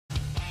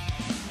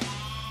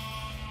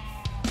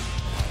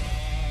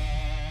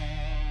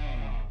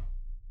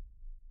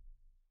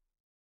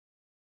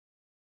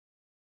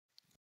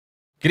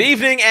Good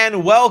evening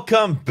and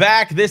welcome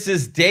back. This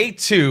is day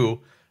 2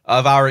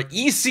 of our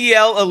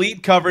ECL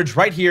Elite coverage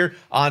right here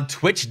on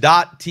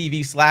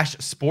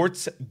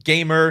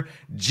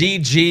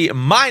twitch.tv/sportsgamergg.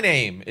 My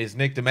name is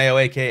Nick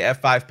DeMeo, aka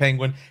F5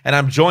 Penguin, and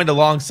I'm joined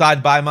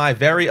alongside by my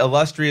very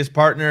illustrious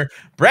partner,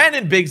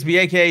 Brandon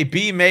Bigsby, aka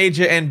B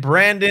Major. And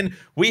Brandon,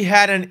 we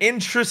had an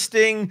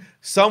interesting,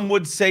 some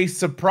would say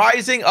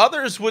surprising,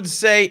 others would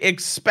say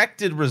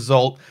expected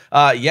result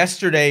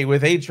yesterday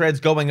with hREDS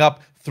going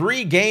up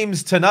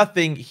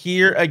 3-0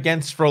 here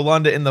against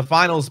Frölunda in the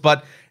finals,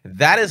 but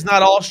that is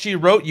not all she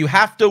wrote. You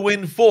have to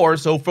win 4,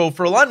 so for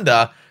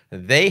Frölunda,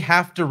 they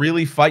have to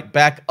really fight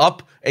back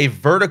up a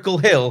vertical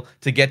hill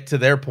to get to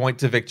their point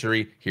to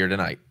victory here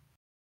tonight.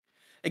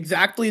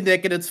 Exactly,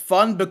 Nick, and it's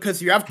fun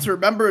because you have to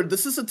remember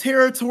this is a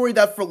territory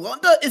that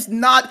Frölunda is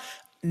not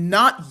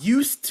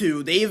used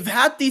to. They've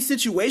had these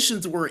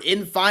situations where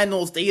in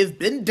finals they have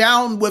been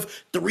down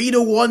with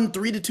 3-1,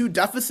 3-2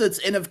 deficits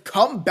and have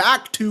come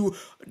back to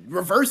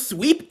reverse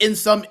sweep in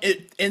some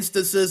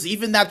instances.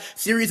 Even that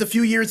series a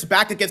few years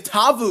back against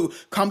Tavu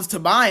comes to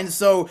mind.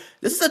 So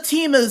this is a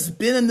team that has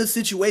been in this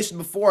situation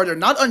before. They're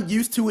not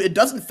unused to it. It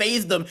doesn't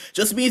phase them.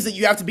 Just means that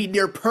you have to be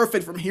near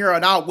perfect from here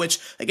on out, which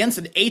against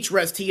an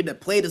hREDS team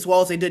that played as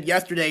well as they did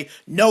yesterday,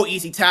 no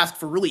easy task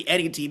for really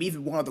any team,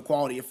 even one of the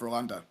quality of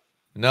Frölunda.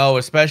 No,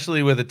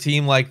 especially with a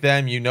team like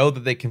them, you know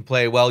that they can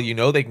play well. You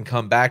know they can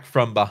come back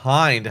from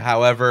behind.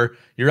 However,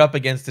 you're up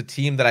against a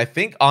team that I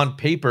think on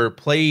paper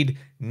played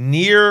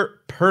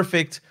near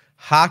perfect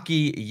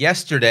hockey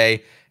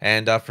yesterday.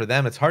 And for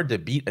them, it's hard to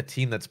beat a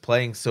team that's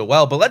playing so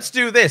well. But let's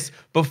do this.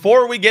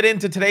 Before we get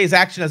into today's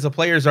action as the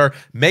players are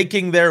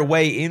making their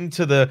way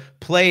into the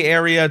play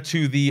area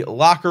to the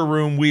locker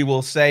room, we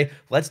will say,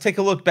 let's take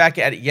a look back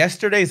at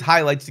yesterday's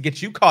highlights to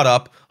get you caught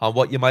up on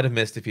what you might have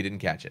missed if you didn't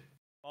catch it.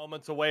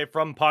 Moments away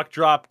from puck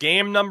drop,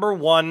 game number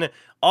 1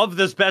 of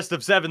this best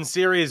of 7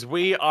 series.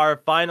 We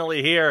are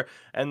finally here,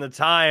 and the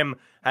time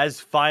has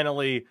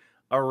finally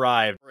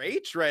arrived.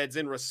 hREDS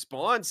in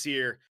response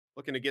here,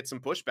 looking to get some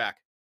pushback.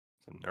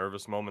 A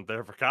nervous moment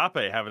there for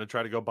Kape, having to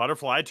try to go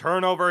butterfly.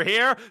 Turnover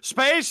here,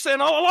 space,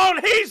 and all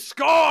alone, he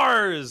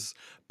scores!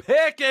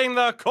 Picking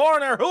the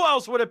corner, who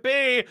else would it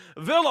be?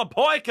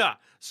 Villapoika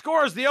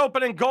scores the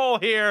opening goal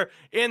here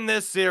in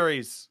this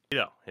series.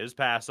 His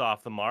pass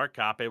off the mark,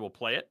 Kape will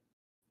play it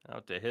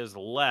out to his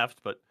left,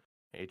 but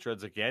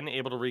hREDS again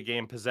able to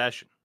regain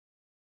possession.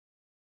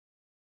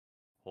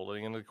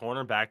 Holding into the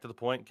corner, back to the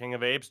point, King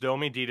of Apes,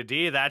 Domi, D to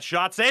D, that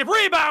shot save,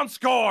 rebound,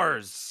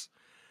 scores!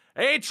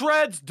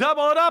 hREDS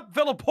double it up,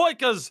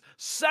 Villapoika's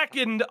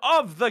second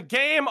of the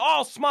game,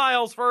 all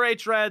smiles for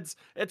hREDS,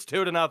 it's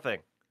 2-0.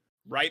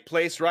 Right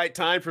place, right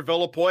time for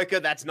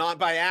Villapoika. That's not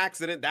by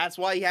accident. That's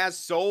why he has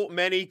so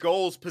many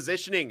goals.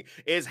 Positioning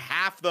is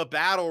half the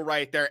battle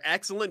right there.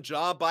 Excellent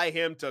job by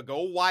him to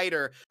go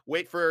wider,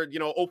 wait for,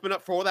 open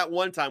up for that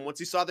one time. Once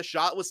he saw the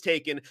shot was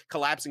taken,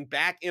 collapsing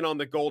back in on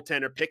the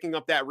goaltender, picking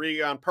up that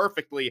rebound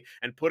perfectly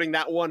and putting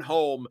that one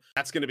home.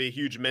 That's going to be a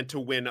huge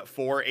mental win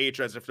for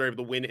hREDS if they're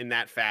able to win in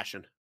that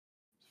fashion.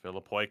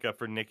 Villapoika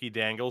for Nicky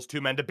Dangles, 2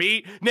 men to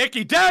beat.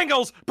 Nicky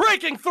Dangles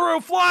breaking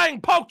through,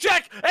 flying poke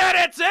check, and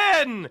it's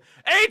in!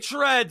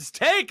 hREDS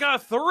take a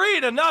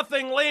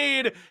 3-0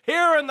 lead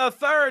here in the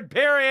third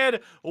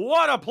period.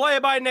 What a play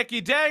by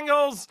Nicky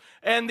Dangles,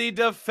 and the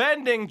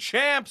defending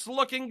champs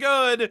looking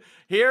good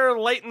here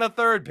late in the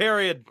third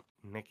period.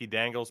 Nicky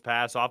Dangles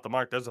pass off the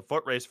mark. There's a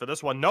foot race for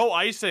this one. No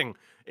icing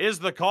is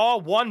the call.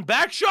 One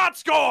back shot,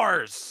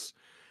 scores!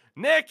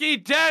 Nicky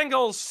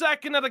Dangles,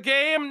 second of the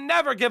game,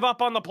 never give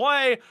up on the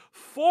play.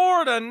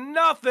 4-0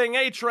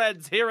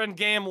 hREDS here in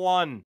game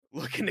 1.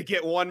 Looking to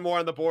get one more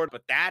on the board,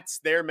 but that's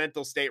their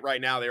mental state right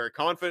now. They were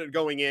confident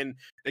going in.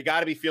 They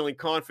got to be feeling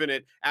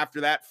confident after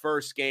that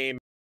first game.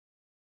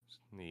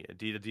 The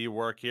D to D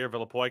work here.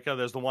 Villapoika,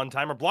 there's the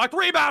one-timer, blocked,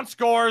 rebound,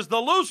 scores, the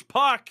loose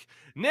puck.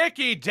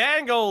 Nicky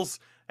Dangles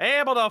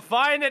able to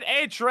find it.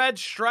 hREDS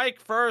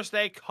strike first,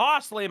 a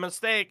costly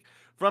mistake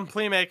from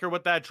Playmaker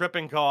with that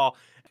tripping call.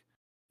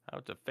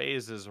 Out to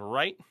FaZe's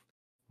right.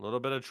 A little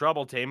bit of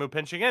trouble. Teemu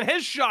pinching in.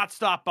 His shot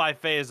stopped by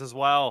FaZe as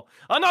well.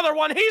 Another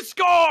one. He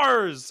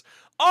scores!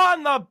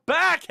 On the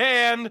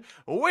backhand,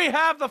 we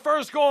have the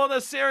first goal of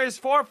the series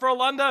for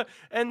Frölunda.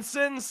 And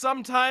since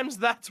sometimes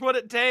that's what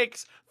it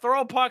takes,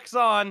 throw pucks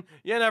on,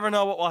 you never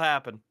know what will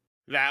happen.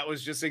 That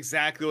was just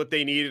exactly what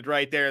they needed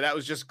right there. That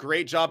was just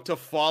great job to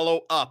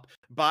follow up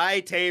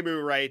by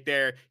Teemu right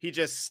there. He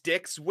just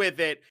sticks with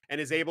it and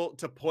is able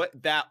to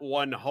put that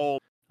one home.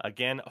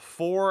 Again,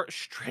 4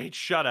 straight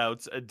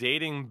shutouts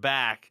dating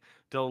back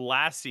to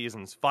last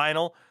season's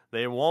final.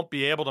 They won't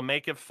be able to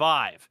make it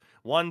 5.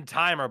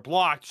 One-timer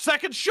blocked.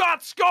 Second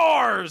shot,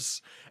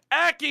 scores!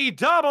 Eki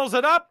doubles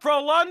it up.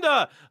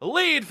 Frölunda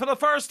lead for the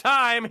first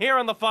time here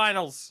in the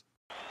finals.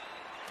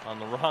 On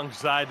the wrong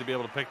side to be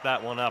able to pick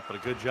that one up, but a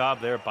good job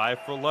there by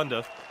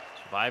Frölunda.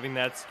 Surviving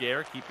that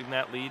scare, keeping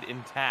that lead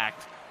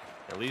intact,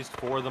 at least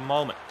for the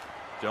moment.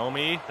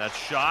 Domi, that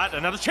shot,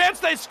 another chance,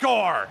 they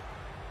score!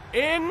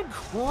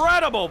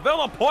 Incredible!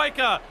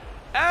 Villapoika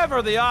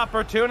ever the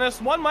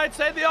opportunist. One might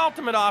say the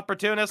ultimate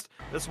opportunist.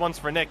 This one's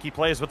for Nick. He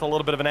plays with a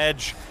little bit of an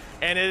edge,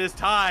 and it is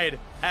tied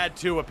at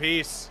 2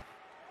 apiece.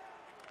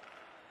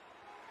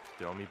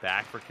 Throw me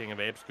back for King of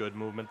Apes. Good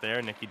movement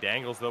there. Nikki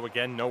Dangles, though,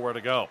 again, nowhere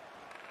to go.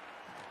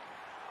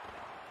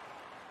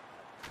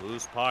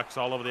 Loose pucks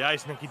all over the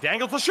ice. Nikki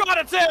Dangles, the shot,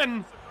 it's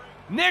in!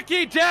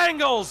 Nikki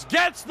Dangles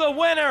gets the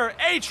winner.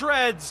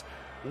 hREDS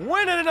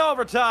win it in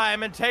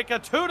overtime and take a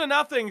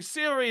 2-0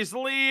 series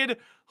lead.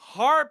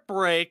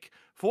 Heartbreak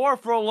for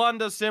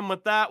Frölunda Sim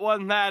with that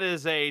one. That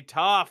is a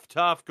tough,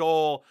 tough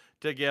goal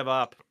to give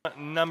up.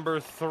 Number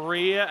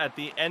 3 at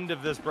the end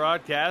of this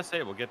broadcast.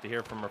 Hey, we'll get to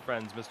hear from our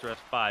friends, Mr.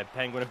 S5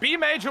 Penguin and B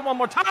Major one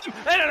more time,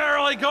 and an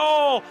early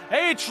goal.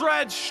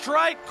 hREDS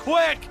strike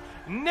quick.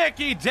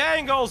 Nikki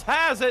Dangles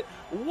has it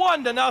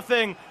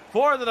 1-0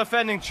 for the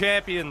defending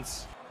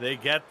champions. They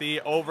get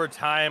the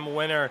overtime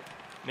winner.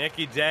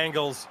 Nikki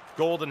Dangles,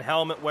 golden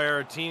helmet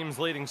wearer, team's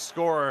leading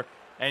scorer,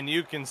 and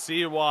you can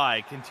see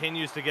why.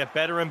 Continues to get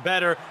better and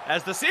better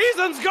as the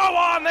seasons go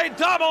on. They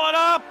double it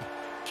up.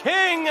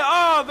 King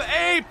of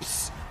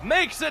Apes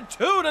makes it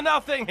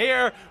 2-0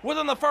 here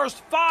within the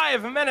first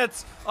 5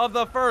 minutes of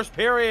the first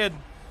period.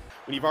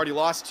 When you've already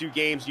lost 2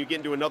 games, you get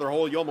into another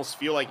hole, you almost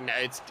feel like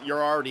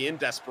you're already in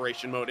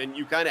desperation mode, and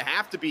you kind of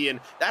have to be, and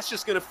that's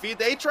just going to feed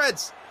the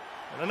hREDS.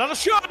 And another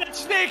shot, it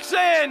sneaks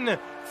in!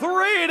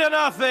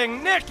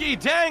 3-0, Nikki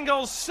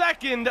Dangles,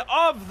 second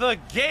of the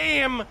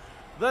game.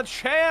 The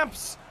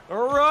champs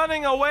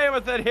running away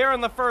with it here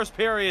in the first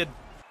period.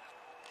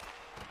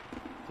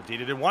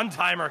 Did a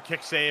one-timer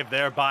kick save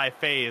there by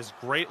FaZe.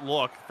 Great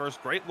look.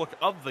 First great look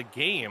of the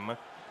game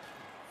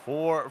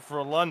for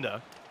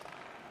Frölunda.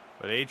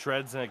 But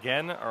hREDS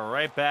again are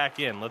right back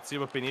in. Let's see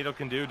what Benito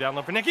can do down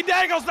low for Nikki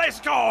Dangles. They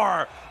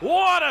score!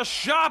 What a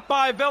shot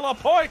by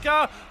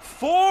Villapoika.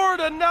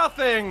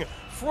 4-0.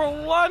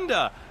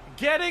 Frölunda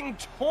getting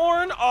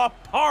torn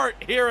apart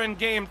here in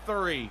Game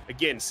 3.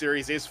 Again,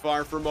 series is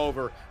far from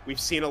over. We've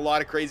seen a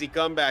lot of crazy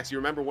comebacks. You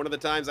remember one of the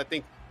times, I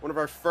think, one of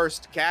our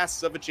first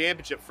casts of a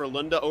championship,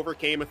 Frölunda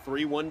overcame a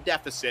 3-1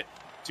 deficit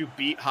to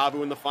beat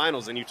Havu in the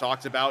finals. And you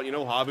talked about, you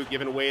know, Havu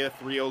giving away a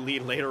 3-0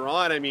 lead later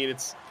on. I mean,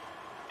 it's...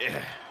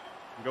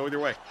 go with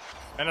your way.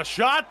 And a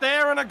shot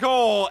there and a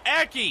goal.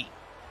 Eki,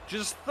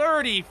 just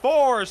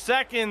 34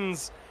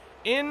 seconds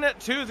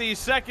into the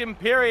second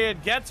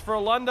period, gets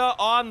Frölunda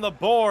on the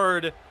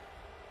board.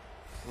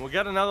 We'll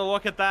get another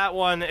look at that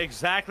one.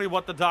 Exactly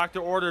what the doctor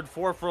ordered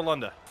for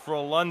Frölunda.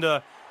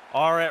 Frölunda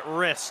are at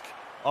risk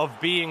of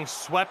being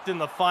swept in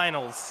the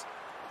finals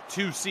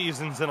 2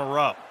 seasons in a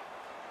row.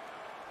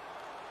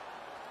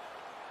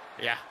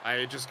 Yeah,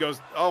 it just goes,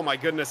 oh my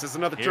goodness, there's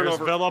another Here's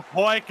turnover.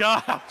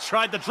 Villapoika,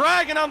 tried the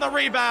dragon on the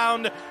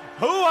rebound.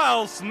 Who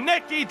else?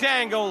 Nikki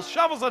Dangles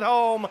shovels it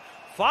home.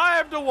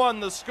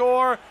 5-1 the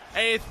score,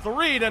 a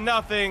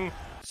 3-0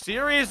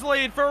 series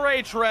lead for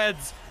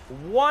hREDS.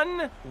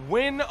 1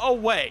 win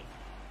away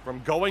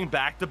from going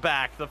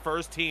back-to-back, the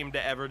first team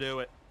to ever do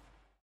it.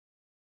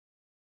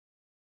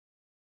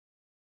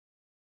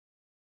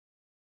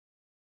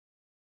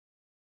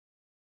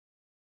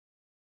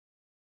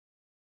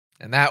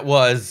 And that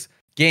was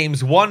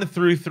games 1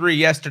 through 3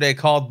 yesterday,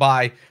 called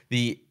by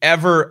the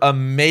ever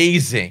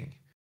amazing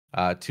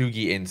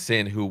Tugi and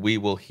Sin, who we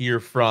will hear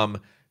from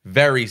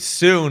very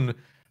soon.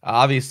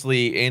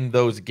 Obviously, in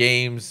those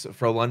games,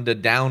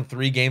 Frölunda down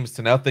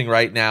 3-0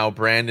 right now,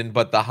 Brandon.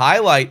 But the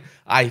highlight,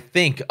 I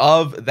think,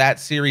 of that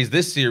series,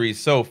 this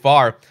series so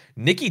far,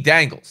 Nikki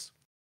Dangles.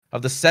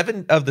 Of the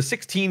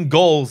 16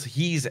 goals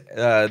he's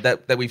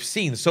that we've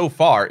seen so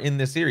far in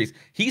this series,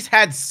 he's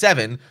had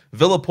 7.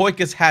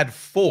 Villapoika's had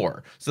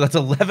 4. So that's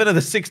 11 of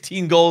the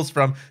 16 goals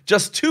from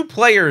just 2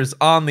 players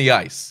on the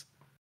ice.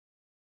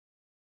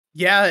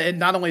 Yeah, and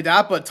not only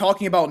that, but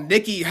talking about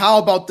Nikki, how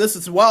about this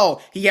as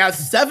well? He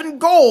has 7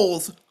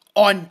 goals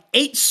on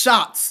 8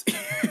 shots.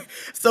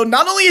 So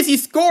not only is he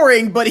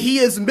scoring, but he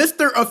is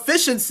Mr.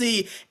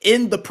 Efficiency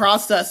in the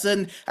process.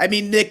 And I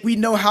mean, Nick, we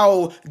know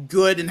how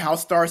good and how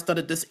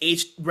star-studded this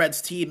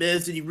hREDS team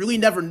is, and you really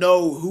never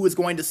know who is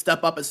going to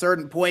step up at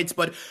certain points.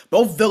 But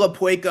both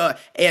Villapoika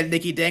and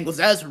Nikki Dangles,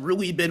 that has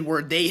really been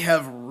where they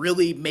have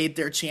really made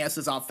their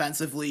chances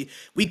offensively.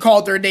 We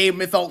called their name,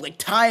 it felt like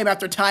time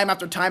after time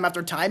after time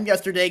after time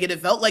yesterday, and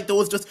it felt like there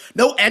was just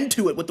no end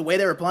to it with the way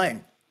they were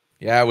playing.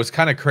 Yeah, it was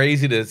kind of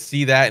crazy to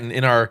see that. And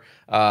in our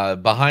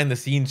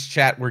behind-the-scenes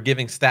chat, we're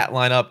giving stat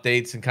line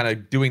updates and kind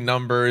of doing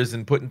numbers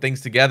and putting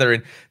things together.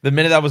 And the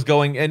minute I was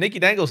going, and Nikki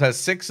Dangles has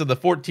 6 of the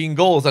 14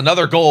 goals,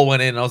 another goal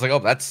went in. And I was like, oh,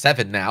 that's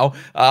 7 now.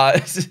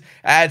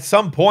 At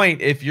some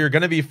point, if you're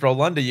going to be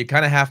Frölunda, you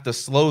kind of have to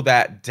slow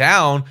that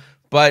down.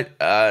 But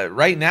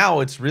right now,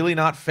 it's really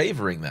not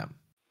favoring them.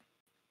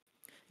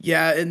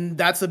 Yeah, and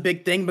that's a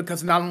big thing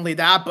because not only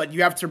that, but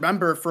you have to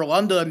remember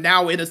Frölunda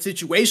now in a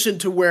situation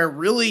to where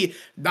really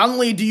not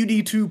only do you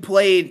need to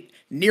play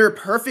near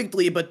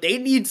perfectly, but they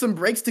need some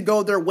breaks to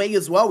go their way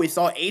as well. We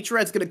saw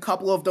hREDS get a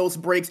couple of those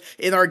breaks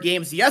in our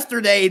games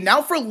yesterday.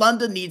 Now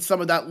Frölunda needs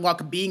some of that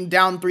luck being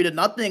down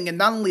 3-0. And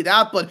not only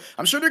that, but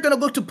I'm sure they're going to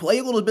look to play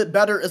a little bit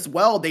better as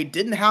well. They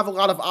didn't have a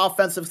lot of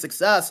offensive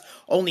success.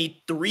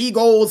 Only 3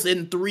 goals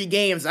in 3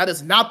 games. That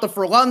is not the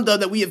Frölunda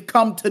that we have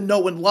come to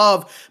know and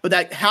love, but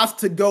that has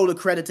to go to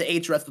credit to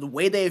hREDS for the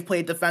way they've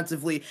played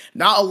defensively,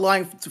 not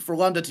allowing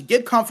Frölunda to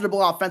get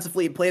comfortable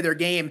offensively and play their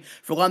game.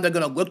 Frölunda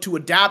going to look to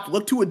adapt,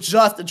 look to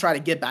adjust, and try to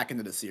get back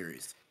into the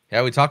series.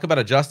 Yeah, we talk about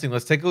adjusting.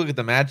 Let's take a look at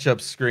the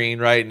matchup screen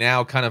right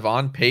now. Kind of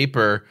on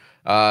paper,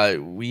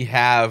 we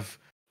have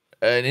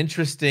an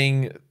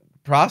interesting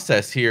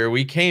process here.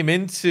 We came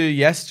into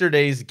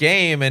yesterday's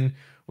game and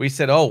we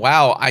said, oh,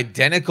 wow,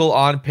 identical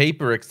on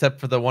paper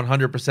except for the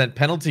 100%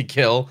 penalty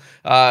kill.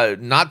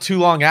 Not too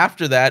long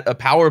after that, a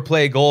power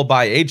play goal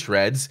by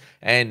hREDS.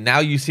 And now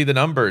you see the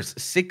numbers,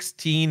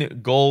 16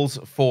 goals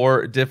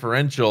for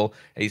differential,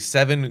 a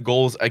 7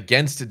 goals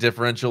against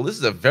differential. This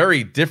is a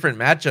very different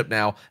matchup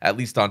now, at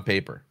least on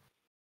paper.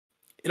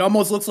 It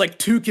almost looks like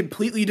 2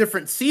 completely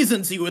different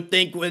seasons, you would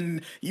think,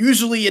 when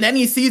usually in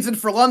any season,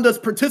 Frölunda's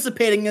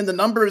participating in the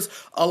numbers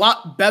a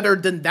lot better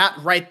than that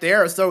right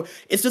there. So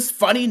it's just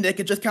funny,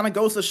 Nick. It just kind of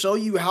goes to show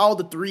you how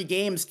the 3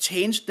 games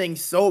changed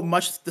things so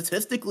much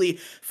statistically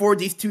for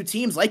these 2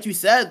 teams. Like you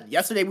said,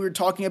 yesterday we were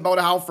talking about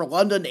how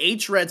Frölunda and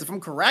hREDS, if I'm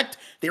correct,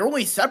 they're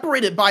only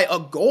separated by a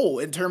goal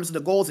in terms of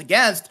the goals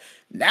against.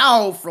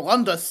 Now,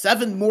 Frölunda,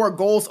 7 more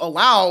goals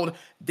allowed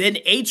than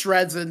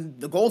hREDS, and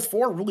the goals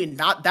for really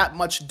not that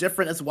much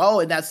different as well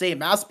in that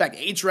same aspect.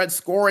 hREDS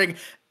scoring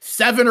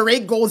 7 or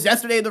 8 goals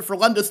yesterday, the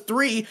Frölunda's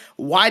 3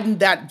 widened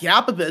that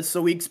gap a bit.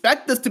 So we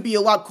expect this to be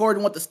a lot closer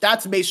than what the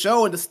stats may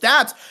show, and the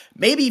stats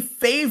may be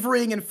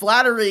favoring and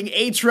flattering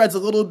hREDS a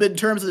little bit in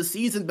terms of the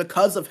season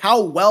because of how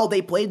well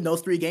they played in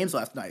those 3 games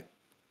last night.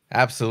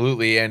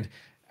 Absolutely, and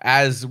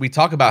as we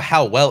talk about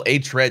how well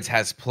hREDS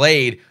has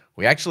played,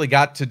 we actually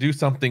got to do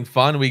something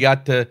fun. We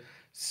got to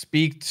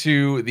speak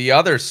to the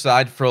other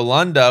side,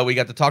 Frölunda. We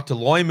got to talk to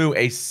Loimu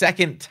a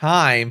second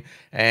time,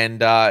 and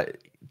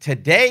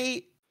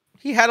today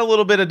he had a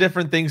little bit of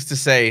different things to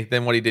say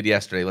than what he did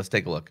yesterday. Let's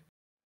take a look.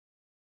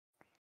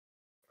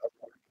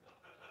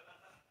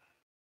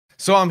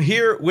 So I'm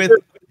here with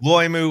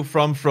Loimu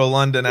from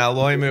Frölunda now.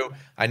 Loimu,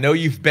 I know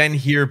you've been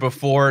here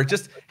before.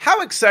 Just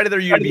how excited are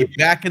you to be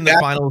back in the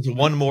finals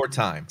one more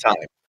time?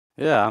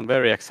 Yeah, I'm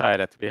very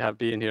excited. We have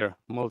been here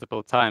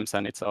multiple times,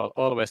 and it's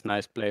always a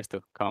nice place to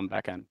come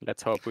back, and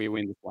let's hope we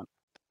win this one.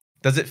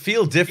 Does it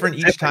feel different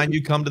each time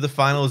you come to the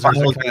finals, or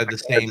is it kind of the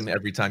same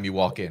every time you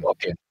walk in?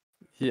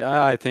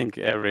 Yeah, I think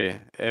every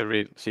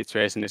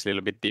situation is a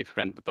little bit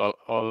different, but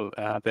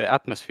the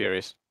atmosphere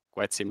is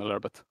quite similar,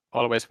 but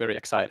always very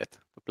excited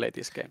to play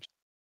these games.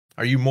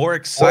 Are you more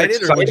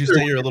excited, or would you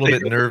say you're a little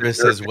bit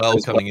nervous as well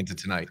coming into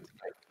tonight?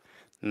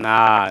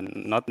 Nah,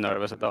 not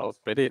nervous at all.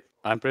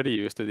 I'm pretty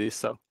used to this,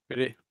 so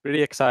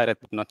pretty excited,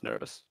 but not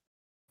nervous.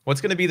 What's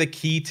going to be the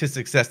key to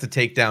success to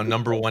take down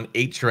 #1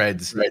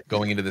 hREDS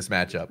going into this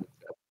matchup?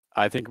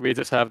 I think we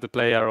just have to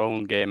play our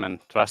own game and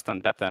trust on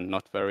that, and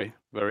not worry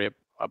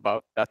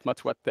about that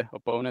much what the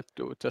opponent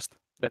do. Just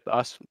let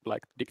us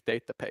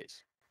dictate the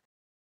pace.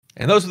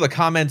 And those are the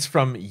comments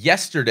from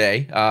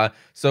yesterday.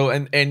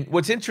 And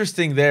what's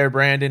interesting there,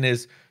 Brandon,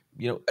 is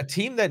a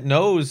team that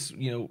knows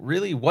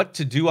really what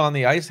to do on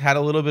the ice had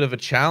a little bit of a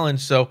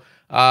challenge. So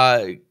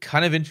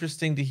kind of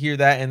interesting to hear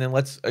that. And then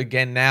let's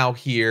again now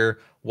hear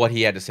what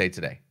he had to say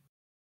today.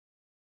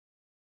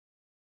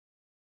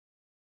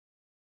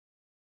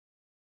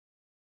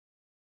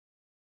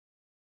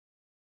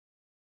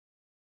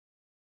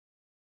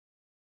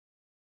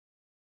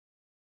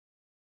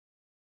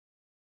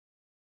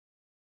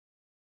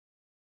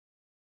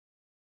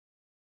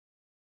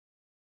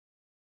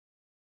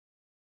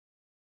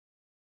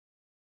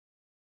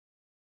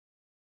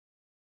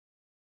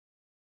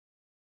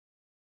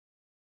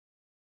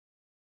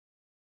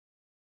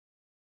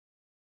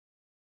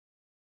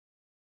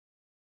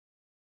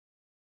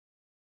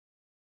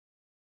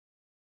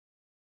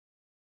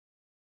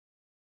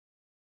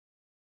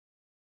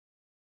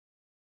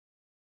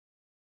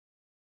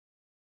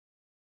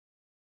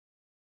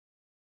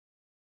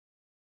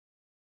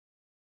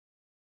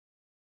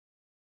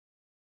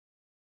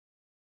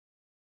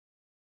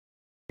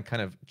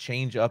 Kind of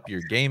change up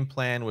your game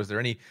plan? Was there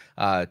any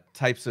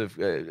types of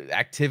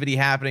activity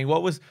happening?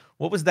 What was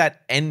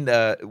that end?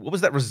 What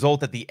was that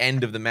result at the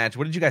end of the match?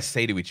 What did you guys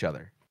say to each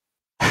other?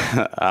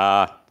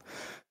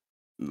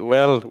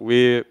 Well,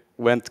 we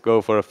went to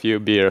go for a few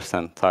beers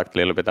and talked a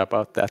little bit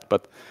about that,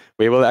 but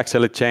we will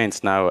actually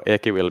change now.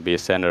 Eki will be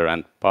center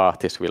and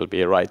Pahtis will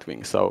be right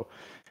wing. So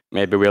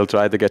maybe we'll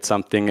try to get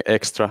something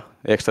extra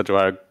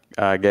to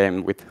our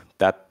game with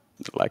that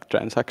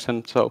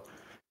transaction. So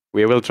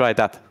we will try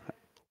that.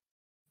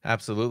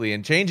 Absolutely.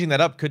 And changing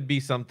that up could be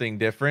something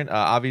different.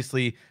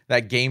 Obviously,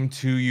 that game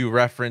 2 you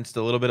referenced,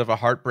 a little bit of a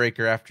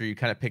heartbreaker after you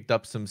kind of picked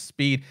up some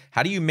speed.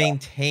 How do you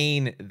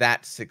maintain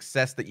that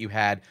success that you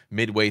had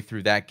midway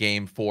through that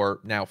game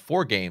for now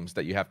 4 games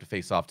that you have to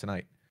face off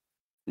tonight?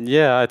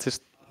 Yeah, I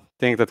just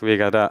think that we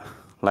gotta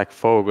like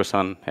focus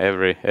on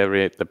every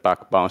the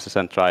back bounces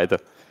and try to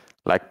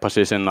like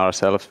position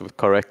ourselves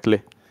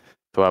correctly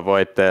to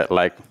avoid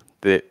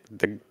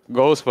the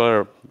goals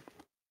were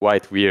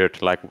quite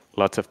weird, like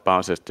lots of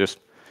bounces. Just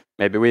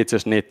maybe we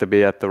just need to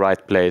be at the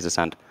right places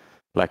and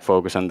like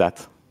focus on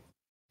that.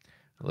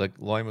 Look,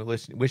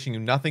 Loimu, wishing you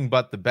nothing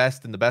but the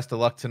best and the best of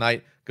luck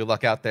tonight. Good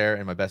luck out there,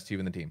 and my best to you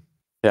and the team.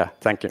 Yeah,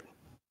 thank you.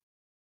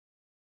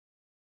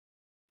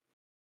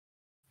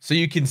 So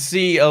you can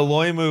see a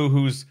Loimu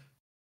who's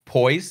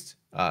poised,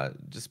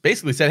 just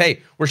basically said,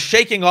 hey, we're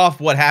shaking off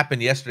what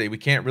happened yesterday. We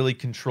can't really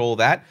control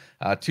that.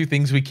 Two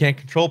things we can't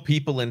control,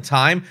 people and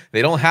time.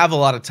 They don't have a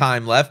lot of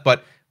time left,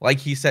 but like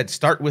he said,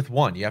 start with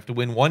one. You have to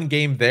win one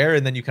game there,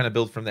 and then you kind of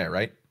build from there,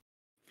 right?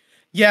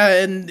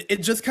 Yeah, and it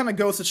just kind of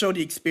goes to show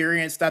the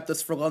experience that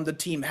this Frölunda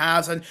team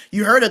has. And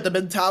you heard it, the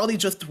mentality,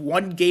 just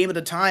one game at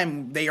a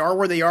time. They are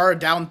where they are,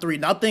 down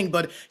 3-0,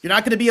 but you're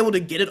not going to be able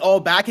to get it all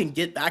back and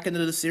get back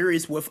into the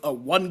series with a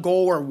one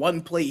goal or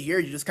one play here.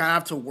 You just kind of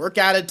have to work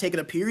at it, take it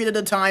a period at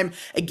a time,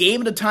 a game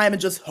at a time, and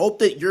just hope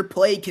that your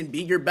play can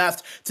be your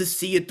best to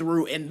see it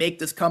through and make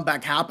this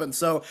comeback happen.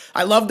 So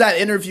I love that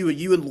interview with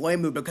you and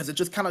Loimu because it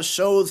just kind of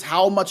shows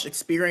how much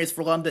experience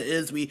Frölunda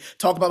is. We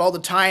talk about all the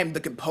time, the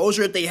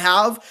composure that they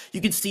have.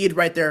 You can see it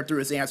right there through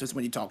his answers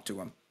when you talk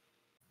to him.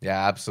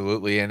 Yeah,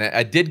 absolutely. And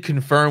I did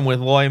confirm with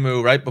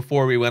Loimu right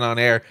before we went on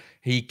air,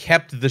 he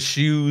kept the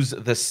shoes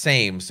the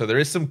same. So there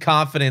is some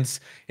confidence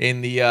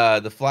in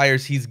the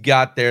Flyers he's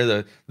got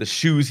there, the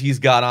shoes he's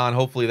got on.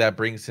 Hopefully that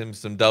brings him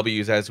some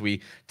W's as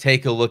we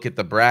take a look at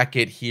the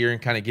bracket here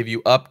and kind of give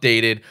you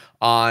updated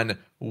on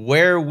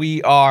where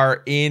we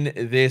are in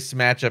this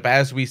matchup.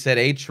 As we said,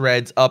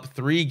 hREDS up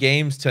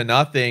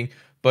 3-0.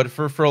 But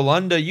for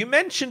Frölunda, you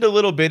mentioned a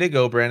little bit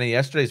ago, Brandon,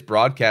 yesterday's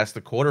broadcast,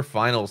 the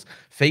quarterfinals,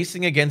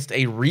 facing against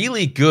a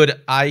really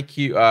good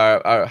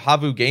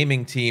Havu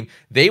Gaming team.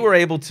 They were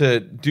able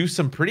to do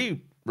some pretty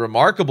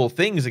remarkable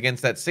things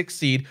against that 6th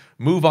seed,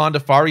 move on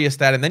to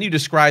Färjestad, and then you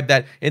described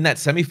that in that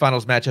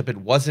semifinals matchup, it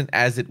wasn't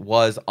as it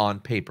was on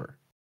paper.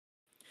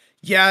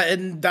 Yeah,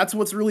 and that's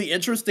what's really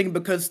interesting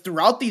because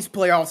throughout these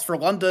playoffs,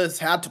 Frölunda has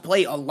had to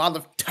play a lot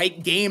of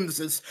tight games.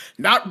 It's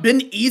not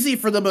been easy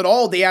for them at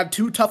all. They had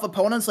two tough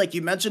opponents, like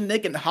you mentioned,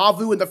 Nick, and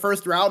Havu in the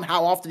first round.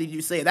 How often did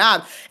you say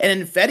that? And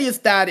in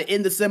Färjestad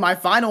in the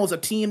semifinals, a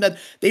team that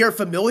they are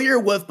familiar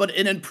with, but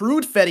an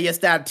improved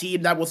Färjestad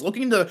team that was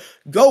looking to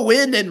go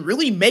in and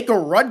really make a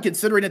run,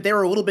 considering that they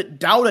were a little bit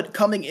doubted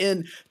coming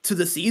in to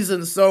the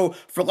season. So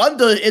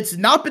Frölunda, it's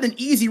not been an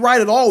easy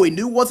ride at all. We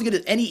knew it wasn't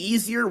going to get any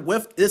easier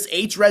with this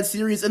hREDS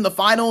series in the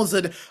finals,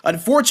 and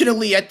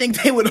unfortunately, I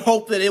think they would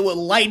hope that it would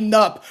lighten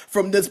up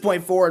from this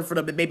point forward for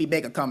them to maybe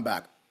make a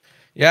comeback.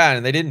 Yeah,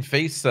 and they didn't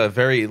face a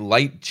very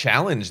light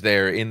challenge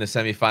there in the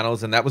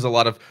semifinals, and that was a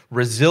lot of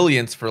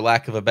resilience, for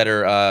lack of a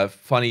better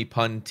funny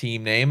pun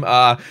team name,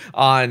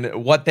 on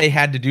what they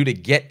had to do to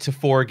get to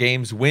 4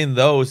 games, win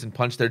those, and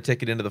punch their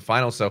ticket into the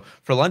finals. So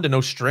Frölunda,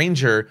 no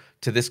stranger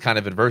to this kind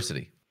of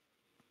adversity.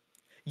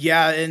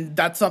 Yeah, and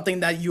that's something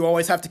that you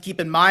always have to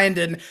keep in mind.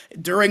 And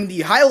during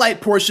the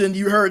highlight portion,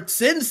 you heard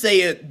Sin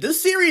say it.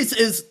 This series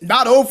is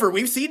not over.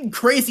 We've seen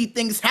crazy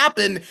things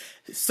happen,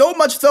 so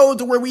much so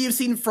to where we have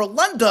seen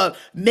Frölunda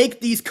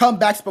make these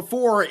comebacks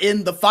before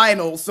in the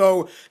finals.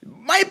 So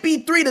might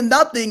be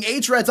 3-0.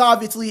 hREDS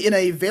obviously in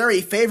a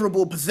very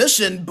favorable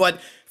position,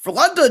 but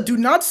Frölunda, do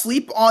not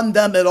sleep on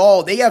them at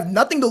all. They have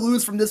nothing to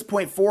lose from this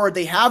point forward.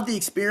 They have the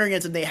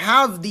experience and they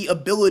have the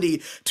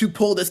ability to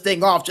pull this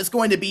thing off. Just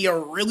going to be a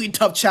really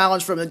tough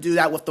challenge for them to do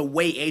that with the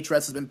way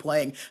hREDS has been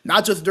playing,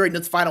 not just during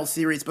this final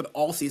series, but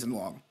all season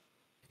long.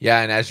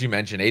 Yeah, and as you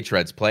mentioned,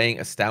 hREDS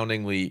playing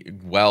astoundingly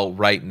well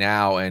right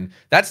now, and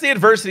that's the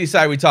adversity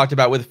side we talked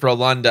about with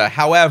Frölunda.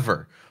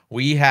 However,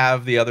 we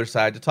have the other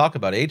side to talk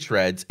about,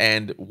 hREDS,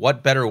 and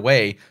what better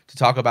way to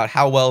talk about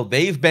how well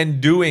they've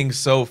been doing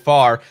so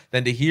far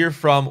than to hear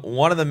from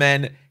one of the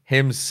men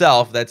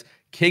himself. That's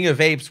King of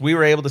Apes. We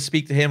were able to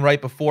speak to him right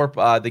before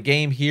the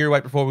game here,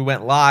 right before we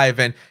went live,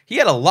 and he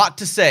had a lot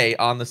to say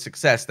on the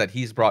success that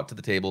he's brought to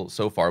the table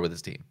so far with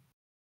his team.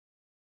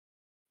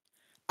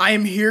 I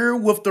am here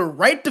with the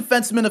right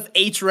defenseman of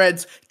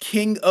hREDS,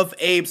 King of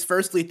Apes.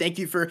 Firstly, thank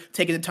you for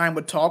taking the time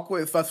to talk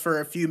with us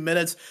for a few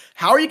minutes.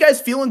 How are you guys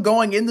feeling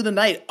going into the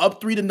night? Up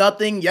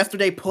 3-0,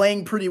 yesterday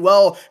playing pretty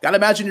well. Gotta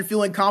imagine you're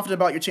feeling confident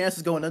about your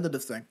chances going into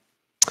this thing.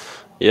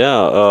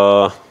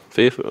 Yeah,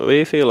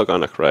 we feel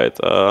kind of great.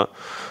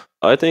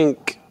 I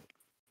think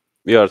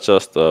we are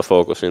just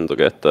focusing to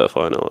get the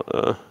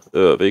final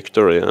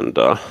victory, and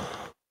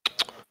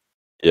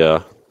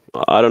yeah,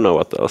 I don't know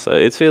what else.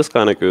 It feels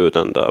kind of good,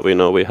 and we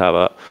know we have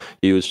a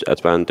huge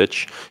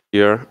advantage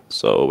here,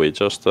 so we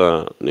just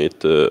need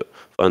to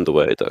find a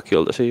way to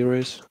kill the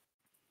series.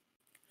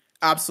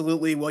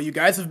 Absolutely. Well, you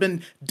guys have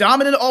been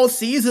dominant all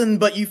season,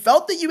 but you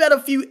felt that you had a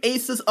few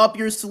aces up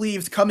your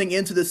sleeves coming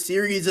into the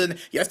series, and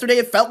yesterday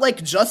it felt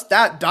like just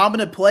that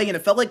dominant play, and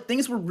it felt like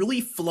things were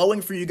really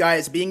flowing for you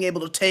guys, being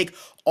able to take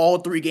all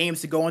 3 games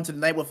to go into the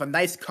night with a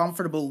nice,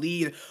 comfortable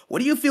lead. What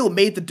do you feel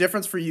made the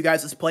difference for you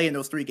guys' play in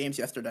those 3 games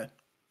yesterday?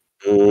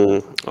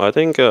 I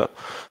think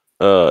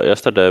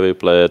yesterday we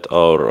played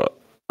our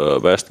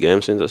best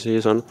games in the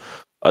season.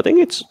 I think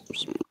it's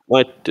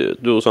might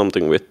do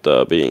something with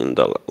being in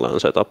the LAN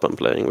setup and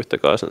playing with the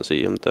guys and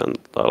seeing them.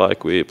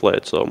 Like we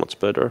played so much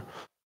better,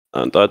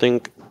 and I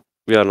think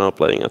we are now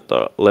playing at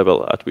the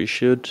level that we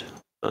should.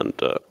 And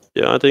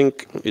yeah, I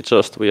think it's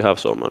just we have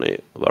so many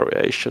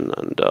variation,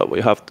 and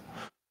we have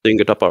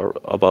think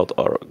about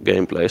our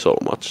gameplay so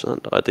much,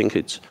 and I think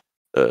it's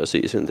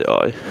sees in the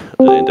eye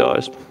in the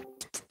eyes.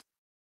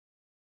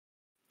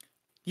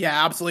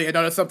 Yeah, absolutely. I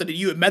know that's something that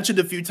you had mentioned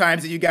a few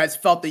times that you guys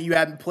felt that you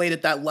hadn't played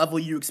at that level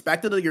you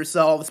expected of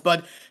yourselves.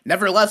 But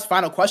nevertheless,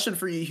 final question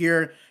for you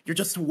here. You're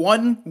just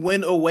one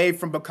win away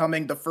from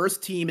becoming the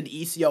first team in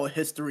ECL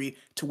history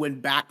to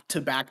win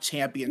back-to-back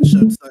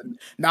championships. And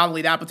not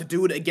only that, but to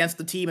do it against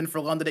the team in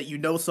Frölunda that you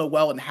know so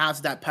well and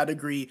has that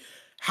pedigree.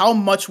 How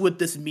much would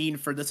this mean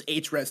for this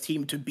hREDS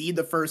team to be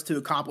the first to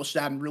accomplish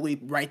that and really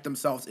write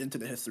themselves into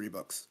the history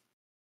books?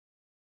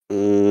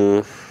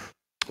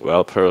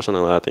 Well,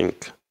 personally, I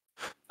think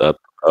that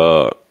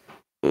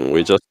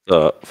we just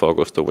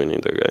focus to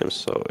winning the games,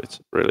 so it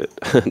really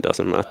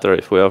doesn't matter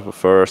if we have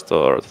first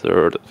or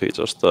third. We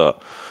just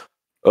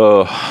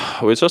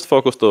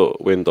focus to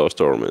win those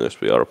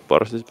tournaments we are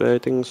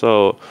participating.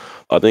 So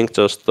I think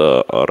just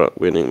our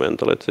winning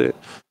mentality.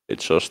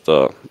 It's just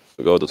go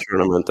to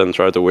tournament and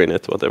try to win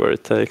it, whatever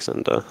it takes.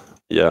 And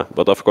yeah,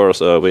 but of course,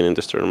 winning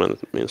this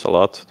tournament means a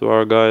lot to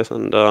our guys.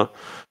 And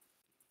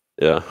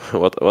yeah,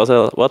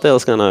 what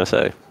else can I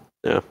say?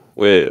 Yeah,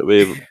 we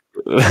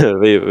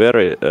we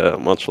very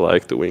much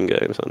like to win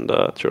games and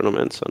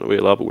tournaments, and we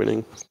love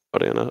winning.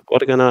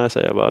 What can I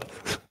say about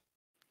it?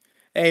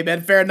 Hey,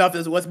 man, fair enough.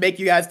 This is what's make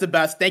you guys the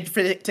best. Thank you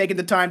for taking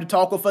the time to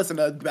talk with us,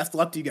 and best of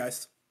luck to you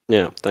guys.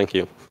 Yeah, thank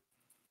you.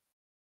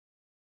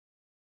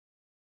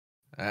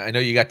 I know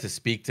you got to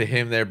speak to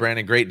him there,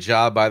 Brandon. Great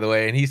job, by the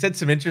way. And he said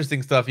some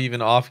interesting stuff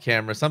even off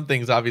camera. Some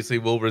things obviously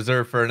we'll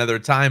reserve for another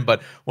time,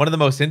 but one of the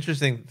most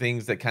interesting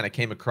things that kind of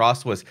came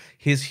across was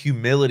his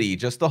humility,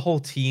 just the whole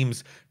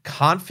team's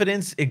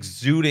confidence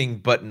exuding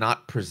but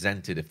not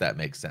presented, if that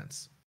makes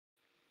sense.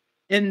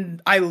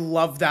 And I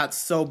love that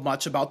so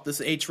much about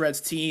this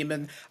hREDS team.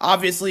 And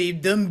obviously,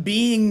 them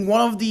being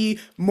one of the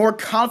more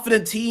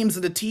confident teams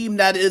and a team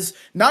that is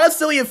not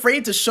necessarily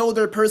afraid to show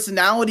their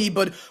personality.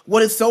 But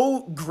what is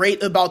so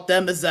great about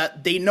them is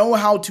that they know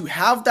how to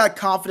have that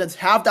confidence,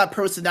 have that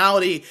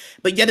personality,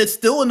 but yet it's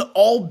still an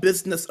all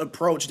business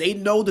approach. They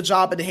know the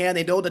job at hand,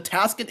 they know the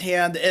task at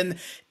hand. And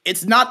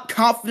it's not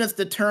confidence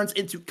that turns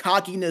into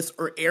cockiness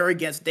or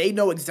arrogance. They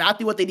know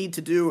exactly what they need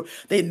to do.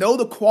 They know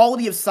the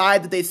quality of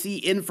side that they see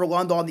in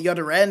Frölunda on the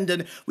other end.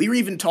 And we were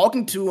even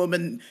talking to him,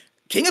 and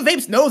King of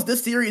Apes knows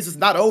this series is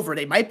not over.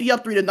 They might be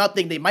up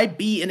 3-0. They might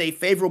be in a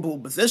favorable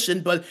position,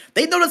 but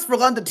they know this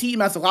Frölunda team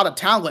has a lot of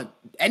talent.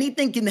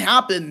 Anything can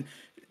happen.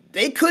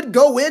 They could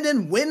go in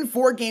and win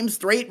 4 games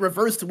straight,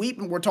 reverse sweep,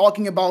 and we're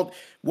talking about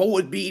what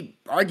would be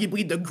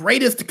arguably the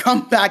greatest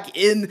comeback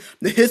in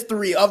the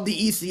history of the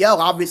ECL.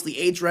 Obviously,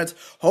 hREDS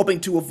hoping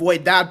to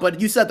avoid that,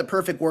 but you said the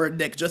perfect word,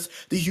 Nick. Just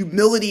the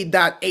humility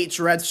that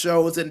hREDS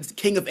shows, and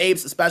King of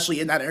Apes, especially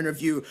in that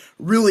interview,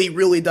 really,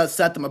 really does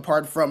set them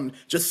apart from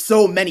just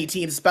so many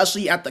teams,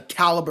 especially at the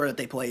caliber that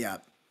they play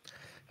at.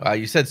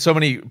 You said so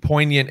many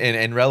poignant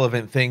and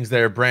relevant things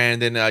there,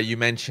 Brandon. You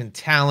mentioned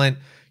talent.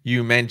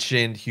 You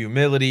mentioned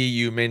humility,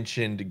 you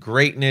mentioned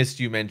greatness,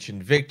 you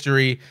mentioned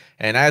victory.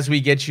 And as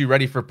we get you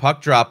ready for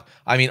puck drop,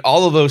 I mean,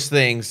 all of those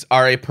things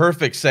are a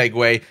perfect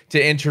segue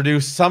to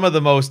introduce some of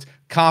the most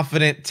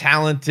confident,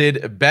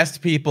 talented,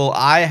 best people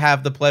I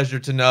have the pleasure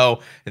to know.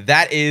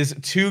 That is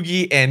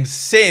Tugi and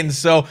Sin.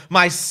 So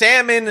my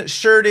salmon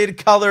shirted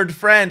colored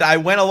friend, I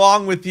went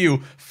along with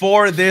you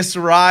for this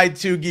ride,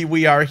 Tugi.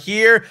 We are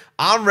here.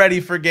 I'm ready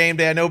for game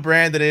day. I know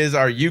Brandon is.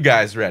 Are you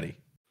guys ready?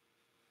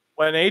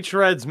 When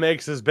hREDS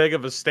makes as big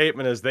of a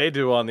statement as they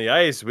do on the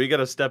ice, we got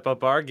to step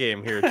up our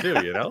game here too,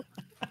 you know?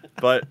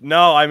 But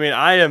no, I mean,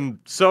 I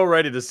am so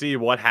ready to see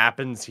what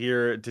happens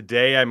here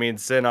today. I mean,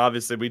 Sin,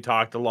 obviously, we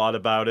talked a lot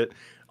about it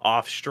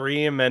off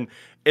stream, and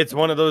it's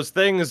one of those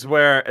things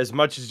where as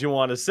much as you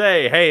want to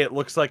say, hey, it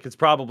looks like it's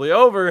probably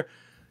over,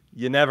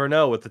 you never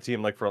know with a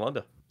team like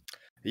Frölunda.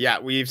 Yeah,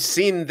 we've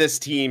seen this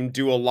team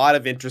do a lot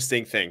of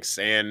interesting things,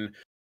 and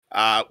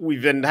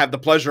we've been have the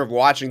pleasure of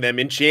watching them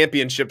in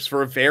championships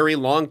for a very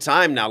long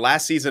time now.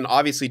 Last season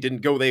obviously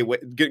didn't go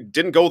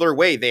their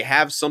way. They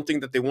have something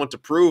that they want to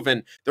prove,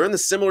 and they're in the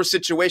similar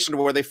situation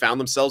where they found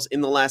themselves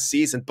in the last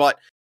season. But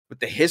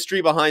with the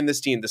history behind this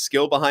team, the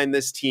skill behind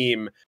this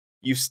team,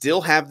 you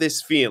still have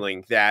this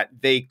feeling that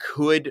they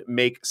could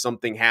make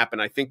something happen.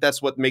 I think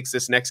that's what makes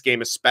this next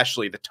game,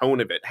 especially the tone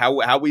of it,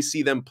 how we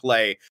see them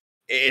play.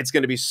 It's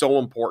going to be so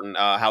important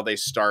how they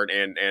start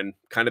and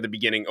kind of the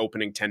beginning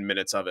opening 10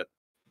 minutes of it.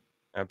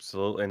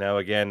 Absolutely. Now,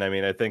 again, I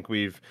mean, I think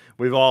we've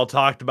all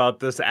talked about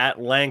this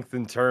at length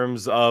in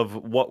terms of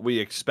what we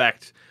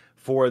expect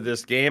for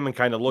this game and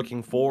kind of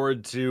looking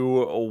forward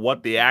to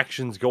what the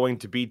action's going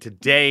to be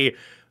today.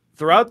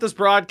 throughout this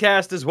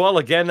broadcast as well.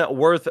 Again,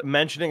 worth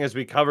mentioning, as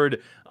we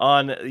covered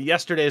on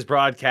yesterday's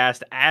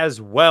broadcast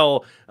as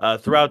well.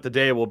 Throughout the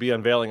day, we'll be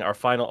unveiling our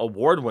final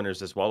award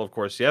winners as well. Of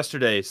course,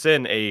 yesterday,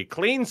 Sin, a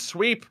clean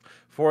sweep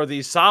for the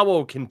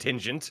Sawo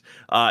contingent.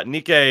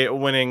 Nike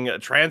winning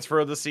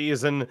transfer of the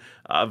season,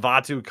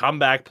 Vatu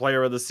comeback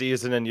player of the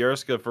season, and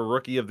Yurska for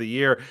rookie of the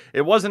year.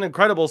 It was an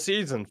incredible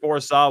season for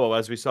Sawo,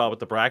 as we saw with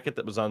the bracket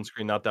that was on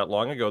screen not that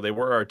long ago. They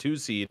were our 2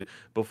 seed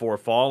before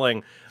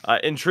falling.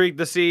 Intrigued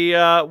to see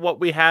what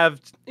we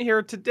have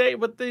here today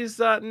with these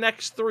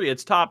next 3.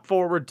 It's top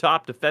forward,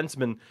 top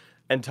defenseman,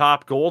 and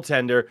top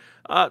goaltender.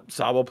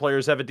 Sawo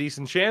players have a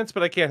decent chance,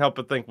 but I can't help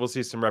but think we'll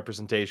see some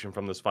representation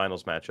from this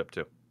finals matchup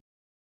too.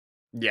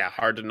 Yeah,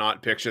 hard to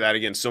not picture that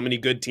again. So many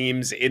good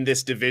teams in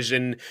this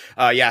division.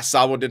 Yeah,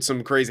 Sawo did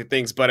some crazy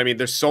things, but I mean,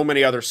 there's so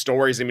many other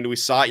stories. I mean, we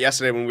saw it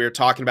yesterday when we were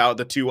talking about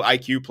the 2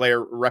 IQ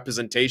player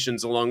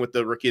representations along with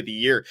the Rookie of the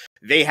Year.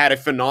 They had a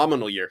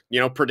phenomenal year,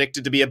 you know,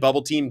 predicted to be a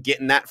bubble team,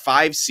 getting that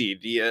 5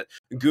 seed. The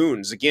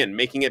Goons, again,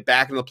 making it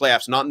back in the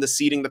playoffs, not in the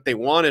seeding that they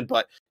wanted,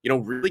 but, you know,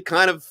 really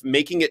kind of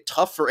making it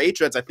tough for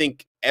hREDS. I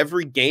think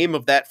every game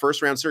of that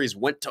first round series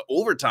went to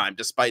overtime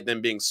despite them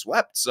being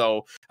swept.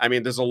 So, I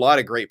mean, there's a lot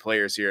of great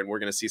players here, and we're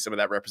going to see some of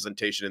that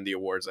representation in the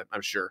awards,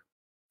 I'm sure.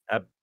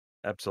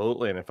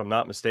 Absolutely. And if I'm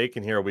not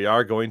mistaken here, we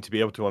are going to be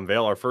able to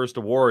unveil our first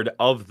award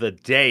of the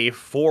day,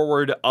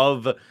 forward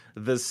of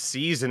the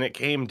season. It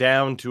came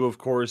down to, of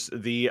course,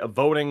 the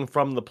voting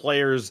from the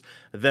players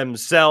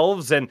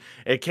themselves, and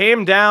it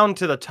came down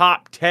to the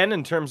top 10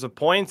 in terms of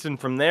points, and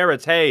from there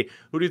it's, hey,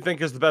 who do you think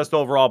is the best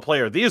overall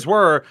player? These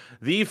were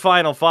the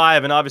final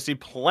 5, and obviously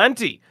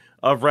plenty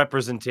of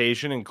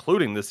representation,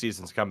 including this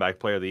season's comeback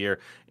player of the year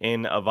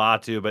in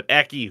Avatu. But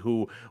Eki,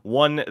 who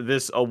won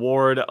this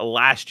award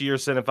last year,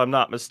 Sin, if I'm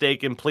not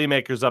mistaken,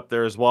 Playmakers up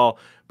there as well.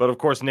 But of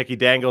course, Nikki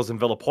Dangles and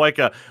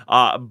Villapoika,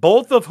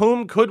 both of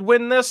whom could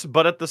win this,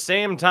 but at the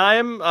same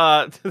time,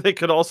 they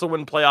could also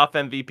win playoff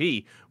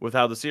MVP with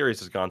how the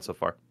series has gone so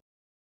far.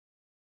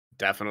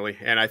 Definitely.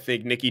 And I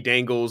think Nikki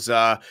Dangles,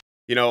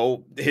 you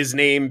know, his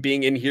name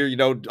being in here, you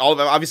know,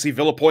 obviously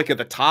Villapoika,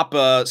 the top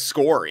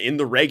scorer in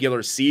the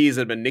regular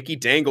season, but Nikki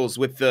Dangles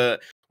with the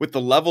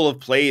level of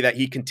play that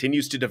he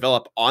continues to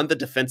develop on the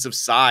defensive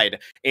side,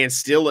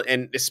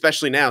 and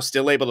especially now,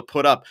 still able to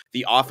put up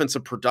the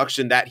offensive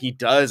production that he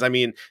does. I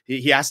mean,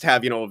 he has to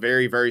have, you know, a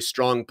very, very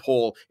strong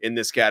pull in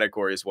this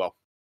category as well.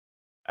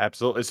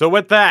 Absolutely. So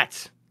with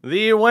that,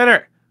 the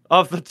winner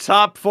of the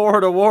top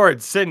forward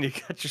awards. Sin, you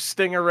got your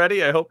stinger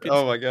ready? I hope you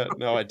Oh my god,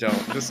 no, I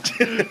don't. Just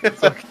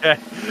it's okay.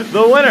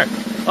 The winner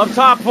of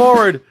top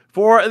forward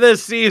for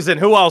this season,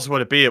 who else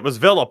would it be? It was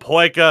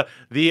Villapoika,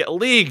 the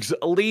league's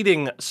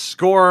leading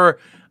scorer.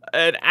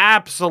 An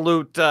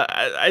absolute,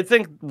 I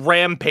think,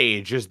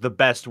 rampage is the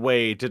best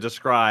way to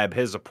describe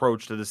his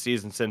approach to the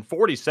season. Sin,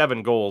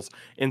 47 goals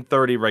in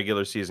 30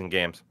 regular season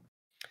games.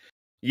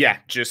 Yeah,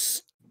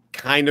 just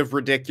kind of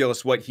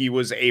ridiculous what he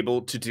was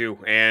able to do.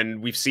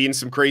 And we've seen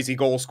some crazy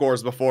goal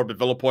scores before, but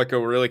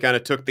Villapoika really kind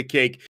of took the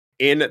cake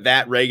in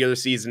that regular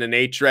season, and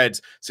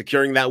hREDS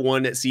securing that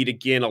 1 seed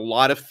again. A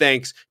lot of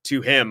thanks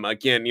to him.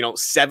 Again, you know,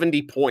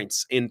 70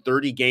 points in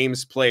 30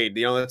 games played.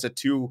 You know, that's a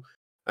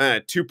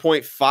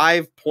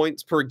 2.5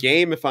 points per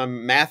game, if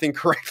I'm mathing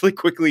correctly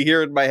quickly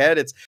here in my head.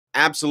 It's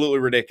absolutely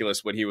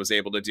ridiculous what he was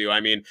able to do. I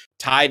mean,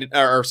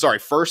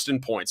 first in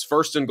points,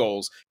 first in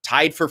goals,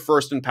 tied for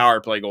first in power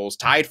play goals,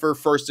 tied for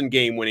first in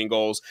game winning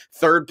goals,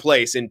 3rd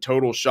place in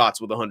total shots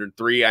with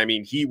 103. I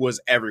mean, he was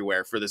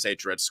everywhere for this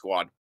hREDS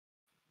squad.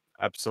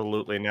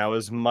 Absolutely. Now,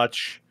 as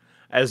much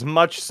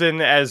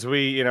Sin as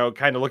we, you know,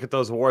 kind of look at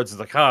those awards, it's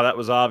like, oh, that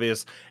was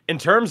obvious. In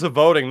terms of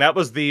voting, that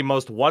was the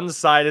most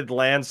one-sided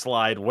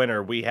landslide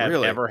winner we have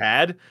ever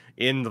had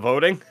in the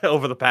voting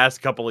over the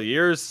past couple of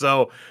years.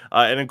 So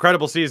an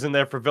incredible season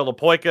there for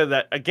Villapoika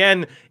that,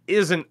 again,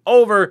 isn't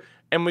over,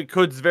 and we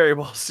could very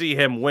well see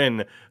him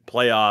win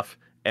playoff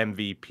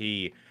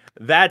MVP.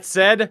 That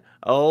said,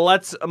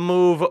 let's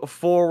move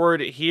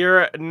forward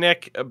here.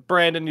 Nick,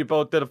 Brandon, you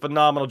both did a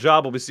phenomenal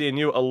job. We'll be seeing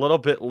you a little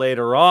bit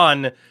later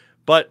on,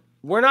 but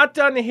we're not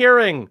done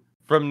hearing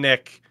from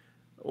Nick.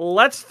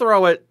 Let's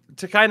throw it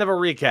to kind of a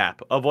recap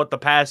of what the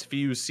past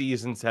few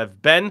seasons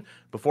have been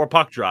before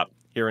puck drop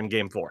here in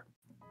Game 4.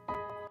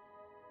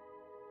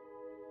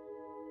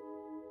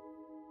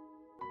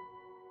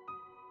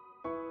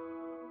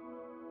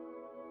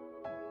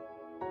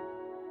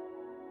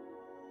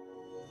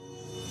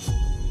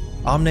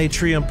 Omne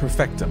trium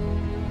perfectum.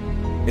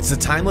 It's a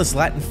timeless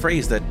Latin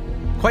phrase that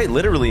quite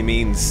literally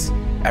means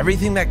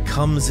everything that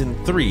comes in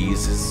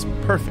threes is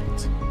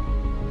perfect.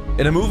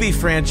 In a movie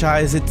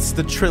franchise, it's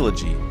the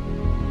trilogy.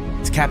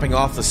 It's capping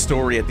off the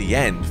story at the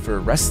end. For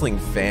wrestling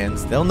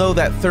fans, they'll know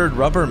that third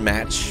rubber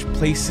match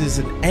places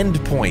an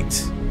end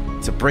point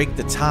to break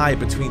the tie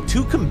between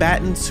 2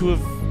 combatants who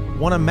have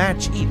won a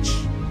match each.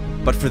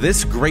 But for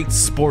this great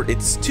sport,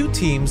 it's 2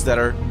 teams that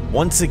are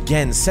once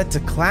again set to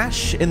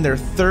clash in their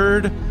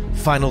 3rd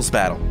finals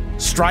battle,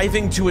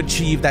 striving to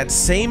achieve that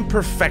same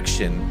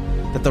perfection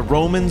that the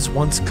Romans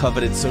once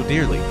coveted so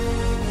dearly.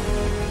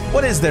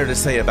 What is there to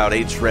say about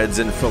hREDS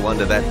and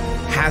Frölunda that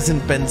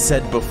hasn't been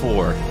said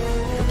before?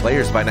 The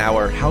players by now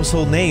are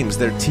household names,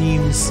 their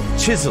teams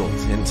chiseled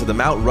into the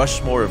Mount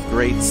Rushmore of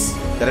greats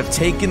that have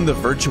taken the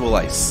virtual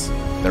ice.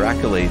 Their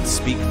accolades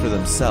speak for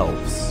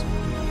themselves.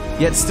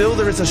 Yet still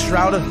there is a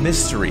shroud of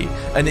mystery,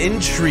 an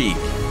intrigue,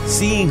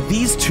 seeing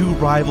these two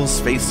rivals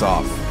face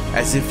off,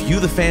 as if you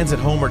the fans at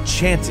home are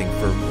chanting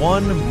for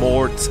one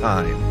more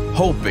time,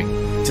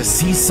 hoping to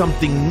see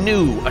something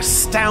new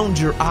astound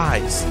your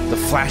eyes. The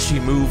flashy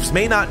moves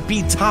may not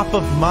be top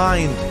of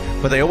mind,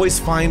 but they always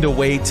find a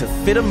way to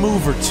fit a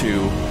move or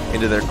two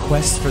into their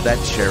quest for that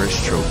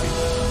cherished trophy.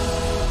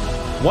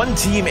 One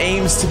team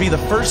aims to be the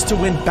first to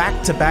win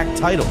back-to-back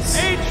titles.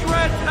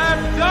 hREDS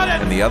have done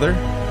it! And the other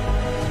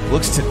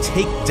looks to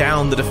take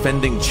down the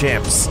defending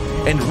champs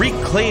and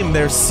reclaim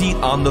their seat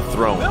on the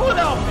throne.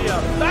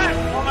 Philadelphia back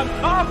on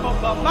top of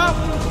the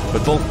mountain!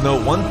 But both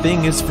know one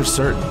thing is for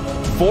certain.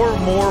 4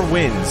 more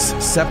wins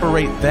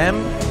separate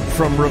them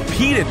from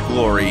repeated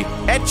glory,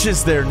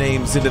 etches their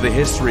names into the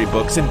history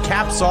books, and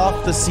caps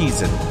off the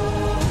season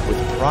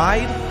with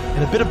pride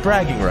and a bit of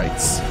bragging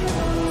rights.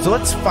 So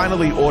let's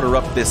finally order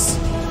up this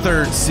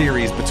 3rd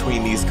series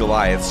between these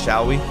Goliaths,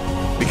 shall we?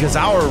 Because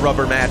our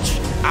rubber match,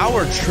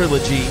 our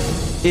trilogy,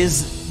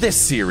 is this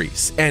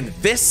series, and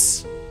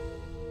this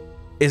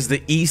is the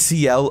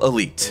ECL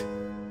Elite.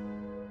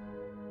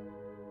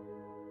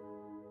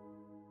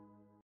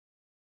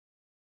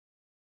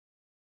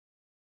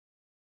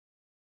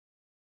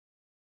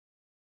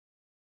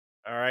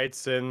 All right,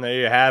 Sin,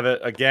 there you have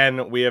it.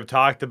 Again, we have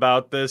talked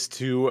about this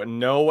to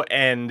no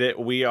end.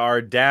 We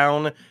are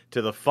down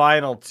to the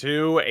final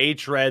 2.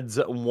 hREDS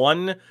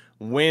 1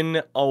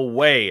 win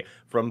away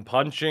from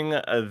punching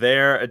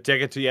their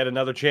ticket to yet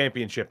another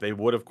championship. They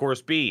would, of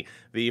course, be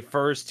the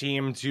first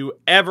team to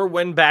ever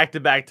win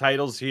back-to-back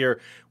titles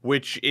here,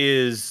 which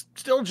is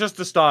still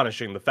just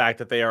astonishing, the fact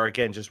that they are,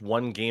 again, just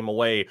 1 game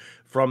away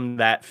from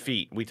that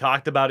feat. We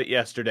talked about it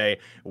yesterday.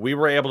 We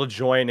were able to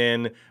join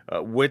in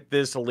with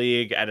this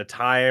league at a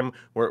time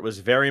where it was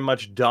very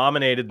much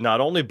dominated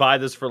not only by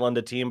this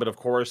Frölunda team, but, of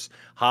course,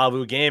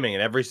 Havu Gaming.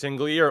 And every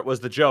single year it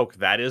was the joke,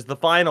 that is the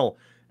final.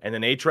 And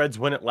then hREDS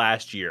win it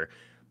last year.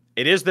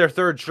 It is their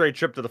 3rd straight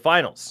trip to the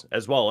finals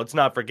as well. Let's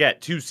not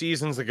forget, 2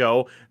 seasons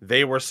ago,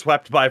 they were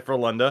swept by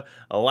Frölunda.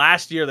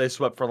 Last year, they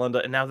swept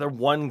Frölunda, and now they're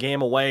 1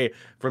 game away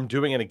from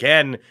doing it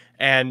again.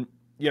 And,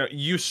 you know,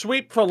 you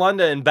sweep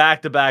Frölunda in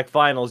back-to-back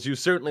finals, you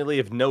certainly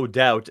leave no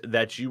doubt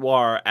that you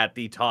are at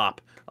the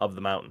top of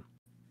the mountain.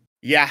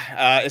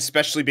 Yeah,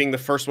 especially being the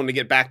first one to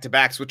get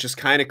back-to-backs, which is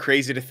kind of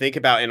crazy to think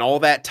about. And all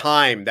that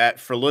time that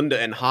Frölunda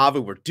and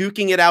Havu were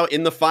duking it out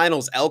in the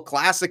finals, El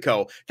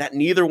Clasico, that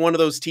neither one of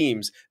those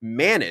teams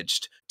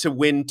managed to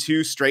win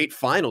 2 straight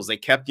finals. They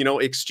kept, you know,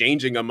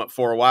 exchanging them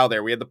for a while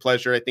there. We had the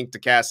pleasure, I think, to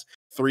cast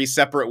 3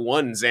 separate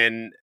ones,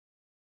 and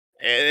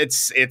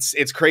it's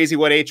crazy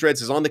what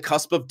hREDS is on the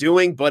cusp of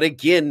doing. But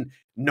again,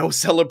 no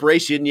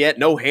celebration yet,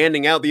 no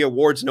handing out the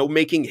awards, no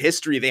making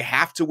history. They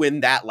have to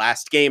win that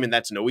last game, and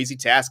that's no easy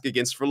task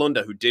against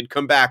Frölunda, who did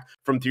come back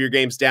from 3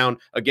 games down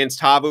against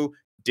Havu,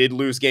 did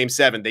lose game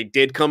 7. They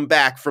did come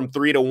back from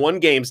 3-1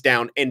 games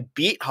down and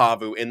beat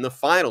Havu in the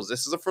finals.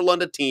 This is a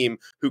Frölunda team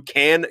who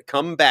can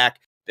come back.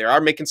 They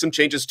are making some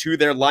changes to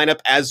their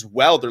lineup as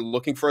well. They're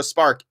looking for a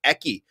spark.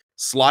 Eki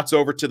slots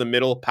over to the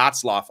middle,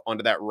 Patslov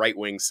onto that right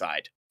wing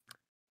side.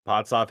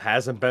 Patslov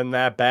hasn't been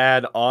that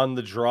bad on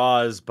the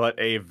draws, but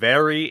a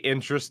very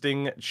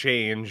interesting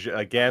change.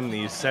 Again,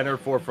 the center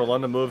for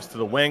Frölunda moves to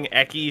the wing.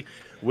 Eki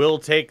will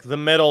take the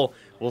middle.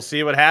 We'll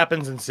see what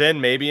happens in Sin.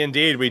 Maybe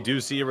indeed we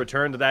do see a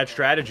return to that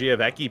strategy of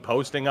Eki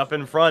posting up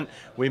in front.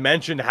 We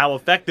mentioned how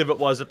effective it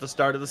was at the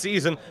start of the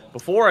season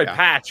before a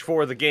patch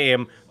for the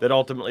game that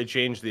ultimately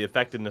changed the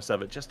effectiveness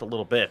of it just a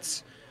little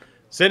bit.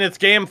 Sin, it's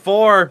game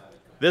 4.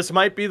 This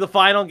might be the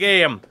final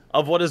game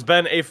of what has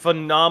been a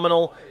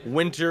phenomenal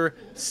winter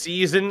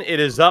season. It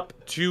is up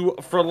to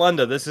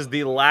Frölunda. This is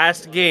the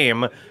last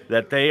game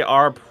that they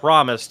are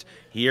promised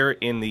here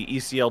in the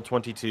ECL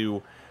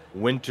 22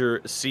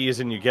 winter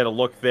season. You get a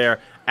look there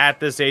at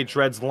this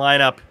hREDS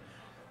lineup.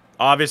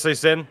 Obviously,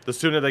 Sin, the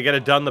sooner they get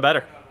it done, the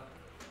better.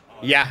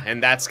 Yeah,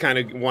 and that's kind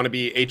of want to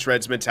be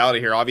hREDS mentality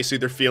here. Obviously,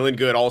 they're feeling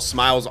good, all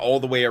smiles all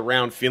the way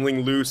around,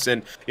 feeling loose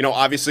and, you know,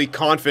 obviously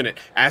confident,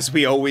 as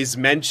we always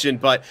mention,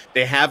 but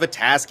they have a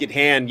task at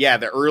hand. Yeah,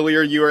 the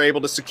earlier you are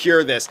able to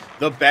secure this,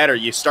 the better.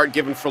 You start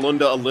giving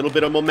Frölunda a little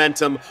bit of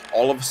momentum.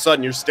 All of a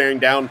sudden, you're staring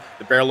down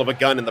the barrel of a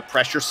gun and the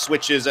pressure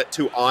switches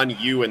to on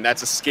you, and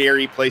that's a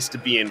scary place to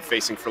be in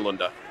facing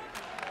Frölunda.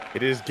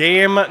 It is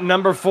game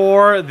number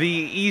 4,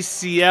 the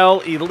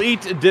ECL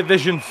Elite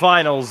Division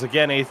Finals.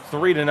 Again, a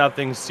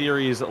 3-0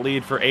 series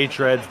lead for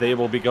hREDS. They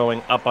will be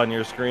going up on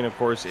your screen, of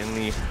course, in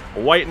the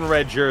white and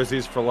red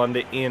jerseys.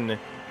 Frölunda in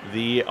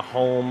the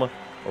home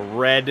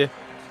red.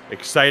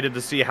 Excited to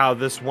see how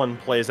this one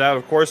plays out,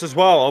 of course, as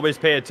well. Always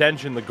pay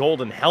attention, the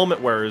golden helmet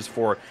wearers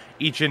for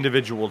each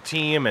individual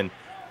team. And,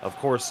 of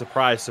course,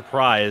 surprise,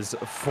 surprise,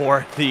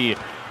 for the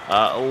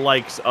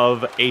likes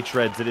of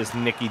hREDS, it is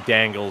Nikki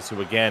Dangles,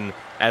 who, again,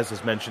 as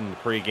was mentioned in the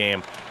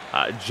pregame,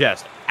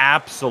 just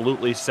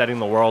absolutely setting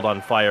the world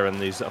on fire in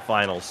these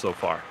finals so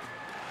far.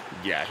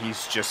 Yeah,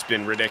 he's just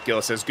been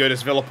ridiculous. As good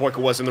as Villapoika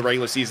was in the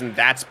regular season,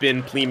 that's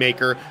been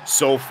Playmaker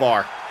so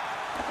far.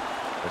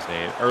 There's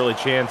an early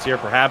chance here,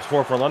 perhaps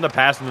for Frölunda.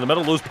 Pass into the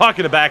middle, loose puck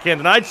in the backhand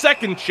denied.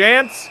 Second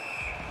chance.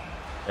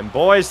 And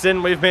boy,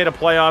 Sin, we've made a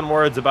play on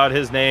words about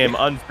his name.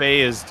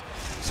 Unfazed.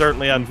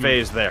 Certainly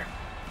unfazed there.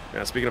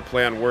 Yeah, speaking of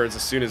play on words,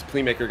 as soon as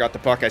Playmaker got the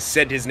puck, I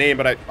said his name,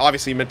 but I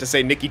obviously meant to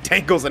say Nicky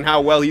Dangles and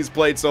how well he's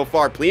played so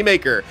far.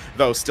 Playmaker,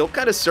 though, still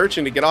kind of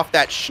searching to get off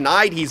that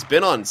schneid. He's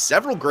been on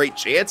several great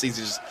chances. He's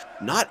just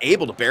not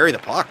able to bury the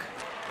puck.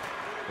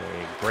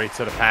 A great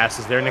set of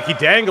passes there. Nicky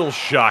Dangles'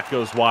 shot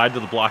goes wide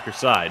to the blocker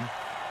side.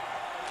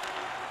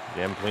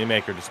 Again,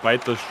 Playmaker,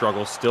 despite those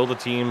struggles, still the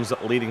team's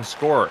leading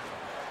scorer.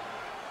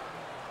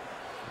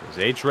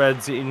 There's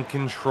hREDS in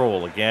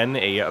control. Again,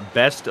 a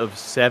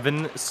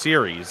best-of-7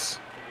 series.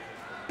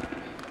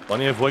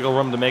 Plenty of wiggle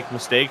room to make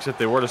mistakes if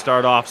they were to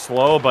start off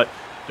slow, but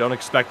don't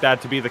expect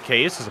that to be the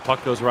case as the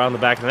puck goes around the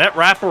back of the net.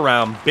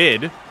 Wraparound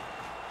bid.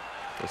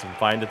 Doesn't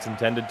find its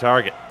intended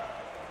target.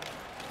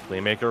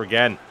 Playmaker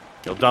again.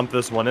 He'll dump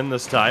this one in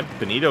this time.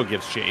 Benito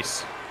gives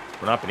chase.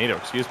 Or not Benito,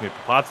 excuse me.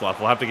 Popotzlov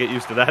will have to get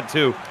used to that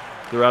too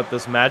throughout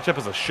this matchup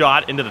as a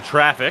shot into the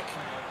traffic.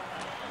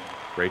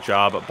 Great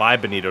job by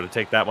Benito to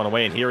take that one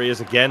away, and here he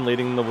is again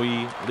leading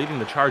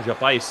the charge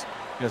up ice.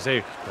 I'm gonna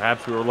say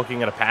perhaps we were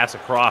looking at a pass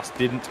across,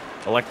 didn't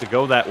elect to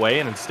go that way,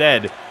 and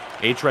instead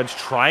hREDS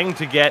trying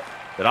to get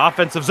that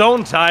offensive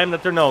zone time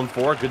that they're known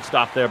for. Good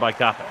stop there by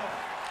Kappe.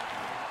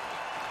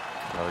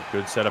 Another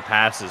good set of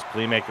passes.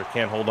 Playmaker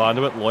can't hold on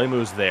to it.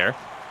 Loimu's there.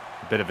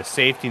 A bit of a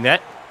safety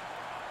net.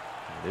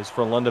 It is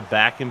Frölunda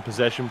back in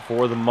possession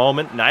for the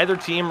moment. Neither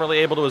team really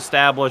able to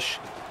establish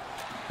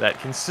that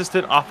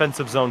consistent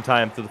offensive zone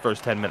time through the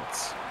first 10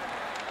 minutes.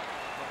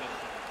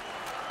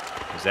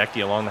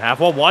 Zeki along the half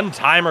wall.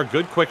 One-timer,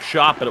 good quick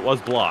shot, but it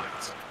was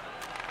blocked.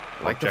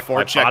 I like the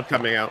forecheck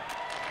coming out.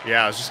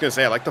 Yeah, I was just going to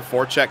say, I like the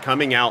forecheck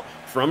coming out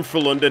from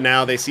Frölunda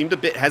now. They seemed a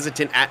bit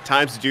hesitant at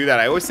times to do that.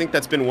 I always think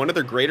that's been one of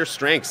their greater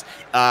strengths,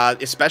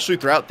 especially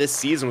throughout this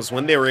season, was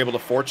when they were able to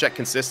forecheck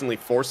consistently,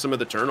 force some of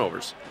the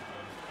turnovers.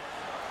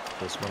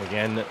 This one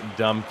again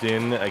dumped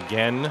in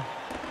again.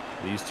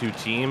 These two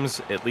teams,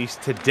 at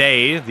least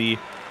today, the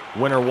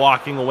winner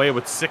walking away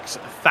with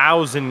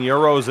 6,000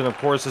 euros, and of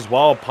course as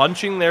well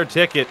punching their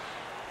ticket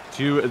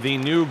to the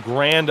new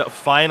grand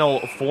final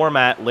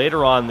format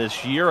later on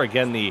this year.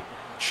 Again, the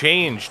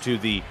change to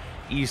the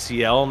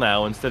ECL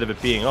now, instead of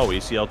it being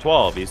ECL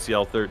 12,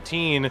 ECL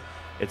 13,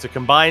 it's a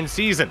combined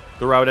season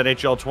throughout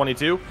NHL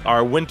 22.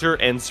 Our winter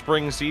and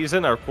spring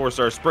season, of course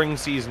our spring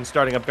season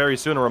starting up very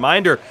soon. A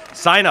reminder,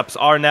 signups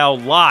are now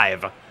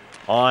live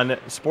on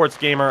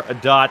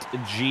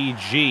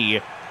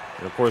sportsgamer.gg.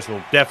 And of course,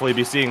 we'll definitely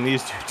be seeing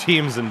these two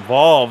teams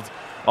involved.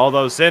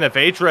 Although, Sin, if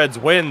hREDS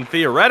win,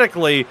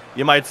 theoretically,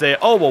 you might say,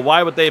 oh, well,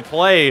 why would they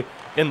play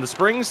in the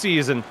spring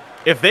season?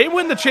 If they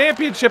win the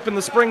championship in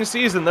the spring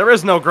season, there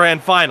is no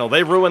grand final.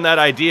 They ruin that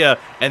idea,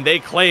 and they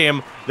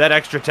claim that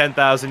extra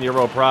 10,000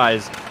 euro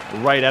prize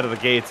right out of the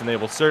gates, and they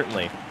will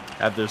certainly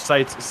have their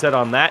sights set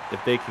on that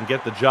if they can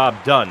get the job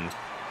done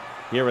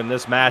here in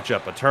this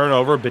matchup. A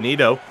turnover,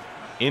 Benito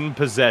in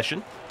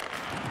possession.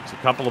 There's a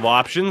couple of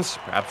options.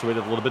 Perhaps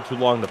waited a little bit too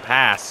long to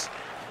pass.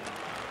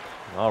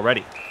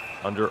 Already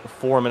under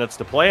 4 minutes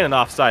to play, and an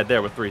offside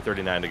there with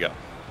 3:39 to go.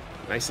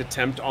 Nice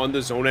attempt on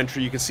the zone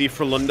entry. You can see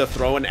Frölunda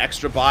throwing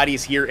extra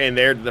bodies here and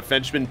there. The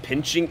defenseman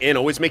pinching in,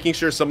 always making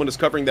sure someone is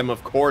covering them,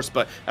 of course,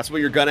 but that's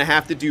what you're going to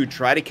have to do.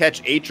 Try to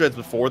catch hREDS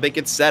before they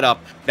can set up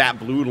that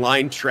blue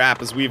line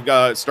trap, as we've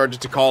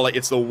started to call it.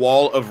 It's the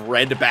wall of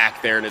red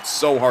back there, and it's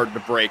so hard to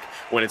break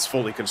when it's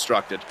fully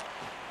constructed.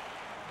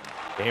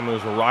 Game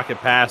moves a rocket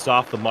pass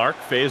off the mark.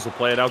 FaZe will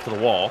play it out to the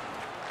wall.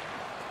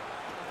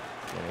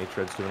 And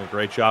hREDS doing a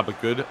great job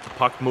of good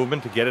puck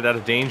movement to get it out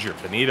of danger.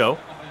 Benito,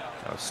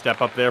 now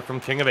step up there from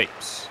King of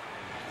Apes.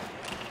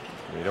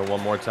 Benito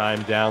one more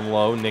time down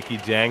low. Nicky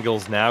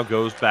Dangles now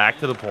goes back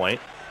to the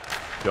point.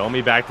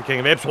 Domi back to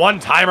King of Apes.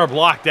 One-timer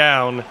blocked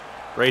down.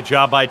 Great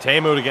job by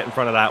Teemu to get in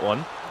front of that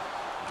one.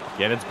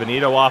 Again, it's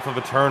Benito off of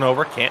a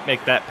turnover. Can't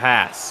make that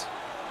pass.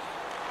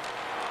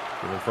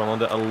 Giving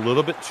Frölunda a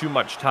little bit too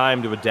much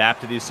time to adapt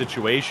to these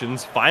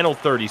situations. Final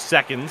 30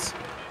 seconds.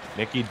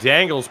 Nicky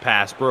Dangles'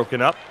 pass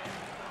broken up.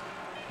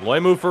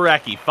 Loimu for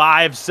Eki.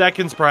 5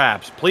 seconds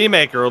perhaps.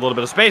 Playmaker, a little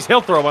bit of space.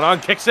 He'll throw one on.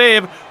 Kick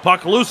save.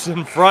 Puck loose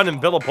in front,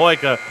 and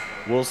Villapoika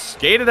will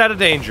skate it out of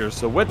danger.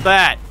 So with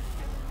that,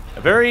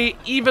 a very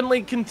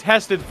evenly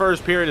contested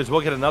first period as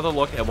we'll get another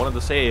look at one of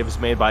the saves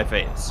made by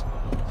FaZe.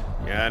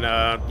 And,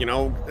 you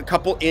know, a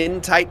couple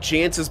in-tight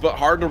chances, but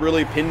hard to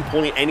really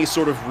pinpoint any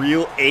sort of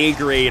real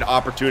A-grade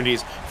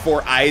opportunities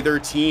for either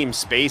team.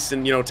 Space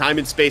and, you know, time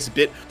and space a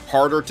bit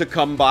harder to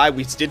come by.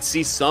 We did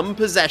see some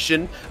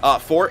possession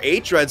for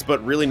hREDS,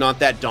 but really not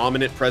that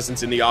dominant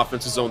presence in the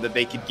offensive zone that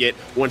they could get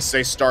once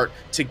they start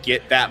to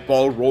get that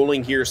ball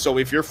rolling here. So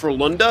if you're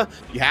Frölunda,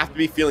 you have to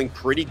be feeling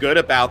pretty good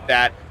about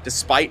that.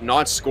 Despite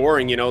not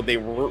scoring, you know, they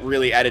weren't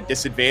really at a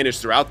disadvantage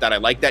throughout that. I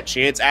like that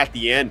chance at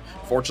the end.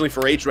 Fortunately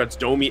for hREDS,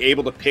 Domi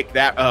able to pick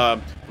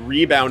that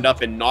rebound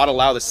up and not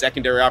allow the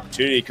secondary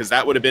opportunity, because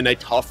that would have been a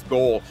tough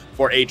goal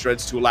for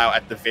hREDS to allow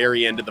at the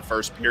very end of the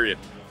first period.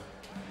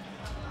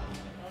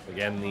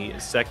 Again, the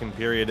second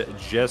period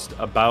just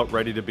about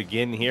ready to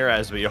begin here.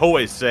 As we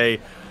always say,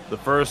 the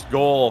first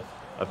goal,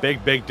 a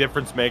big, big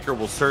difference maker,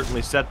 will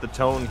certainly set the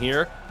tone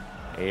here.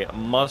 A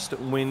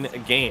must-win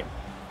game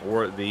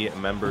for the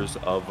members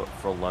of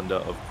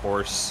Frölunda, of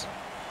course.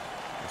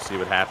 We'll see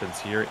what happens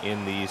here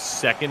in the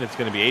second. It's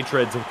going to be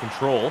hREDS in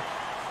control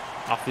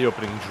off the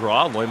opening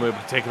draw. Loimo able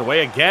to take it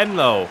away again,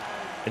 though.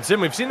 And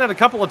Sim, we've seen that a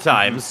couple of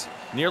times.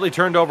 Nearly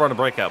turned over on a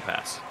breakout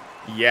pass.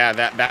 Yeah,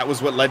 that was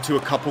what led to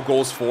a couple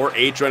goals for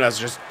hREDS. I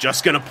was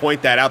just going to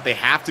point that out. They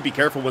have to be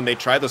careful when they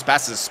try those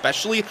passes,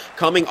 especially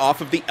coming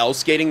off of the L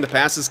skating. The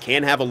passes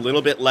can have a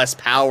little bit less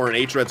power, and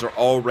hREDS are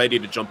all ready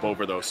to jump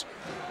over those.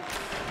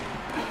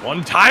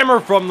 One-timer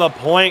from the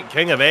point,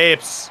 King of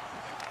Apes.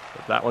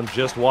 But that one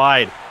just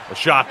wide. A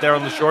shot there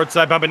on the short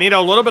side by Benito.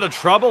 A little bit of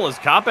trouble as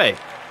Kape.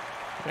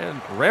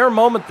 And rare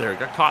moment there.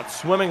 Got caught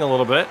swimming a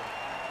little bit.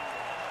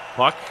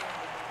 Puck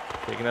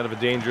taken out of a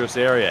dangerous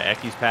area.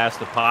 Eki's pass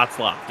to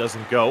Potzloff.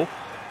 Doesn't go.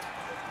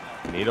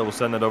 Benito will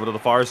send that over to the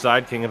far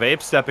side. King of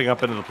Apes stepping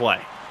up into the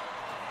play.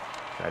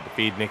 Tried to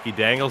feed Nicky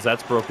Dangles.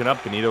 That's broken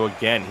up. Benito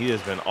again. He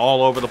has been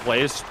all over the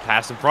place.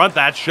 Pass in front.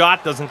 That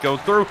shot doesn't go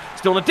through.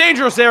 Still in a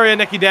dangerous area.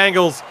 Nicky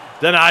Dangles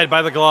denied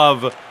by the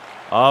glove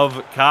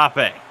of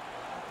Kape.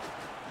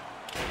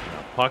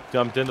 Puck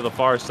dumped into the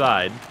far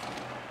side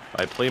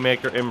by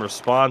Playmaker in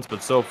response,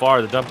 but so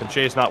far the dump and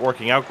chase not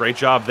working out. Great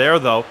job there,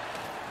 though,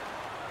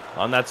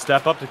 on that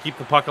step up to keep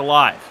the puck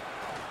alive.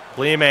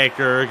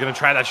 Playmaker going to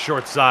try that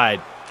short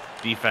side.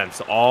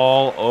 Defense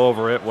all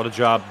over it. What a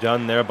job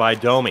done there by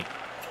Domi.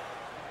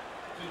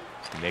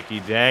 Nicky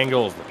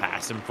Dangles, the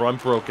pass in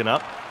front broken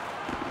up.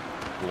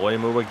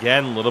 Loimu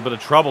again, a little bit of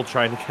trouble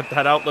trying to get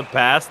that outlet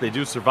pass. They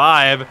do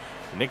survive.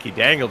 Nicky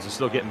Dangles is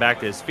still getting back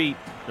to his feet.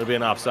 There'll be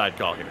an offside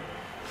call here.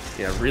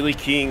 Yeah, really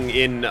keying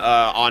in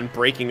on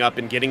breaking up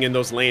and getting in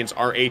those lanes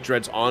are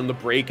hREDS on the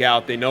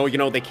breakout. They know,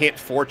 they can't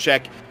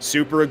forecheck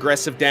super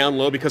aggressive down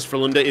low because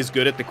Frölunda is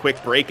good at the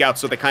quick breakout,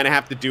 so they kind of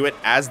have to do it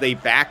as they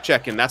back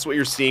check, and that's what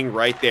you're seeing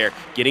right there.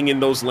 Getting in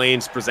those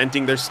lanes,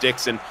 presenting their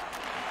sticks, and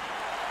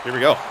here we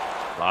go.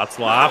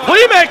 Potzloff.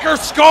 Playmaker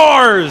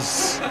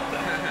scores!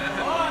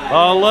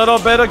 A little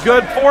bit of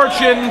good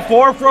fortune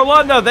for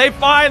Frölunda. They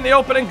find the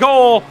opening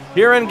goal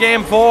here in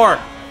Game 4.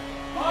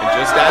 And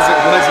just as it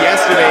was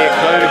yesterday, it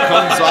kind of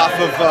comes off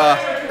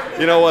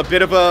of, a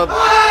bit of a,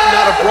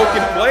 not a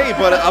broken play,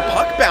 but a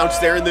puck bounce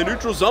there in the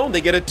neutral zone.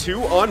 They get a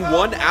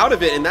 2-on-1 out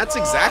of it, and that's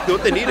exactly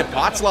what they needed.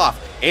 Potzloff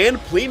and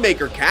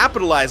Playmaker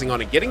capitalizing on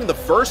it, getting the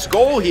first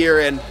goal here,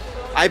 and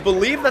I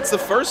believe that's the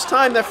first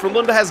time that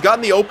Frölunda has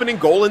gotten the opening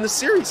goal in the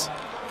series.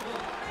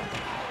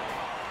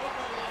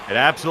 It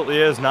absolutely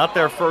is. Not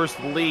their first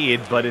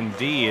lead, but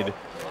indeed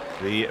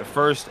the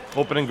first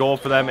opening goal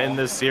for them in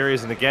this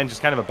series. And again,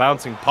 just kind of a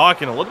bouncing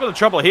puck and a little bit of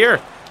trouble here.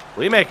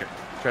 Playmaker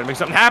trying to make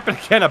something happen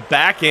again. A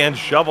backhand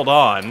shoveled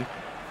on.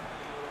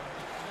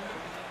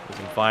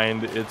 Doesn't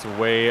find its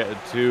way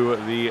to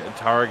the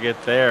target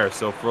there.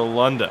 So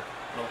Frölunda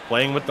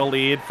playing with the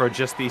lead for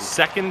just the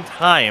second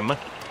time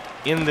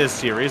in this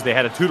series. They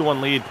had a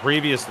 2-1 lead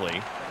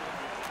previously.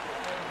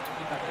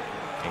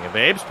 King of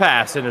Apes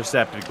pass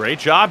intercepted. Great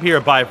job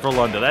here by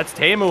Frölunda. That's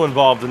Teemu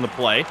involved in the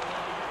play.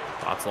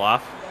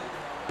 Potzloff.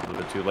 A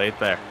little bit too late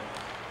there.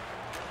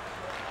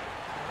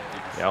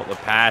 The outlet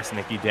pass.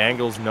 Nicky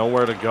Dangles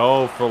nowhere to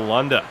go for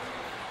Frölunda.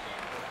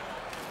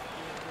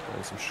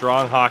 Some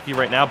strong hockey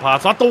right now.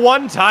 Potzloff, the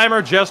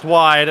one-timer just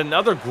wide.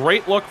 Another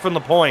great look from the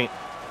point.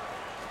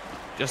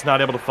 Just not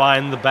able to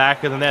find the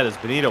back of the net as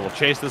Benito will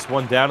chase this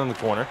one down in the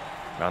corner.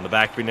 Around the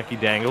back for Nicky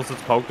Dangles.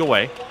 It's poked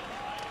away.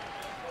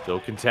 Still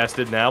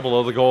contested now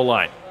below the goal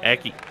line.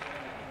 Eki.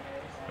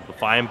 The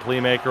fine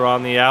Playmaker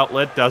on the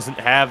outlet. Doesn't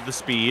have the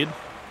speed.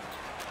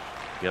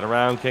 Get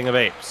around King of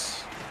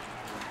Apes.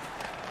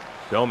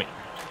 Domi.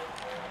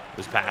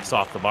 His pass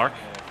off the mark.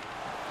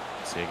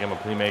 See again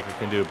what Playmaker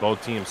can do.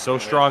 Both teams so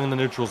strong in the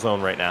neutral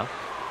zone right now.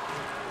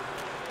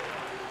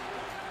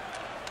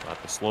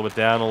 Have to slow it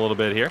down a little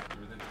bit here.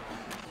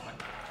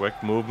 Quick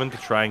movement to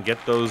try and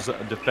get those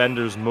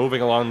defenders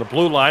moving along the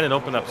blue line and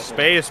open up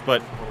space.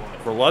 But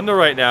Frölunda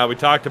right now, we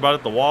talked about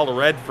it, the wall of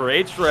red for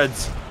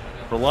hREDS.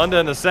 Frölunda,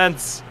 in a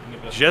sense,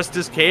 just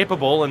as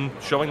capable and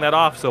showing that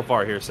off so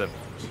far here, Sim.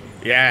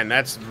 Yeah, and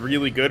that's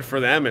really good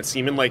for them. It's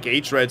seeming like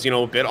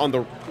hREDS, a bit on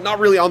the, not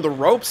really on the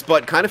ropes,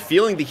 but kind of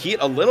feeling the heat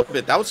a little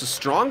bit. That was a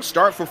strong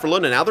start for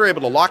Frölunda. Now they're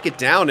able to lock it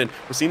down, and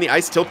we're seeing the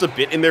ice tilt a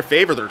bit in their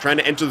favor. They're trying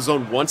to enter the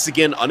zone once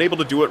again, unable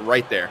to do it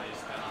right there.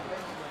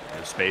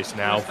 There's space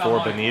now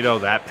for Benito.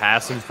 That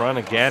pass in front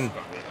again,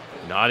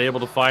 not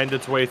able to find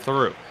its way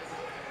through.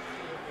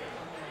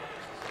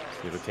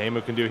 See what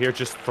Teemu can do here.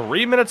 Just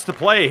 3 minutes to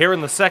play here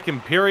in the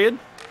second period.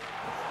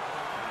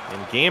 In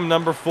game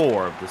number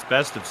 4 of this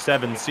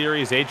best-of-7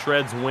 series,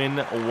 hREDS win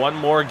one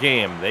more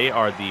game. They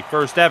are the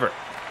first ever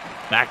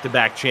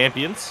back-to-back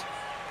champions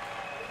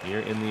here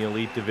in the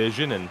Elite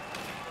Division, and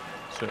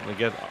certainly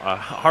get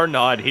our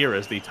nod here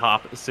as the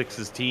top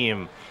 6's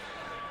team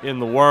in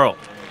the world.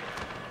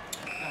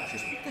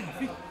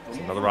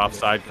 Another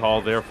offside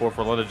call there for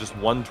Frölunda. Just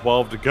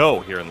 1:12 to go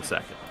here in the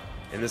second.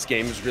 And this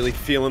game is really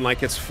feeling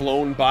like it's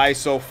flown by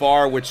so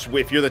far, which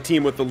if you're the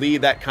team with the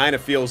lead, that kind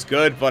of feels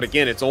good. But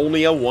again, it's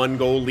only a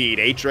 1-goal lead.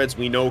 hREDS,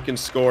 we know, can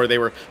score. They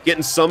were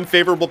getting some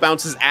favorable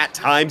bounces at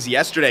times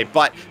yesterday,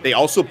 but they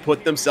also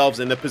put themselves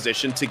in the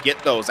position to get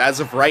those. As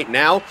of right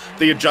now,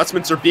 the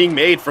adjustments are being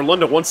made.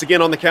 Frölunda once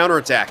again on the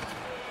counterattack.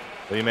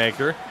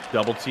 Playmaker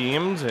double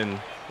teamed, and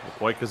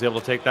Villapoika's able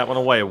to take that one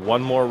away.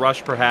 One more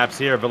rush perhaps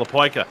here.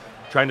 Villapoika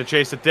trying to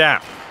chase it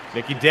down.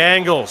 Nicky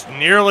Dangles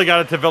nearly got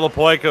it to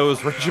Villapoika,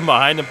 who's reaching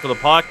behind him for the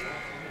puck.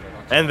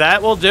 And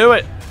that will do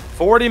it.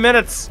 40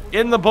 minutes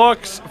in the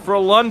books for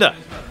Frölunda.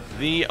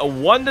 The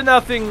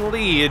 1-0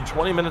 lead,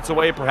 20 minutes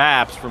away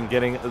perhaps from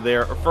getting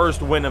their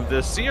first win of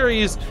this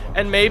series.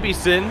 And maybe,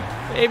 Sin,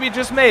 maybe,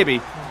 just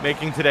maybe,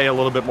 making today a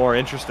little bit more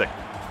interesting.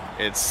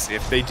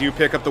 If they do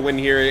pick up the win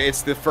here,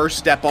 it's the first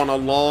step on a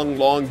long,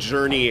 long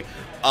journey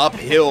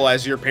uphill,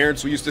 as your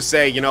parents used to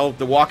say, you know,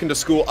 the walking to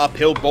school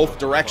uphill both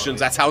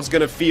directions. That's how it's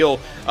going to feel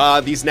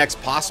these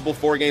next possible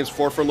 4 games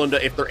for Frölunda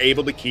if they're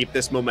able to keep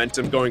this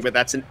momentum going. But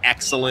that's an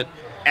excellent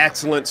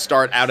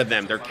start out of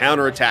them. Their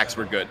counterattacks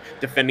were good.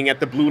 Defending at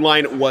the blue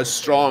line was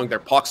strong. Their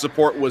puck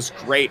support was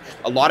great.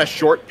 A lot of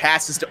short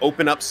passes to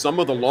open up some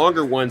of the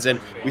longer ones, and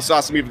we saw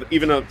some of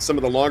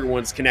the longer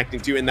ones connecting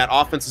to in that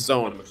offensive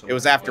zone. It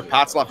was after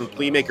Patzloff and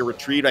Playmaker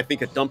retrieved, I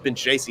think, a dump and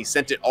chase. He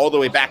sent it all the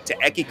way back to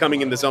Eki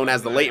coming in the zone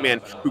as the late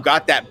man, who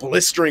got that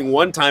blistering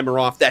one-timer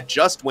off that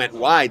just went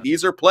wide.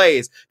 These are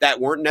plays that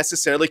weren't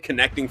necessarily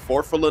connecting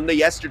for Frölunda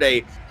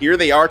yesterday. Here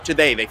they are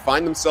today. They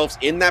find themselves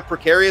in that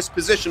precarious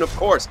position, of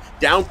course,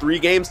 down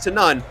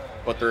 3-0,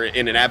 but they're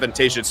in an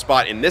advantageous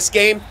spot in this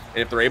game,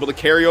 and if they're able to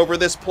carry over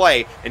this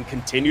play and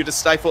continue to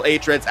stifle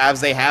hREDS as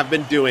they have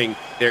been doing,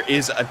 there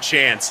is a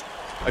chance,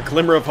 a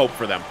glimmer of hope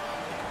for them.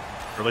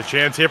 Early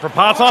chance here for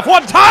Patzloff.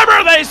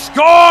 One-timer, they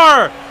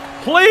score!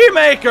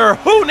 Playmaker,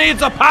 who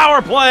needs a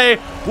power play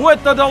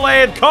with the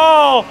delayed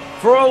call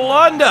for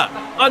Frölunda.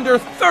 Under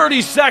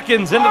 30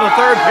 seconds into the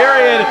third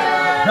period,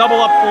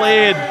 double up the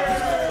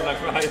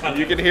lead.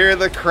 You can hear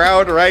the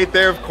crowd right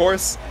there, of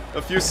course.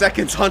 A few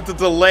seconds on the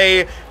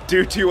delay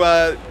due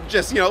to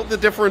just, you know, the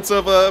difference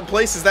of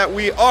places that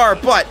we are,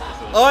 but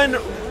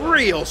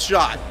unreal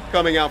shot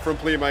coming out from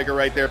Playmaker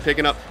right there,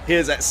 picking up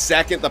his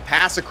second. The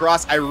pass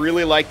across, I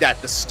really like that.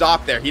 The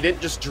stop there. He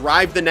didn't just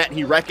drive the net.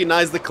 He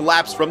recognized the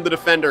collapse from the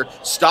defender,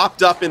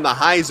 stopped up in the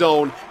high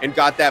zone, and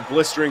got that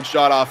blistering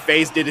shot off.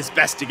 FaZe did his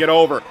best to get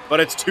over, but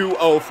it's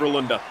 2-0 for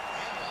Frölunda.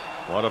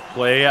 What a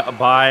play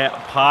by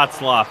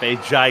Patzloff.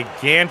 A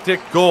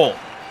gigantic goal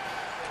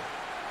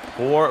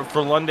for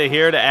Frölunda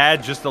here to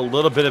add just a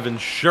little bit of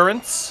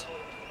insurance.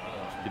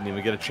 Didn't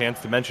even get a chance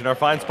to mention our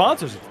fine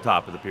sponsors at the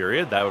top of the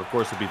period. That, of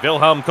course, would be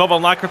Wilhelm,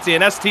 Koval, Lakritzi,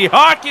 and ST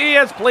Hockey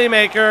as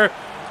Playmaker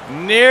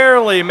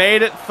nearly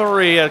made it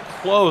 3. A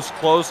close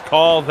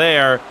call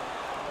there.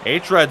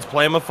 hREDS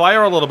playing with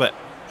fire a little bit.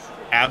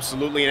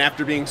 Absolutely, and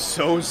after being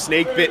so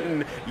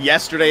snake-bitten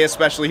yesterday,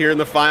 especially here in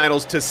the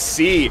finals, to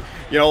see,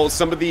 you know,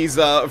 some of these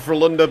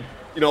Frölunda,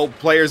 you know,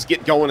 players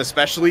get going,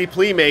 especially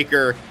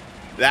Playmaker,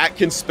 that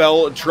can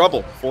spell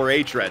trouble for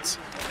hREDS.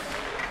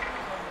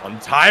 One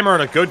timer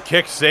and a good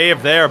kick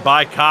save there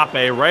by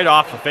Kape right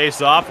off the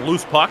face-off.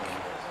 Loose puck.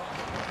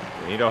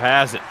 Benito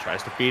has it.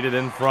 Tries to feed it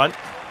in front.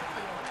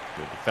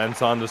 Good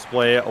defense on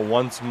display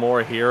once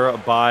more here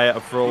by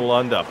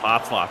Frölunda.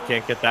 Patzloff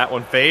can't get that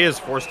one. FaZe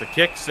forced to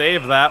kick,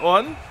 save that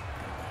one.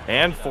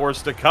 And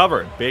forced to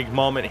cover. Big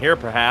moment here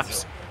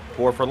perhaps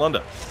for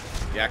Frölunda.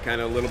 Yeah,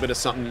 kind of a little bit of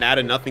something out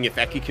of nothing. If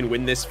Eki can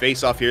win this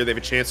face-off here, they have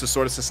a chance to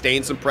sort of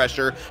sustain some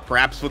pressure,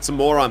 perhaps put some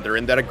more on. They're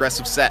in that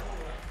aggressive set.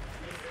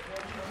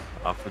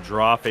 Off the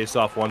draw,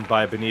 face-off won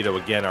by Benito.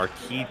 Again, our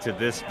key to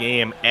this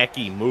game,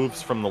 Eki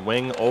moves from the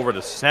wing over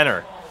to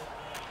center.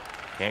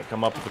 Can't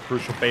come up with a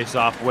crucial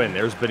face-off win.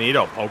 There's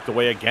Benito, poked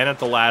away again at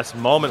the last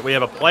moment. We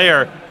have a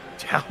player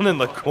down in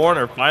the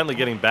corner, finally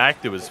getting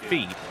back to his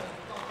feet.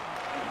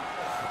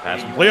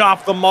 Pass complete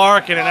off the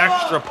mark, and an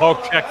extra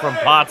poke check from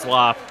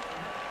Patzloff.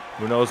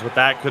 Who knows what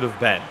that could have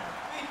been.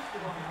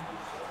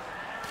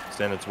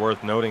 And it's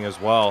worth noting as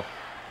well,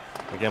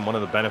 again, one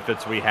of the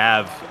benefits we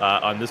have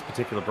on this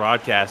particular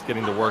broadcast,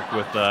 getting to work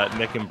with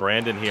Nick and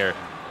Brandon here.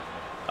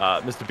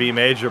 Mr. B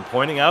Major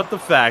pointing out the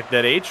fact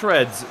that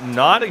hREDS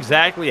not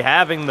exactly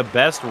having the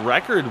best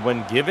record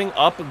when giving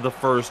up the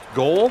first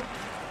goal.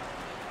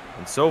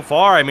 And so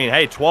far, I mean,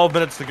 hey, 12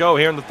 minutes to go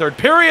here in the third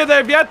period.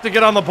 They've yet to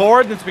get on the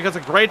board, and it's because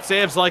of great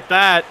saves like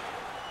that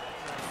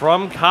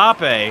from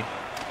Kape.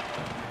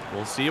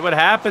 We'll see what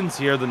happens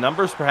here. The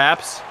numbers,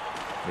 perhaps,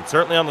 I mean,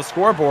 certainly on the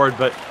scoreboard,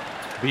 but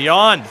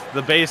beyond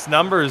the base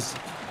numbers,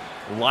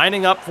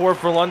 lining up for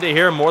Frölunda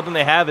here more than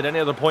they have at any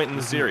other point in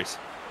the series.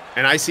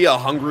 And I see a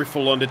hungry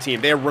Frölunda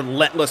team. They're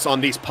relentless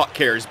on these puck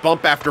carries,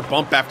 bump after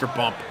bump after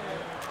bump.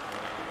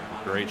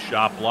 Great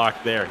shot block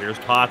there. Here's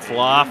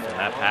Potzloff, and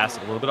that pass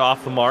a little bit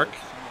off the mark.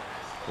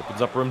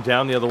 Opens up room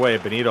down the other way.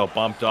 Benito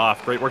bumped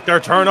off. Great work there.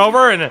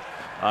 Turnover, and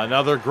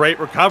another great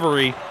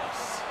recovery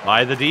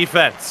by the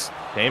defense.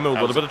 Temu, a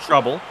little bit of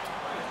trouble.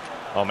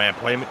 Oh, man,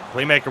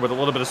 playmaker with a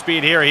little bit of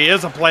speed here. He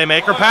is a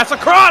playmaker. Pass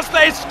across.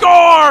 They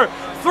score!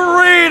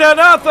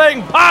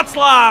 3-0.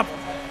 Potzloff.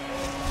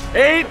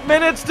 8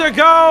 minutes to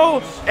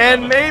go,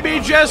 and maybe,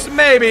 just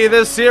maybe,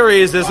 this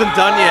series isn't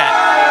done yet.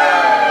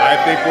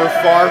 I think we're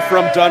far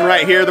from done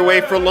right here, the way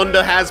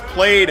Frölunda has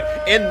played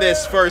in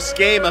this first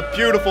game. A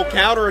beautiful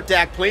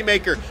counterattack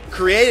playmaker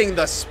creating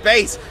the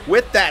space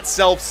with that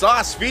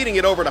self-sauce, feeding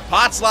it over to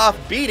Potzloff,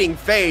 beating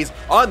FaZe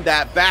on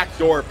that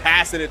backdoor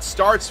pass, and it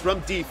starts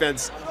from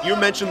defense. You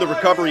mentioned the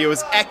recovery. It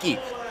was Eki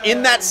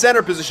in that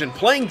center position,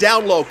 playing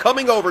down low,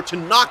 coming over to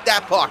knock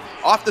that puck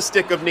off the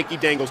stick of Nicky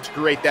Dangles to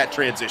create that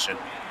transition.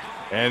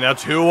 And a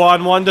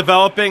 2-on-1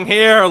 developing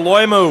here.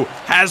 Loimu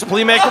has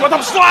playmaker with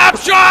a slap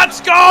shot,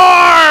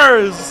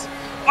 scores!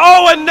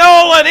 Owen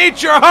Nolan,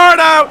 eat your heart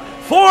out.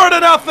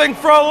 4-0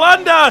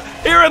 Frölunda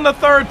here in the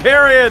third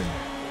period.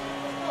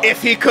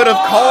 If he could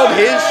have called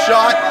his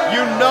shot,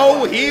 you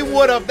know he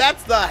would have.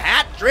 That's the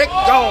hat trick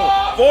goal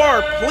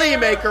for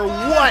playmaker.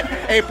 What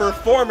a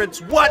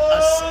performance. What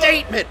a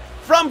statement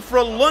from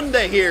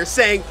Frölunda here,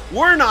 saying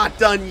we're not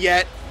done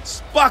yet.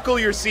 Buckle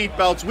your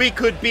seatbelts. We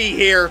could be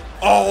here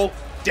all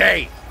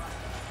day.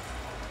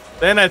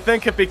 Then I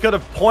think if he could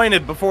have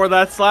pointed before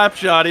that slap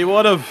shot, he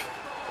would have.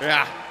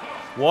 Yeah.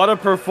 What a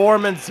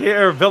performance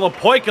here.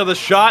 Villapoika the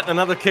shot,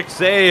 another kick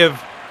save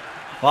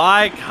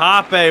by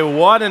Kape.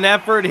 What an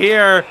effort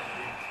here.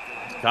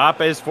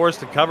 Kape is forced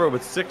to cover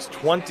with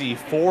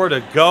 6:24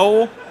 to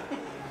go.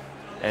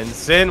 And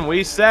Sin,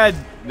 we said,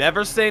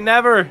 never say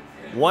never.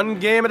 One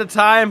game at a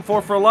time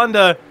for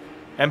Frölunda.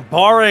 And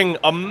barring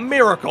a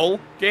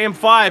miracle, Game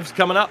 5's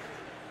coming up.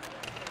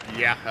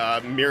 Yeah,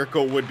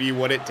 miracle would be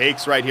what it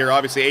takes right here.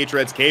 Obviously,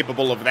 hREDS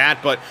capable of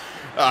that, but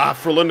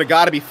Frölunda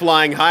got to be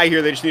flying high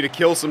here. They just need to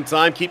kill some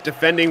time, keep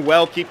defending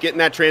well, keep getting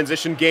that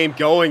transition game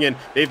going, and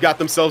they've got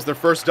themselves their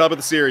first dub of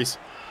the series.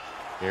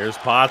 Here's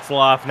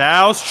Potzloff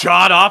now.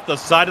 Shot off the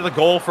side of the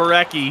goal for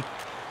Eki.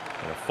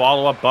 And a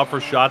follow-up buffer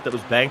shot that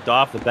was banked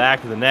off the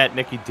back of the net.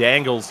 Nicky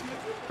Dangles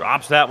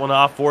drops that one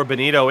off for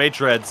Benito.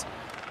 hREDS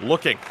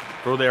looking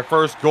for their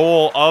first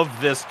goal of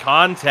this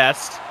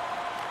contest,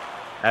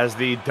 as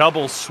the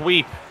double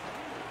sweep,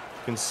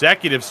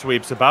 consecutive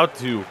sweeps, about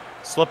to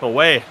slip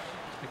away.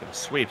 Speaking of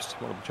sweeps,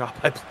 what a job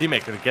by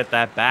playmaker to get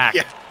that back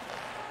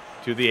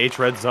to the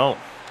hREDS zone.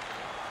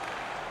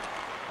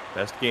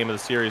 Best game of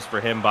the series for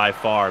him by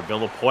far.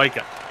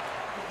 Villapoika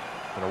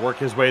going to work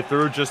his way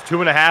through. Just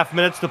 2.5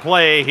 minutes to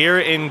play here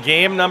in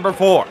game number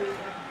 4.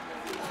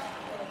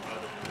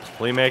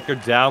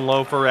 Playmaker down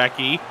low for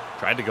Eki.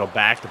 Tried to go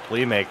back to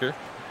playmaker.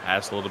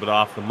 Passed a little bit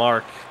off the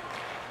mark.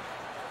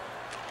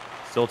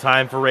 Still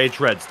time for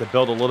hREDS to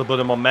build a little bit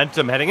of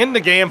momentum heading into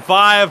Game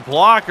 5.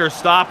 Blocker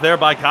stop there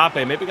by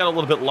Kape. Maybe got a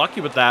little bit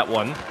lucky with that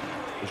one.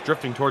 Was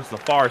drifting towards the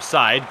far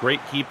side. Great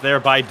keep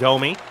there by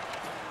Domi.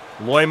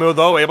 Loimu,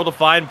 though, able to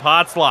find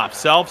Potzloff.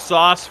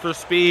 Self-sauce for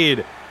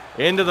speed.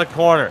 Into the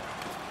corner.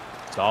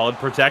 Solid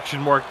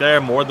protection work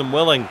there. More than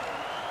willing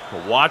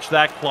to watch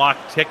that clock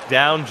tick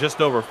down.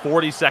 Just over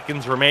 40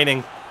 seconds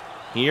remaining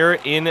here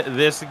in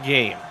this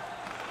game.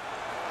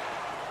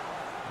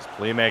 This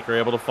playmaker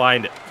able to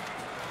find it.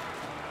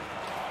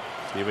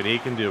 See what he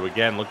can do.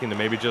 Again, looking to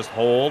maybe just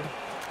hold.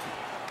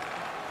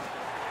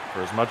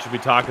 For as much as we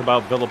talk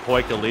about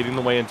Villapoika leading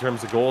the way in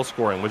terms of goal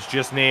scoring, was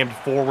just named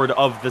forward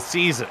of the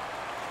season.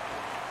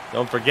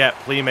 Don't forget,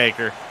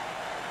 playmaker.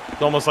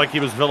 It's almost like he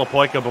was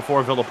Villapoika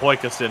before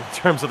Villapoika in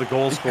terms of the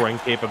goal scoring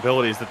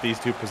capabilities that these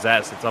two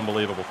possess. It's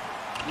unbelievable.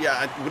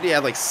 Yeah, would he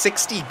have like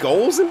 60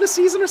 goals in the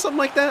season or something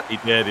like that? He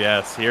did,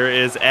 yes. Here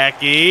is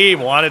Eki.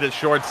 Wanted it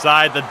short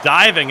side. The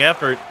diving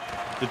effort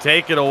to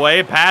take it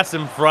away. Pass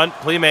in front.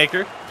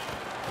 Playmaker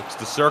looks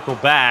to circle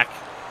back.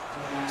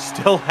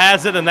 Still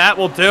has it, and that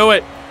will do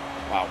it.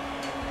 Wow.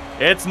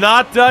 It's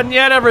not done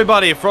yet,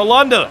 everybody.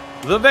 Frölunda,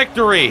 the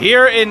victory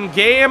here in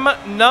game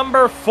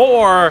number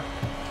 4.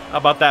 How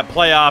about that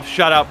playoff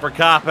shutout for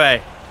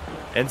Kape?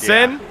 And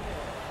Sin,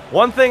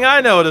 one thing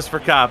I noticed for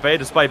Kape,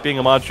 despite being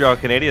a Montreal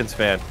Canadiens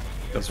fan,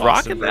 is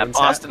rocking that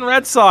Boston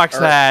Red Sox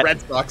hat. Red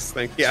Sox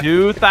thing, yeah.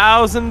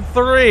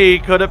 2003,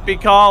 could it be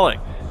calling?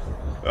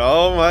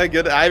 Oh my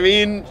goodness. I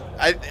mean,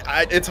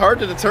 it's hard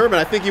to determine.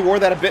 I think he wore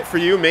that a bit for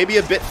you, maybe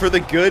a bit for the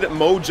good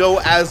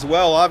mojo as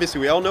well. Obviously,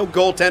 we all know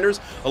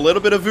goaltenders, a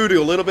little bit of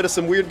voodoo, a little bit of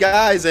some weird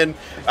guys, and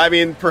I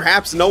mean,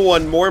 perhaps no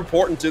one more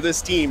important to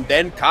this team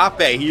than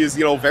Kape. He is,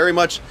 very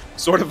much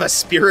sort of a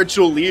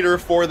spiritual leader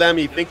for them.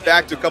 You think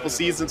back to a couple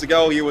seasons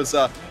ago, he was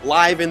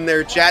live in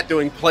their chat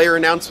doing player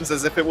announcements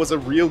as if it was a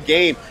real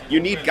game. You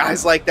need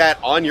guys like that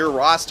on your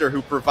roster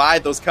who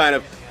provide those kind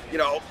of,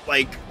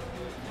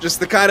 just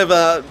the kind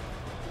of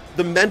the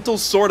the mental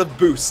sort of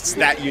boosts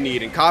that you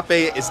need. And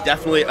Kape is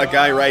definitely a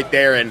guy right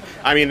there. And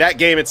I mean, that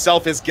game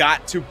itself has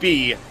got to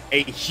be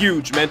a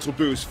huge mental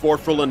boost for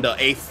Frölunda.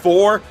 A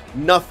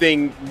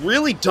 4-0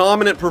 really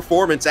dominant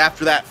performance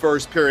after that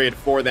first period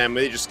for them.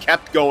 They just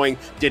kept going,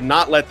 did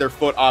not let their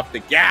foot off the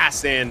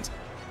gas, and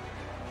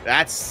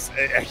that's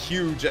a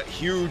huge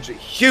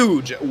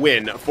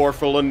win for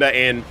Frölunda.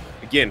 And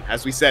again,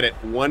 as we said it,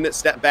 one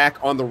step back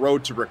on the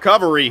road to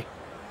recovery.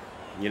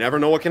 You never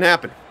know what can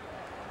happen.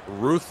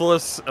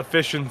 Ruthless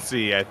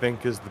efficiency, I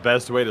think, is the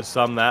best way to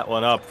sum that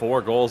one up.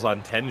 4 goals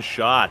on 10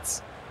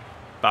 shots.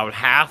 About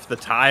half the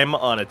time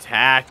on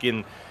attack.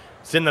 And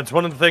Sin, that's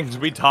one of the things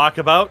we talk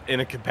about in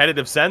a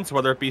competitive sense,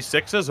 whether it be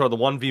sixes or the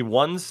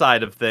 1v1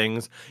 side of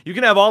things. You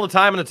can have all the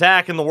time and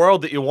attack in the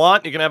world that you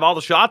want. You can have all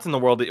the shots in the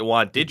world that you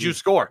want. Did you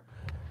score?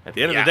 At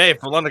the end of the day,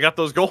 Frölunda got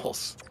those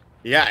goals.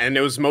 Yeah, and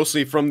it was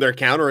mostly from their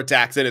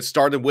counterattacks, and it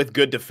started with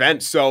good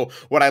defense. So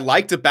what I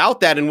liked about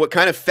that and what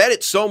kind of fed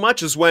it so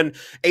much is when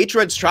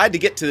hREDS tried to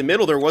get to the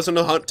middle, there wasn't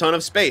a ton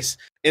of space.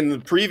 In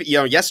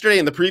the yesterday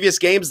in the previous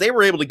games, they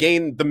were able to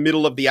gain the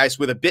middle of the ice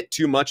with a bit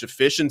too much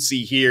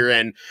efficiency here.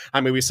 And I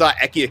mean, we saw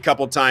Eki a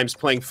couple times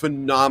playing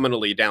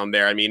phenomenally down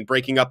there. I mean,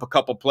 breaking up a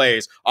couple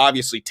plays.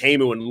 Obviously,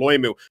 Teemu and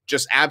Loimu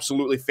just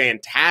absolutely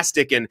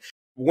fantastic. And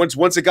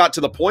once it got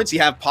to the points, you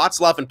have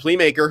Potslav and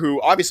Playmaker, who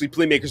obviously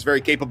Playmaker's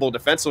very capable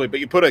defensively, but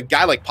you put a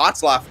guy like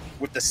Potslav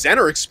with the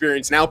center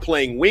experience now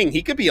playing wing,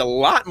 he could be a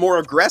lot more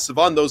aggressive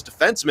on those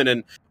defensemen,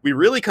 and we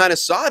really kind of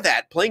saw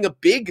that playing a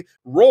big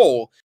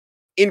role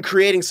in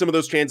creating some of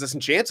those transition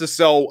chances.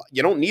 So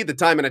you don't need the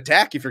time and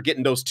attack if you're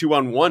getting those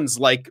 2-on-1s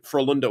like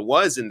Frölunda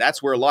was, and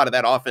that's where a lot of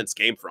that offense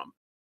came from.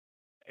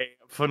 A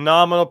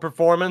phenomenal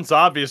performance.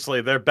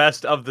 Obviously, they're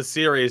best of the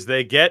series.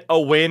 They get a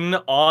win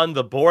on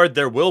the board.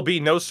 There will be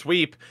no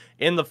sweep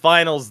in the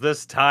finals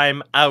this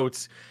time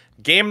out.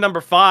 Game number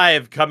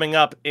 5 coming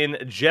up in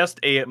just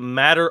a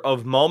matter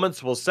of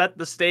moments. We'll set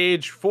the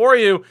stage for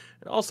you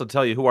and also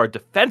tell you who our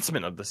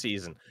defenseman of the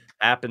season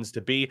happens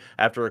to be.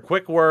 After a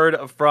quick word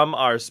from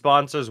our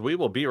sponsors, we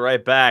will be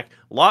right back.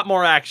 A lot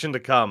more action to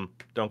come.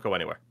 Don't go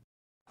anywhere.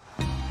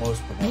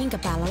 Minkä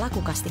päällä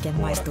lakukastike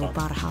maistuu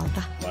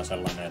parhaalta?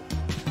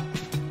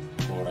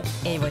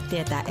 Ei voi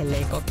tietää,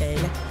 ellei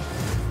kokeile.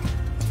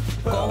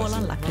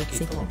 Kouvolan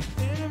lakritsi.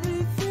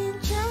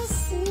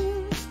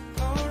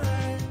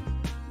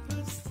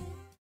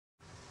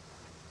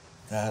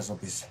 Tähän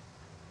sopisi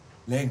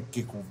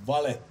lenkki kuin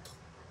valettu.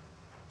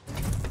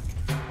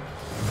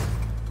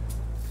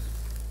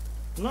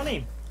 No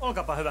niin,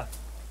 olkapa hyvä.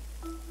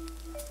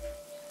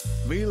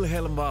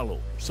 Wilhelm Valu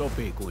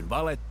sopii kuin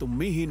valettu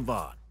mihin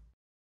vaan.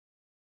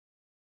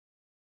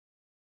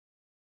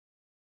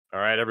 All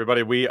right,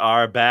 everybody, we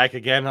are back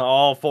again.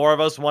 All 4 of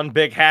us, one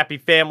big happy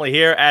family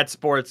here at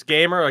Sports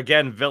Gamer.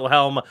 Again,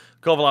 Wilhelm,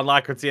 Kouvolan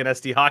Lakritsi, and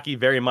SD Hockey,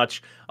 very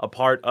much a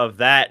part of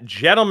that.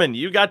 Gentlemen,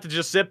 you got to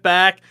just sit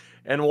back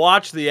and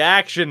watch the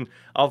action.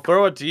 I'll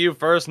throw it to you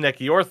first,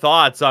 Nick. Your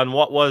thoughts on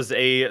what was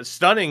a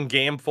stunning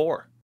Game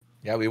 4?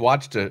 Yeah, we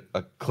watched a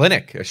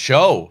clinic, a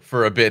show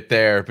for a bit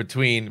there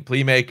between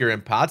Playmaker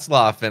and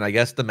Potslav, and I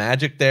guess the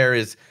magic there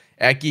is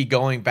Eki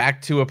going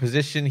back to a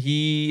position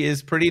he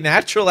is pretty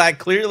natural at,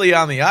 clearly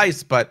on the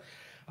ice. But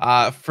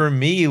for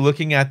me,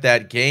 looking at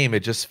that game,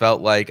 it just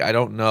felt like, I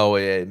don't know,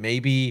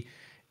 maybe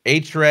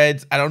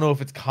hREDS, I don't know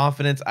if it's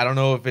confidence, I don't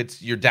know if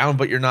it's you're down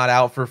but you're not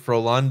out for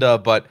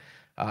Frölunda, but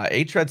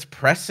hREDS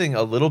pressing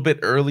a little bit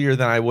earlier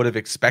than I would have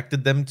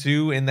expected them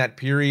to in that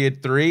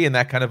period 3, and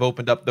that kind of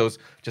opened up those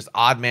just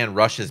odd man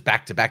rushes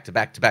back to back to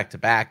back to back to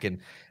back. And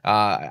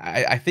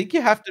I think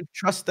you have to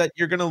trust that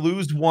you're going to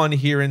lose one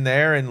here and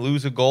there and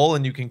lose a goal,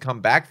 and you can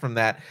come back from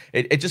that.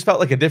 It just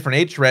felt like a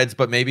different hREDS,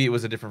 but maybe it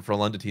was a different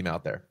Frölunda team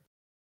out there.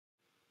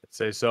 I'd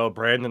say so.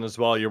 Brandon as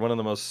well. You're one of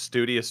the most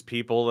studious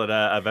people that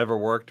I've ever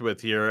worked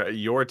with here.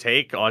 Your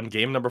take on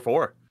game number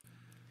 4?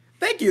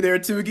 Thank you there,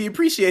 Tugi.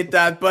 Appreciate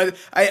that. But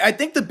I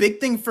think the big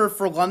thing for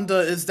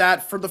Frölunda is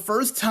that for the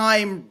first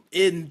time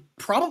in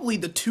probably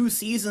the 2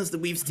 seasons that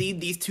we've seen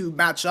these two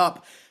match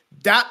up,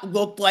 that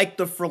looked like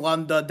the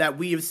Frölunda that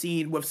we have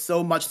seen with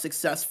so much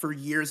success for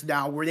years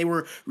now, where they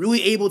were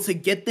really able to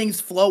get things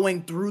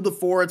flowing through the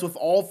forwards with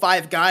all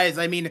 5 guys.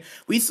 I mean,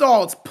 we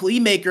saw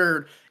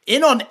Playmaker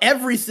in on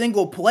every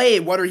single play,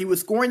 whether he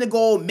was scoring the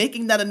goal,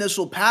 making that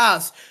initial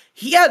pass.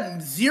 He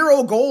had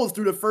 0 goals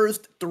through the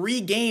first 3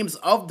 games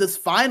of this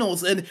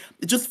finals, and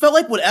it just felt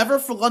like whatever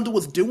Frölunda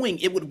was doing,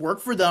 it would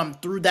work for them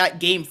through that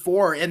game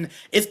 4. And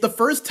it's the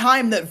first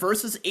time that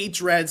versus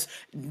hREDS,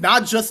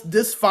 not just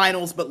this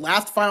finals, but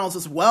last finals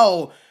as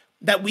well,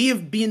 that we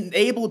have been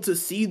able to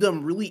see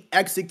them really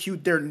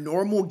execute their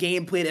normal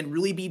gameplay and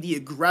really be the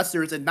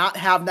aggressors and not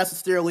have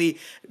necessarily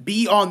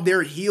be on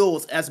their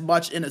heels as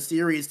much in a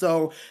series.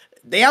 So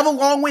they have a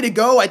long way to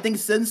go. I think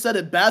Sin said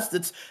it best.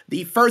 It's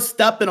the first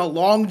step in a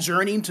long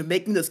journey to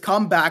making this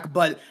comeback,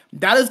 but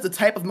that is the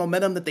type of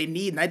momentum that they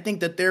need. And I think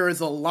that there is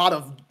a lot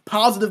of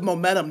positive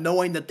momentum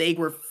knowing that they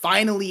were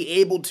finally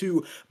able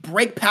to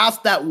break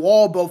past that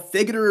wall, both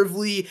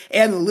figuratively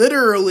and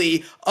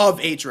literally,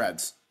 of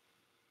hREDS.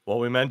 Well,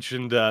 we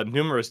mentioned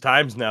numerous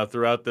times now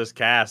throughout this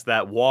cast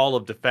that wall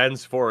of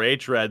defense for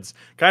hREDS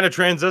kind of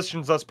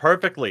transitions us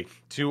perfectly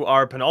to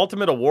our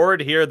penultimate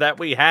award here that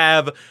we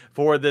have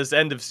for this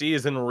end of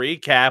season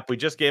recap. We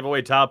just gave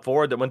away top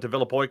 4 that went to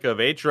Villapoika of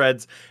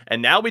hREDS,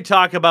 and now we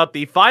talk about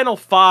the final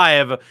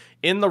 5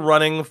 in the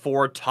running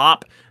for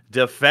top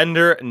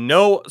defender.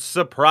 No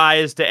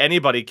surprise to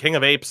anybody. King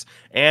of Apes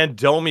and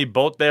Domi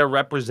both there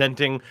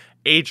representing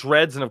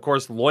hREDS, and of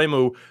course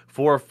Loimu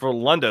for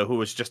Frölunda, who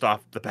was just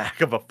off the back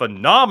of a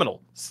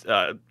phenomenal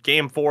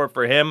game 4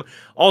 for him.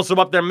 Also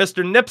up there,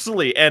 Mr.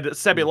 Nipsley and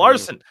Sebi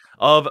Larson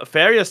of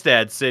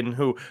Färjestad,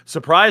 who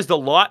surprised a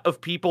lot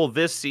of people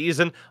this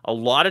season. A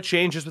lot of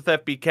changes with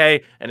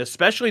FBK, and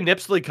especially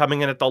Nipsley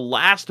coming in at the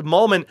last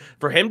moment.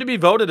 For him to be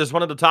voted as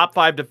one of the top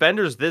 5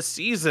 defenders this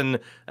season,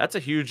 that's a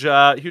huge,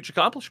 huge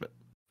accomplishment.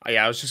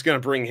 Yeah, I was just going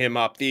to bring him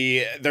up.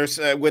 There's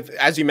with,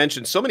 as you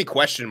mentioned, so many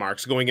question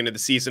marks going into the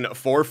season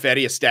for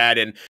Färjestad,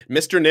 and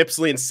Mr.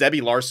 Nipsley and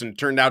Sebi Larson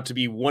turned out to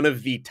be one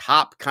of the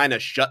top kind of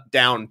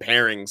shutdown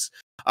pairings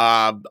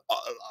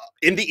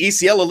in the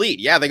ECL Elite.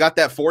 Yeah, they got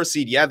that 4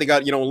 seed. Yeah, they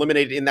got,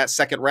 eliminated in that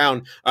second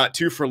round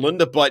to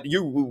Frölunda, but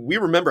we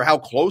remember how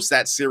close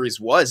that series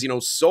was.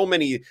 So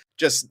many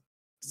just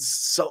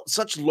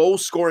such low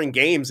scoring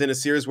games in a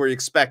series where you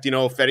expect,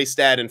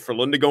 Färjestad and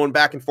Frölunda going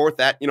back and forth.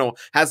 That,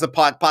 has the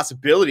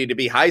possibility to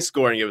be high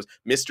scoring. It was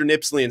Mr.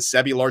 Nipsley and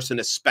Sebi Larson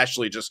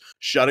especially just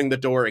shutting the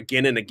door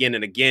again and again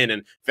and again.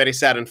 And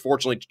Färjestad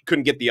unfortunately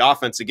couldn't get the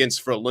offense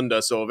against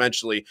Frölunda, so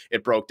eventually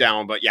it broke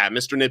down. But yeah,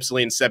 Mr.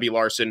 Nipsley and Sebi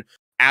Larson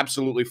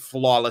absolutely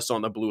flawless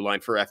on the blue line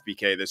for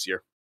FBK this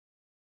year.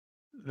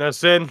 Now,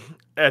 Sin,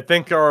 I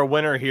think our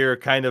winner here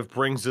kind of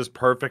brings us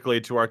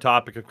perfectly to our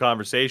topic of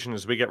conversation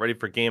as we get ready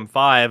for Game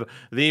 5.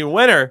 The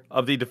winner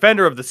of the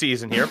Defender of the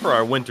Season here for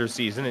our winter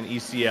season in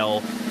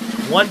ECL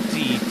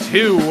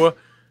 22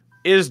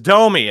 is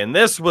Domi. And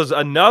this was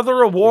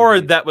another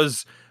award that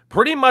was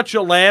pretty much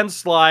a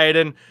landslide.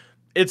 And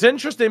it's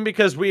interesting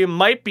because we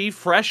might be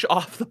fresh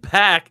off the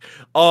back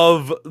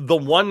of the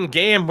one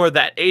game where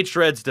that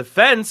hREDS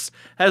defense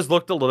has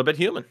looked a little bit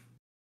human.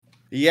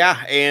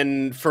 Yeah,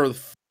 and for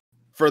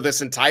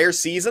this entire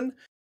season,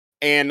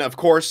 and of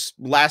course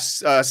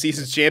last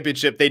season's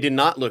championship, they did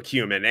not look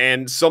human.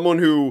 And someone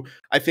who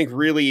I think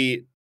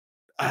really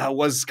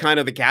was kind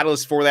of the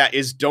catalyst for that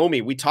is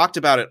Domi. We talked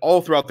about it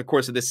all throughout the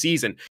course of the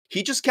season.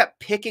 He just kept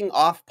picking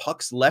off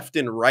pucks left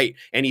and right,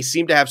 and he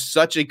seemed to have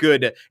such a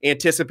good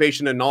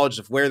anticipation and knowledge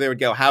of where they would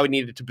go, how he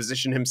needed to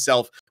position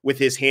himself with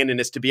his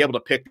handedness to be able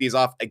to pick these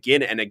off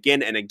again and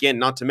again and again.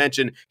 Not to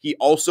mention, he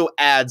also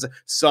adds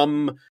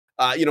some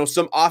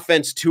some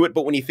offense to it.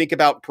 But when you think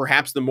about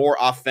perhaps the more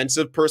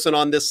offensive person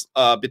on this,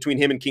 between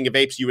him and King of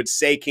Apes, you would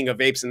say King of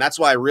Apes. And that's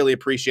why I really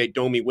appreciate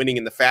Domi winning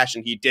in the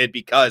fashion he did,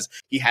 because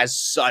he has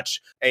such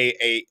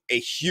a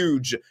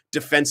huge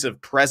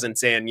defensive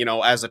presence. And,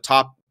 as a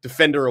top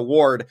defender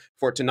award,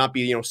 for it to not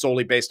be,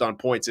 solely based on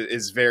points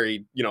is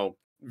very,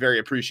 very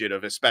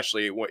appreciative,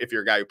 especially if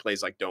you're a guy who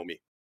plays like Domi.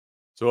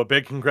 So a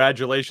big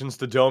congratulations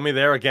to Domi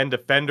there. Again,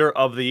 Defender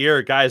of the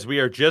Year. Guys, we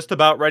are just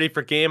about ready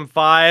for Game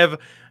 5.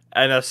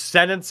 And a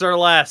sentence or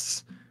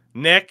less.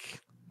 Nick,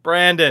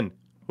 Brandon,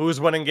 who's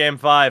winning Game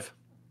 5?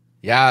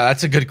 Yeah,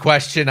 that's a good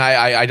question.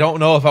 I don't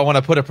know if I want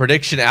to put a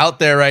prediction out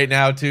there right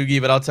now, Tugi,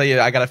 but I'll tell you,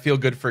 I got to feel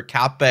good for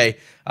Kappe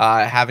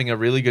having a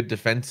really good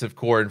defensive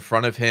core in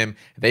front of him.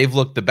 They've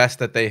looked the best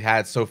that they've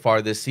had so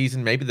far this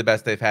season, maybe the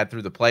best they've had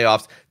through the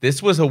playoffs.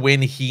 This was a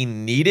win he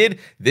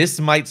needed. This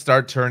might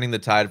start turning the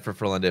tide for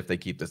Frölunda if they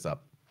keep this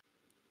up.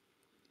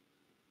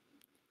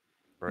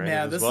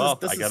 Brandon, yeah,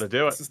 I got to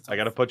do it. I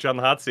got to put you on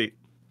the hot seat.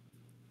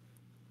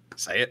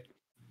 Say it.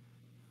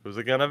 Who's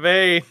it gonna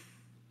be?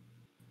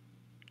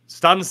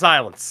 Stunned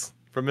silence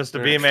from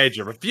Mr. B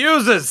Major.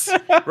 Refuses.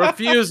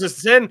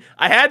 Sin.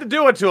 I had to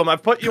do it to him.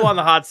 I've put you on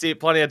the hot seat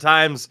plenty of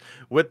times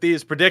with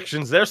these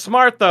predictions. They're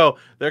smart, though.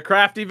 They're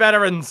crafty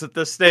veterans at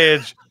this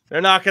stage. They're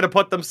not going to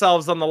put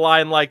themselves on the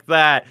line like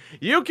that.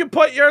 You can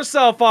put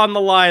yourself on the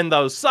line,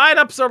 though.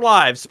 Sign-ups are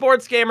live.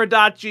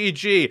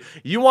 Sportsgamer.gg.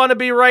 You want to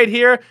be right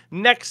here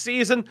next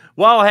season?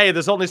 Well, hey,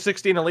 there's only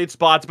 16 elite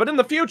spots, but in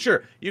the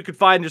future, you could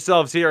find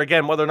yourselves here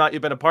again, whether or not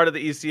you've been a part of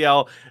the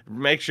ECL.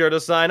 Make sure to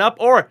sign up,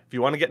 or if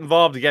you want to get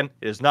involved again,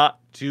 it is not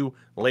too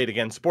late.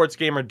 Again,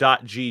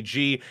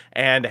 sportsgamer.gg.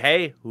 And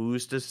hey,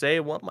 who's to say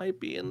what might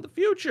be in the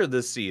future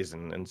this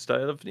season? Instead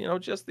of,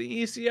 just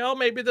the ECL,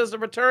 maybe there's a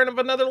return of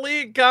another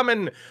league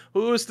coming.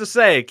 Who's to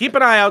say? Keep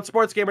an eye out,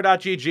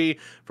 sportsgamer.gg,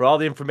 for all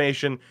the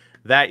information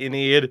that you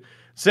need.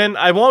 Sin,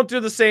 I won't do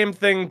the same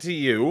thing to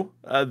you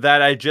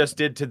that I just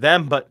did to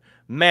them, but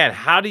man,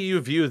 how do you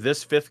view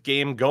this 5th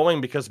game going?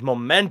 Because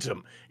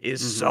momentum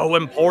is so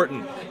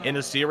important in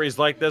a series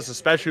like this,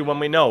 especially when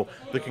we know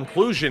the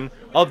conclusion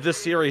of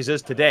this series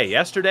is today.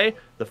 Yesterday,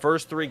 the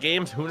first 3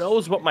 games, who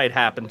knows what might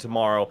happen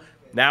tomorrow.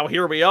 Now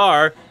here we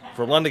are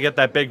for London to get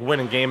that big win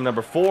in game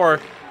number 4.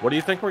 What do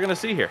you think we're going to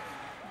see here?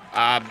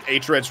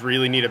 hREDS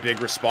really need a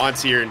big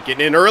response here and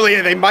getting in early.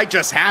 They might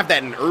just have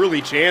that an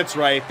early chance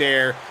right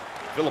there.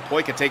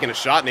 Villapoika taking a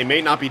shot, and they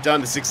may not be done.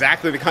 This is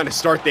exactly the kind of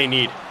start they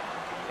need.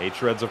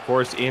 hREDS, of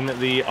course, in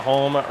the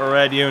home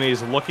red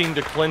unis, looking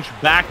to clinch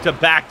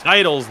back-to-back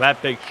titles.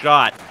 That big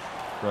shot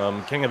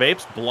from King of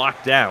Apes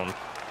blocked down.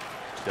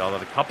 Got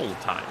that a couple of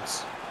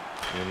times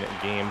in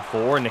game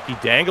 4. Nicky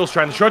Dangles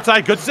trying the short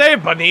side. Good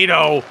save.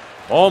 Bonito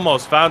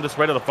almost found his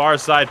way to the far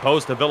side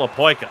post of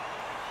Villapoica.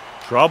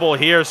 Trouble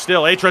here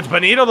still. hREDS.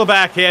 Bonito the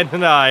backhand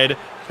denied.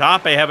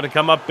 Kape having to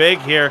come up big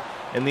here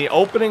in the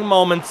opening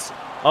moments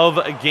of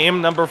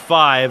game number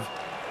 5.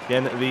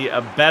 Again, the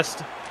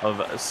best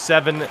of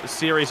 7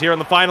 series here in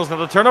the finals. Now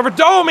the turnover.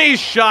 Domi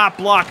shot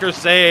blocker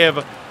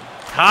save.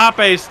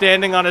 Kape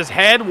standing on his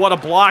head. What a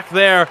block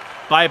there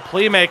by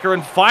Playmaker.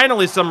 And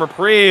finally some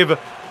reprieve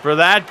for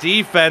that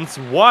defense.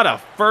 What a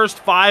first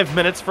 5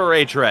 minutes for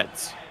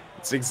hREDS.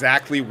 It's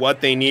exactly what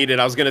they needed.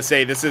 I was going to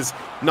say, this is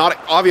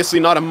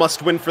obviously not a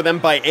must-win for them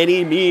by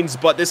any means,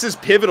 but this is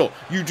pivotal.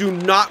 You do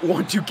not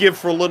want to give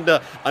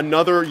Frölunda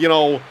another,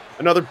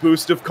 another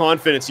boost of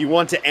confidence. You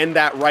want to end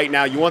that right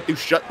now. You want to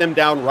shut them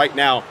down right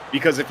now,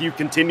 because if you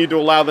continue to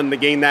allow them to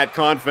gain that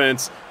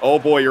confidence, oh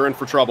boy, you're in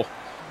for trouble.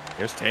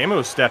 Here's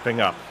Teemu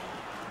stepping up.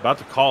 About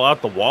to call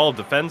out the wall of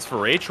defense for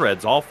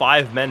hREDS. All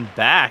 5 men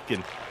back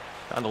and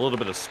found a little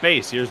bit of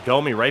space. Here's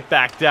Domi right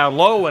back down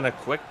low and a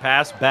quick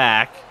pass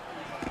back.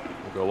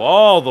 We'll go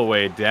all the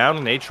way down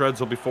and hREDS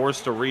will be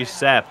forced to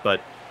reset, but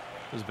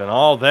it's been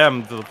all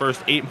them for the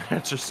first 8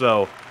 minutes or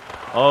so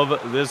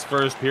of this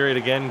first period.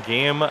 Again,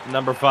 game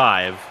number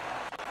 5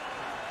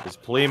 is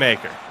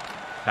Playmaker.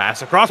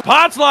 Pass across.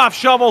 Potzloff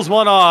shovels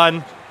one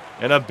on.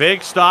 And a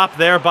big stop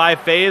there by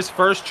FaZe.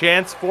 First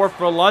chance for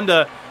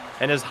Frölunda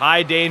and his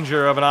high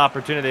danger of an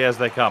opportunity as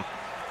they come.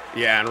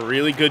 Yeah, and a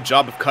really good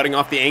job of cutting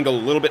off the angle a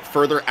little bit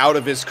further out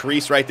of his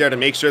crease right there to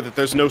make sure that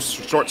there's no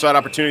short side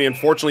opportunity.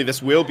 Unfortunately, this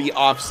will be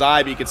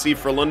offside, but you can see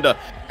Frölunda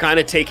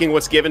kind of taking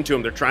what's given to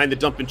them. They're trying to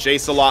dump and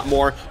chase a lot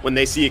more. When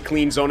they see a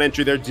clean zone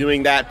entry, they're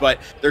doing that, but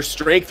their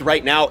strength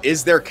right now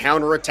is their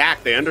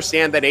counterattack. They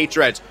understand that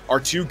hREDS are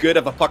too good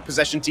of a puck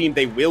possession team.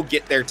 They will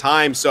get their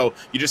time, so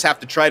you just have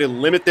to try to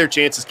limit their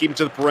chances, keep them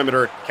to the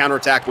perimeter,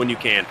 counterattack when you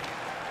can.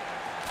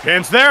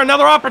 Chance there,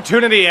 another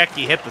opportunity.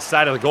 Eki hit the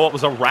side of the goal. It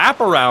was a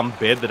wraparound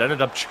bid that ended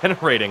up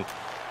generating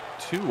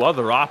 2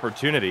 other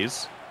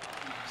opportunities.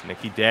 So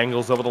Nicky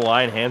Dangles over the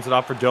line, hands it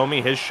off for Domi.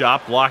 His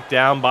shot blocked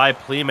down by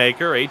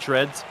Playmaker.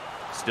 hREDS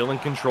still in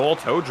control.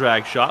 Toe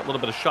drag shot, a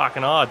little bit of shock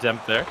and awe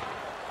attempt there.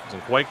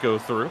 Doesn't quite go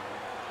through.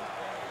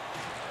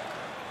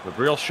 The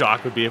real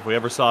shock would be if we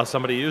ever saw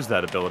somebody use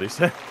that ability.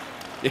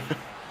 Yeah.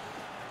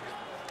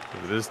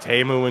 It is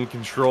Teemu in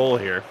control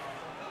here.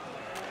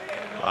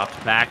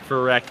 Dropped back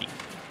for Eki.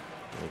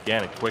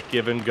 Again, a quick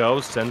give and go,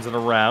 sends it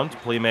around.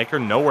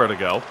 Playmaker, nowhere to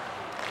go.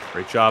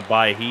 Great job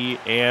by he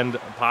and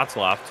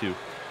Potzloff to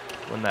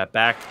win that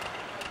back.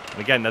 And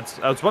again, that's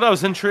what I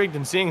was intrigued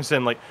in seeing,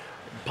 Sin. Like,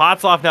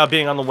 Potzloff now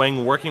being on the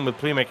wing, working with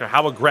Playmaker,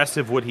 how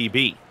aggressive would he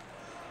be?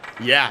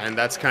 Yeah, and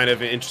that's kind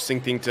of an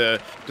interesting thing to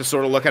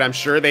sort of look at. I'm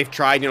sure they've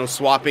tried,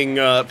 swapping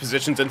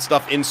positions and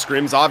stuff in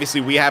scrims.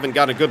 Obviously, we haven't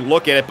got a good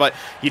look at it, but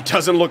he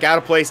doesn't look out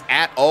of place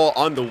at all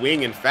on the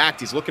wing. In fact,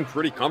 he's looking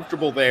pretty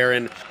comfortable there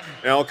and,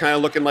 kind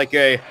of looking like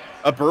a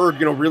bird,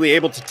 really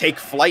able to take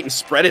flight and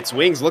spread its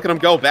wings. Look at him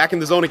go back in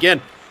the zone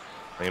again.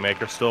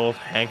 Playmaker still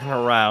hanging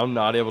around,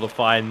 not able to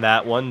find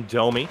that one.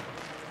 Domi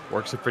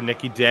works it for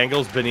Nicky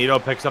Dangles. Bonito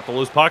picks up the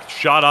loose puck,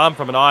 shot on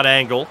from an odd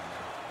angle.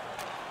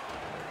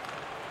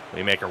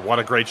 Playmaker, what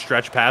a great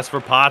stretch pass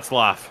for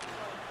Potzloff.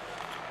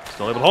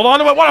 Still able to hold on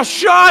to it. What a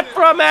shot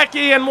from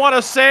Eki, and what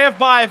a save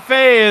by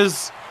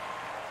FaZe.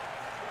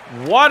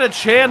 What a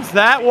chance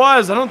that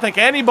was. I don't think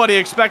anybody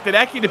expected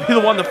Eki to be the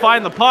one to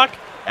find the puck,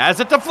 as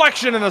a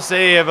deflection and a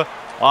save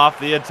off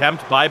the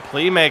attempt by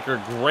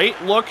Playmaker.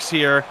 Great looks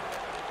here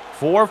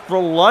for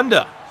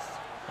Frölunda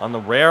on the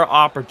rare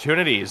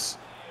opportunities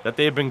that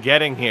they've been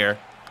getting here.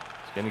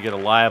 He's going to get a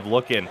live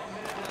look in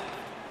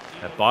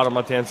at bottom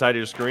left-hand side of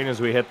your screen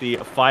as we hit the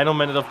final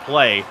minute of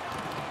play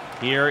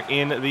here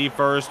in the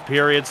first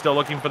period. Still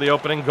looking for the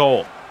opening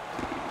goal.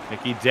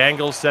 Nicky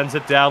Dangles sends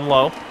it down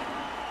low.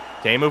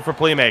 Teemu for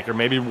Playmaker.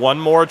 Maybe one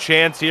more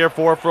chance here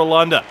for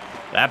Frölunda.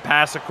 That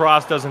pass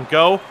across doesn't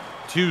go.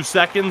 2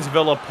 seconds.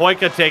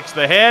 Villapoica takes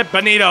the hit.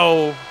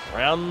 Bonito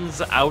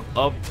runs out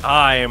of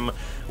time.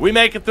 We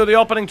make it through the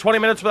opening 20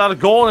 minutes without a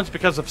goal, and it's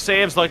because of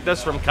saves like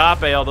this from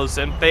Kape, although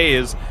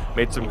FaZe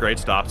made some great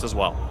stops as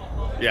well.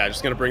 Yeah,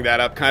 just going to bring that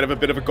up. Kind of a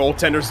bit of a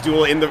goaltender's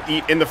duel in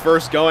the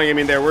first going. I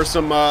mean, there were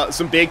some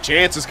big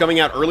chances coming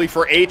out early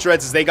for hREDS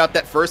as they got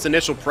that first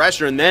initial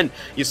pressure, and then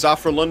you saw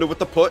Frölunda with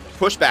the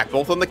pushback,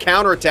 both on the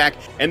counterattack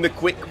and the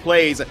quick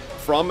plays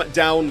from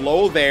down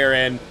low there.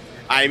 And,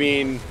 I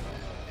mean,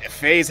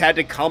 FaZe had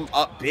to come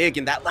up big,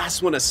 and that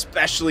last one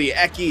especially,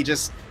 Eki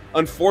just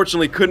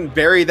unfortunately couldn't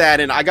bury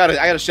that, and I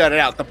gotta shout it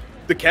out.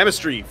 The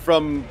chemistry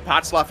from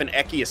Potzloff and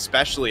Eki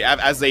especially,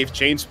 as they've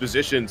changed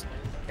positions,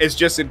 is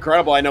just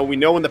incredible. We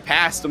know in the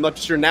past, I'm not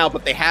sure now,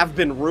 but they have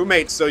been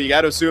roommates, so you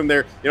got to assume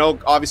they're,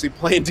 obviously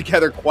playing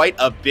together quite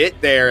a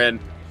bit there, and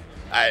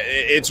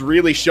it's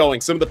really showing.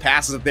 Some of the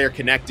passes that they're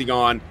connecting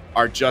on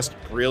are just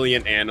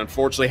brilliant, and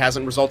unfortunately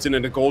hasn't resulted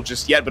in a goal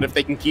just yet. But if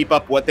they can keep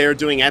up what they're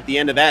doing at the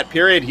end of that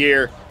period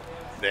here,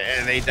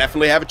 they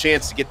definitely have a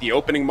chance to get the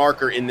opening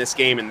marker in this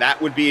game, and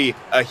that would be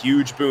a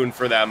huge boon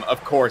for them,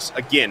 of course,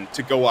 again,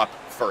 to go up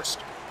first.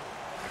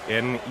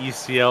 In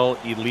ECL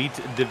Elite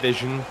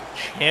Division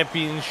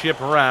Championship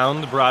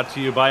round, brought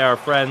to you by our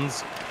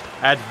friends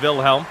at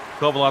Wilhelm,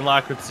 Kovalon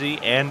Lakritsi,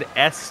 and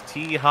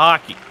ST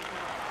Hockey.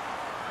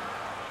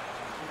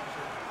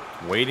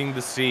 Waiting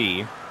to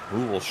see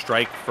who will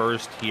strike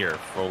first here.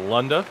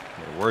 Frölunda,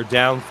 we're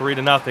down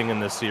 3-0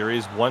 in this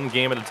series. One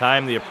game at a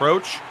time, the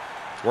approach.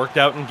 Worked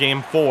out in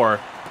game 4,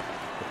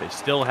 but they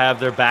still have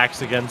their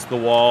backs against the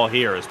wall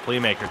here as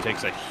Playmaker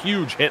takes a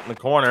huge hit in the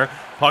corner.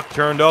 Puck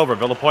turned over.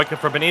 Villapoica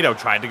for Benito.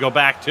 Tried to go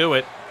back to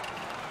it.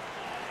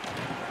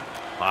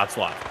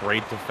 Václav,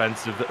 great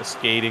defensive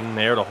skating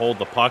there to hold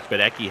the puck, but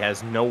Eki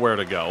has nowhere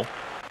to go.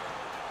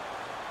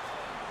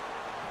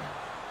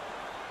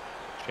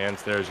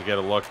 Chance there to get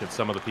a look at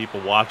some of the people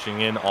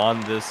watching in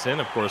on this. And,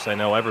 of course, I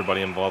know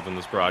everybody involved in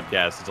this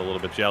broadcast is a little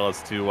bit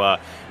jealous to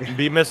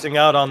be missing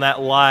out on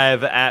that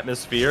live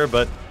atmosphere,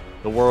 but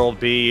the world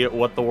be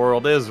what the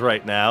world is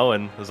right now,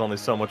 and there's only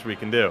so much we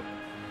can do.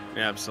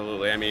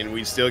 Absolutely. I mean,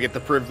 we still get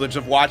the privilege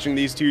of watching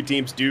these two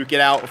teams duke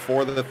it out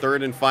for the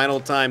third and final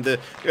time, the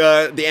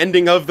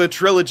ending of the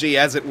trilogy,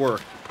 as it were.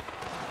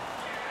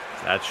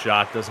 That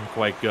shot doesn't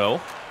quite go.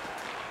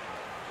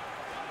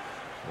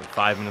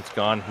 5 minutes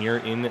gone here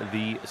in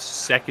the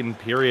second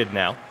period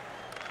now.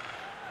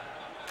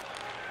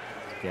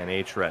 Again,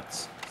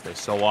 hREDS, as they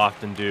so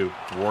often do,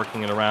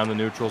 working it around the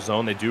neutral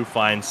zone. They do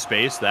find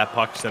space. That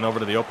puck sent over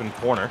to the open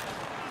corner.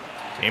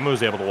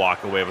 Teemu's able to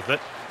walk away with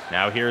it.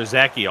 Now here's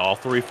Eki, all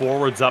three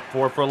forwards up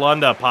for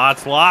Frölunda.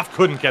 Václav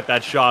couldn't get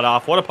that shot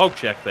off. What a poke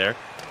check there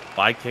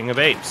by King of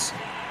Apes.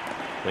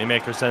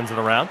 Playmaker sends it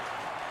around.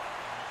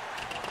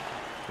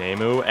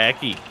 Teemu,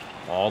 Eki.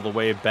 All the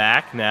way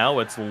back now.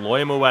 It's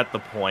Loimu at the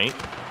point.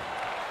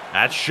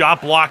 That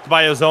shot blocked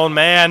by his own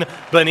man.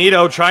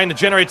 Benito trying to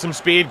generate some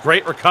speed.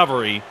 Great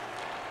recovery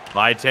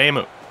by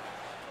Teemu.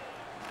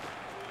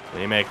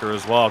 Playmaker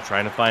as well,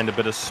 trying to find a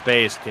bit of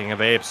space. King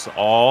of Apes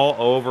all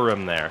over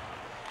him there.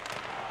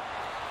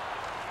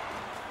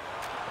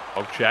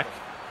 Poke check.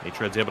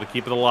 hREDS able to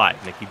keep it alive.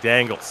 Nicky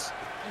Dangles.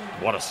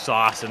 What a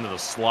sauce into the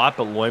slot,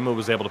 but Loimu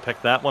was able to pick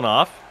that one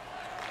off.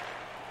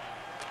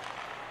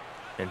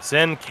 And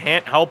Sin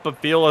can't help but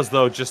feel as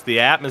though just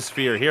the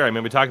atmosphere here, I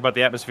mean, we talked about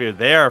the atmosphere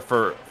there,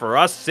 for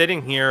us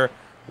sitting here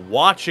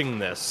watching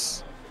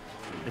this,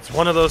 it's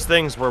one of those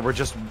things where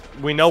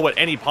we know at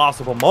any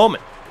possible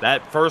moment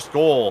that first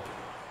goal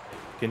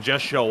can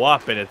just show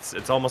up, and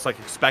it's almost like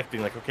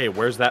expecting, like, okay,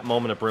 where's that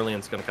moment of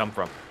brilliance going to come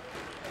from?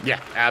 Yeah,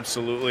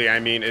 absolutely.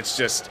 I mean, it's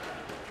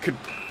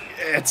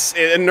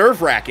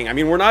nerve-wracking. I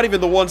mean, we're not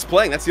even the ones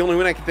playing. That's the only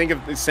one I can think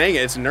of saying it.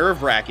 It's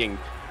nerve-wracking.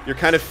 You're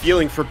kind of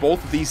feeling for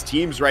both of these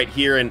teams right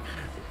here, and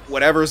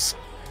whatever's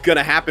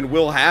gonna happen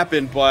will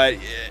happen, but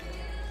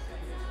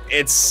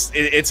it's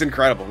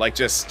incredible. Like,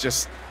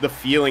 just the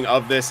feeling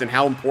of this and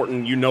how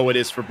important it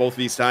is for both of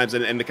these times,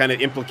 and the kind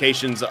of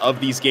implications of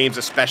these games,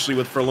 especially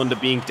with Frölunda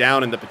being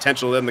down and the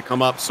potential of them to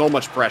come up. So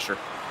much pressure.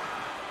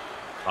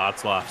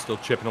 Václav still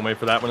chipping away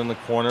for that one in the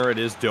corner. It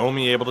is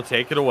Domi able to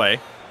take it away.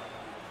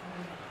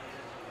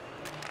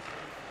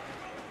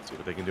 See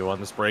what they can do on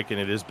this break, and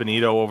it is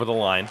Benito over the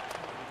line.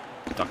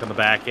 Stuck on the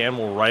backhand,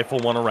 will rifle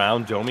one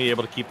around. Domi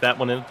able to keep that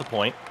one in at the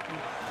point.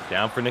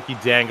 Down for Nicky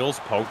Dangles,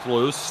 poked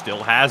loose,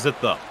 still has it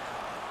though.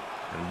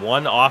 And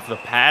one off the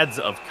pads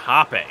of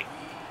Kape.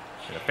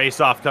 And a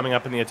face-off coming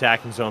up in the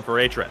attacking zone for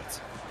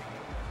hREDS.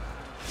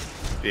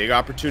 Big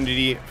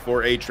opportunity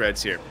for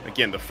hREDS here.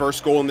 Again, the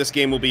first goal in this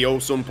game will be oh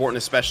so important,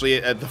 especially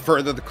the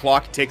further the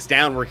clock ticks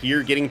down. We're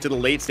here getting to the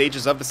late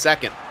stages of the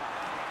second.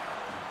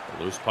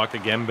 A loose puck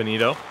again,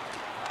 Benito.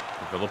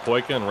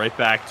 Villapoica, and right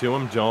back to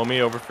him.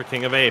 Domi over for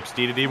King of Apes.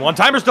 D-to-D.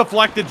 One-timer's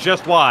deflected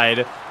just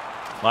wide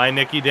by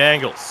Nicky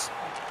Dangles.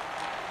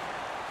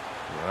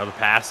 Another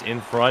pass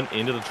in front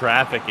into the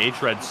traffic.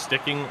 hREDS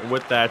sticking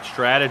with that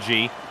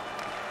strategy.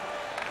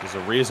 There's a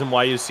reason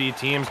why you see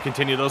teams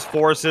continue those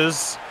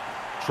forces.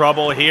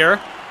 Trouble here.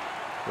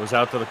 Goes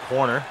out to the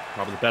corner.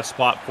 Probably the best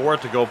spot for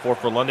it to go for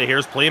Frölunda.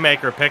 Here's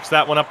Playmaker. Picks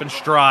that one up in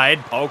stride.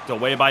 Poked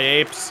away by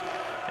Apes.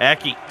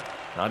 Eki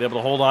not able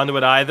to hold on to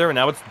it either, and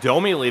now it's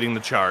Domi leading the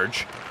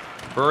charge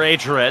for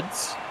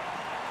hREDS.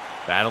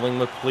 Battling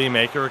with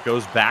Playmaker, it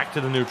goes back to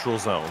the neutral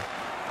zone.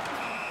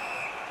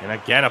 And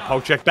again, a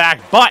poke check back,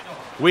 but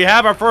we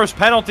have our first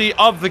penalty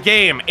of the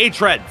game.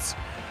 hREDS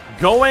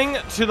going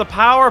to the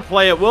power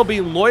play. It will be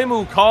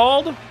Loimu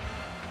called,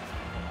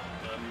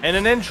 and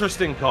an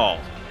interesting call.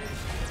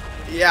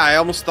 Yeah, I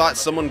almost thought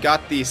someone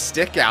got the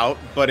stick out,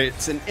 but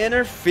it's an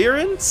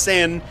interference,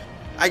 and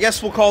I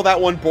guess we'll call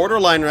that one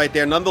borderline right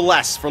there.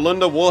 Nonetheless,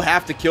 Frölunda will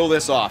have to kill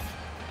this off.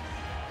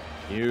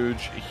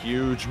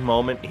 Huge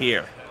moment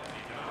here.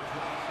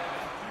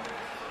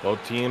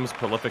 Both teams,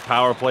 prolific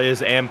power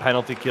plays and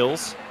penalty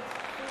kills.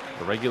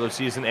 The regular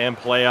season and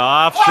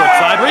playoffs. Short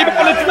side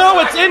rebound.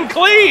 It's in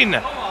clean.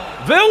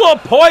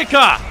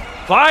 Villapoica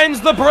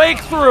finds the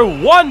breakthrough.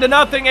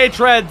 1-0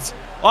 hREDS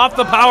off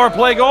the power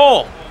play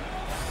goal.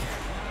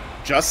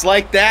 Just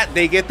like that,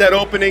 they get that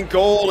opening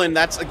goal, and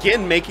that's,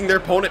 again, making their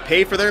opponent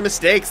pay for their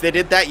mistakes. They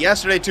did that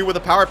yesterday, too, with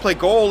a power play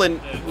goal, and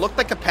it looked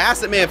like a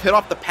pass that may have hit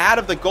off the pad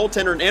of the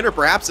goaltender and in, or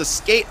perhaps a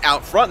skate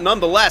out front.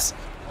 Nonetheless,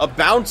 a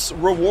bounce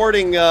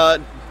rewarding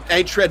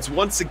hREDS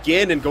once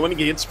again and going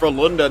against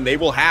Frölunda, and they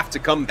will have to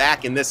come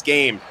back in this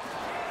game.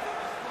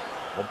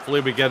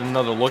 Hopefully we get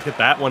another look at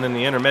that one in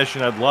the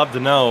intermission. I'd love to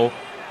know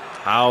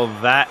how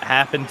that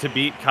happened to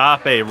beat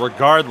Kape.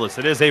 Regardless,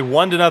 it is a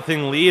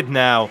 1-0 lead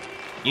now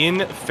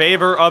in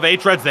favor of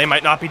hREDS. They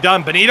might not be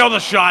done. Benito, the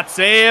shot,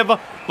 save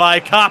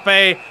by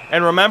Kape.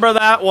 And remember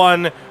that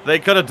one, they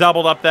could have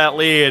doubled up that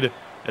lead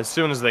as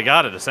soon as they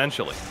got it,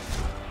 essentially.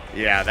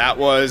 Yeah, that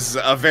was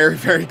a very,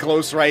 very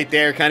close right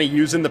there, kind of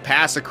using the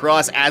pass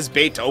across as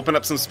bait to open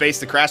up some space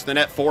to crash the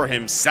net for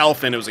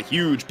himself, and it was a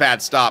huge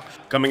pad stop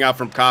coming out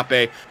from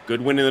Kape. Good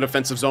win in the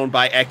defensive zone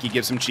by Eki,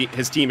 gives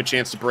his team a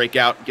chance to break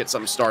out and get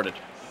something started.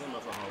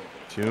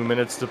 2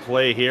 minutes to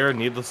play here.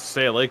 Needless to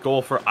say, a late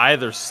goal for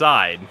either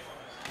side.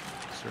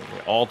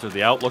 Certainly alter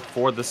the outlook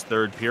for this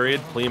third period.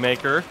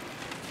 Playmaker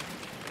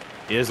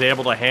is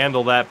able to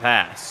handle that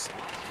pass.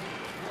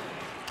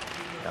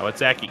 Now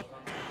it's Eki.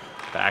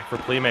 Back for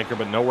Playmaker,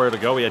 but nowhere to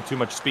go. He had too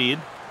much speed.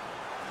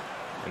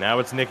 And now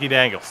it's Nicky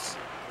Dangles.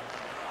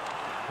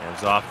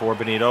 Hands off for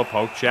Benito.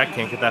 Poke check.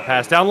 Can't get that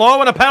pass down low,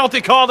 and a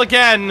penalty called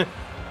again.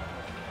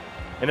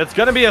 And it's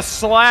going to be a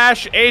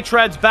slash.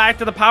 hREDS back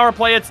to the power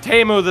play. It's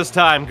Teemu this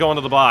time going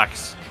to the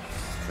box.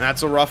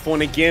 That's a rough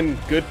one again.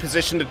 Good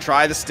position to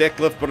try the stick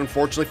lift, but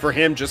unfortunately for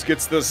him, just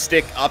gets the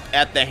stick up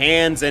at the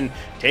hands and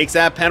takes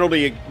that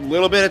penalty. A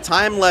little bit of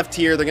time left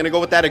here. They're going to go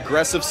with that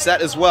aggressive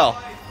set as well.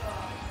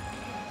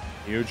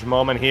 Huge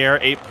moment here.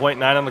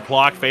 8.9 on the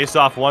clock.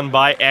 Face-off won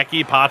by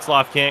Eki.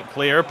 Potzloff can't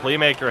clear.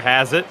 Playmaker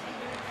has it.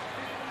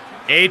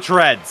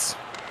 hREDS.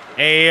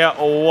 A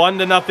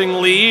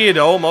 1-0 lead.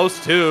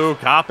 Almost 2.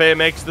 Kape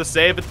makes the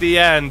save at the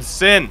end.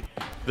 Sin,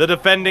 the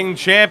defending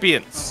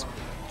champions.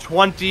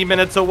 20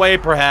 minutes away,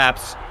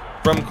 perhaps,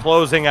 from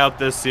closing out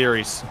this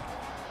series.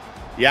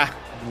 Yeah,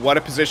 what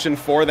a position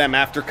for them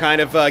after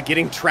kind of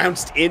getting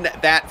trounced in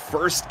that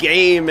first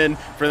game, and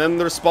for them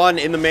to respond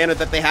in the manner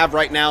that they have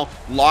right now,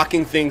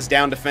 locking things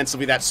down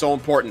defensively, that's so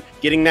important.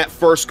 Getting that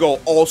first goal,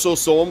 also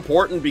so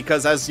important,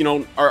 because as, you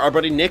know, our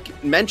buddy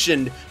Nick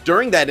mentioned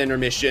during that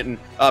intermission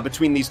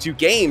between these two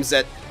games,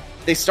 that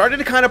they started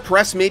to kind of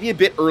press maybe a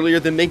bit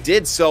earlier than they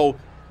did, so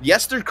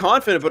yes, they're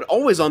confident, but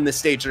always on this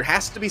stage, there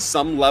has to be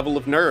some level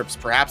of nerves.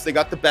 Perhaps they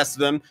got the best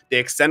of them, they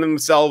extended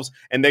themselves,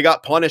 and they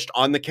got punished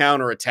on the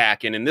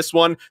counterattack. And in this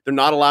one, they're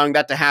not allowing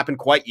that to happen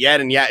quite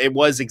yet. And yeah, it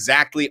was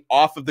exactly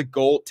off of the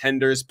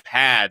goaltender's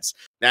pads.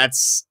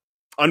 That's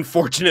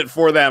unfortunate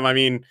for them. I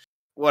mean,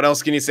 what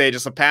else can you say?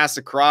 Just a pass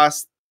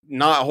across,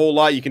 not a whole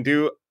lot you can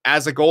do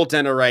as a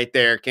goaltender right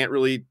there. Can't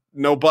really,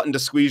 no button to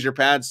squeeze your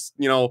pads,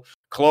 you know,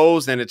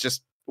 closed, and it's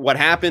just what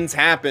happens,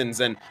 happens.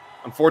 And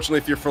unfortunately,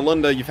 if you're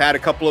Frölunda, you've had a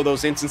couple of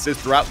those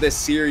instances throughout this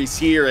series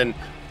here, and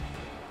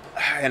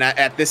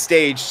at this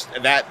stage,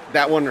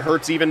 that one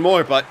hurts even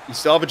more. But you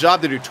still have a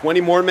job to do.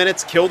 20 more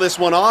minutes, kill this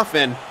one off,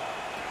 and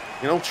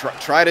you know,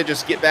 try to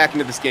just get back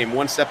into this game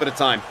one step at a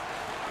time.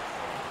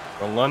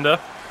 Frölunda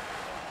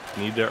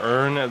need to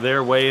earn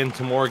their way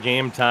into more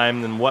game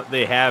time than what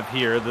they have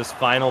here. This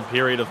final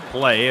period of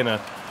play, and a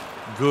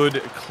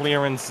good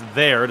clearance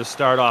there to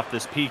start off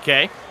this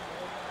PK.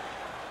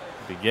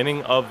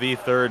 Beginning of the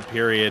third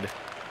period.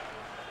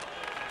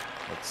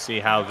 Let's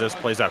see how this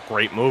plays out.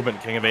 Great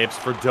movement, King of Apes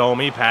for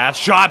Domi. Pass,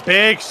 shot,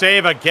 big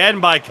save again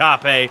by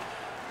Kape,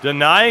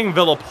 denying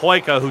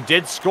Villapoica, who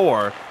did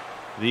score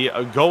the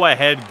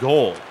go-ahead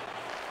goal.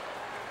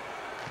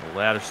 The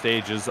latter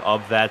stages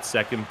of that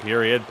second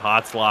period.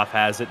 Potzloff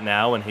has it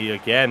now, and he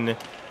again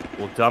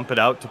will dump it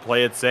out to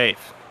play it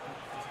safe.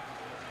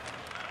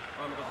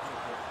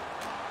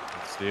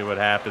 See what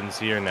happens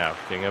here now.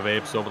 King of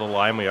Apes over the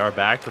line. We are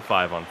back to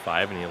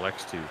 5-on-5, and he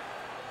elects to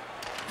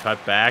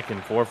cut back.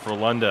 And for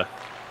Frölunda,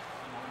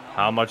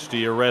 how much do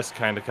you risk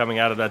kind of coming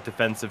out of that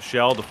defensive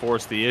shell to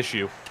force the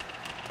issue?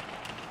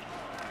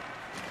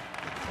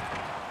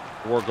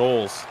 4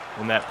 goals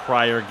in that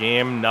prior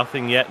game.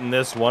 Nothing yet in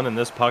this one, and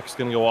this puck's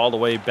going to go all the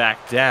way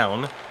back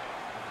down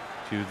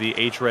to the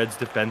hREDS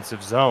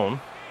defensive zone.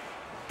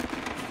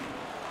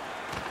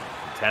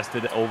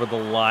 Tested over the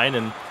line,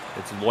 and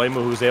it's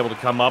Loimu who's able to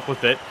come up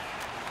with it.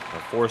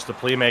 Of course, the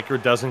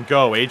Playmaker doesn't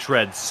go.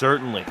 hREDS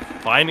certainly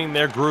finding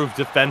their groove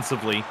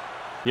defensively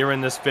here in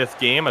this 5th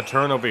game. A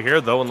turnover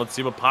here, though, and let's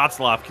see what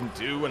Potzloff can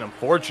do. And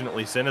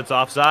unfortunately, Sin, it's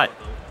offside.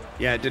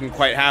 Yeah, it didn't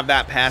quite have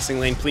that passing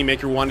lane.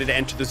 Playmaker wanted to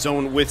enter the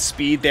zone with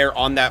speed there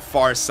on that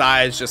far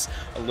side. Just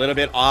a little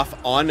bit off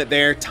on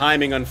their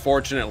timing,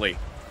 unfortunately.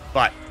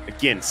 But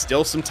again,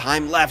 still some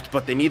time left,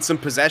 but they need some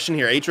possession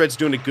here. hREDS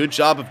doing a good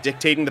job of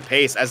dictating the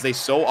pace, as they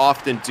so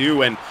often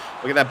do. And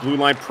look at that blue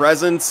line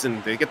presence,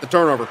 and they get the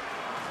turnover.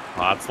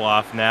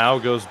 Potzloff now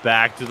goes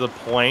back to the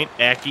point.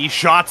 Eki,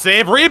 shot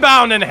save,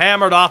 rebound, and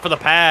hammered off of the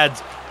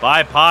pads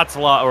by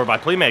Potzloff, or by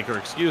Playmaker,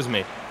 excuse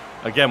me.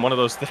 Again, one of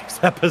those things,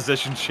 that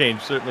position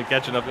change certainly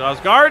catching up to us.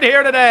 Guard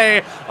here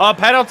today. A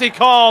penalty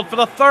called for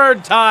the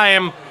third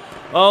time.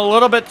 A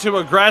little bit too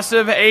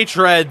aggressive.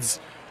 hREDS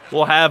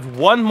will have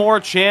one more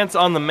chance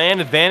on the man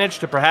advantage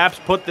to perhaps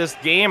put this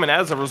game, and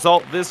as a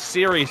result, this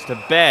series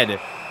to bed.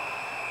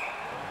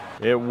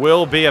 It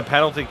will be a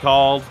penalty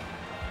called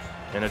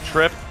and a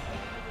trip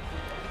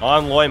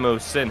on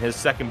Loimus in his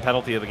second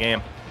penalty of the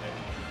game.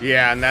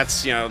 Yeah, and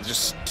that's, you know,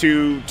 just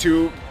a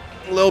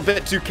little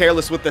bit too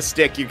careless with the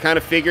stick. You kind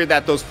of figured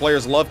that those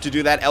players love to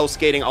do that L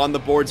skating on the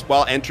boards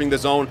while entering the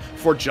zone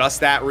for just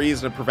that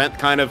reason, to prevent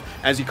kind of,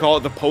 as you call it,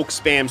 the poke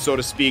spam, so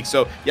to speak.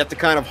 So you have to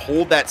kind of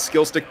hold that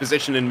skill stick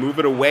position and move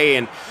it away,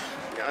 and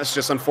it's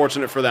just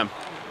unfortunate for them.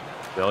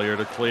 Failure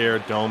to clear.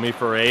 Domi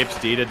for Apes.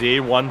 D to D.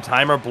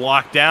 One-timer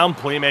blocked down.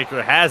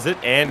 Playmaker has it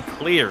and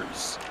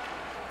clears.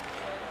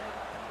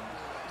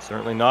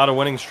 Certainly not a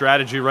winning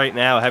strategy right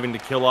now, having to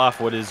kill off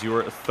what is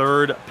your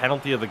third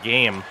penalty of the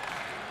game.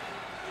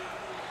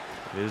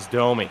 It is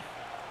Domi.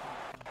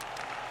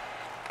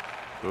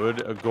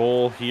 Could a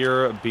goal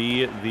here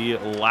be the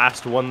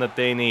last one that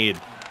they need?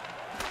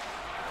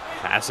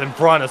 Pass in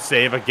front, a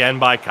save again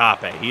by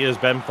Kape. He has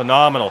been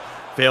phenomenal.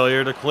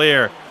 Failure to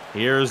clear.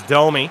 Here's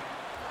Domi.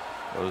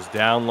 Goes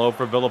down low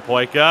for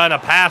Villapoika, and a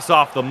pass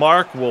off the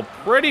mark will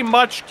pretty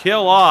much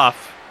kill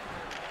off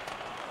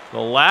the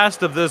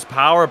last of this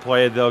power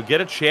play. They'll get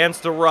a chance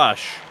to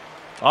rush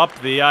up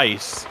the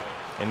ice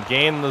and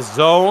gain the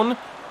zone.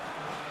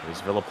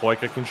 Is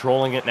Villapoika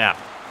controlling it now?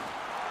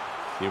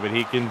 See what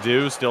he can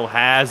do. Still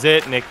has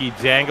it. Nicky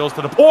Dangles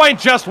to the point,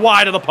 just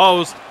wide of the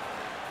post.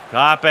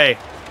 Kape.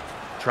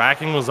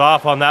 Tracking was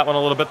off on that one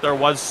a little bit. There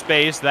was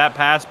space. That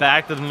pass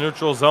back to the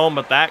neutral zone,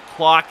 but that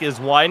clock is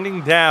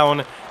winding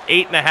down.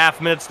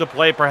 8.5 minutes to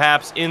play,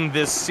 perhaps, in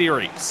this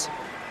series.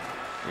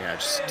 Yeah,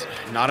 just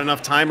not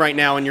enough time right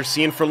now, and you're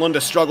seeing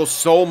Frölunda struggle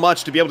so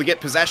much to be able to get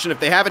possession. If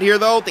they have it here,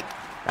 though, they...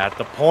 At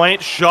the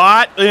point,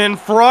 shot in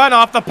front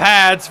off the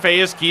pads.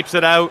 Fayes keeps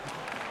it out.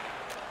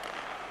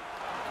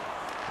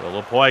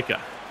 Villapoika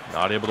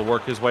not able to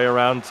work his way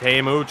around.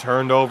 Teemu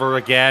turned over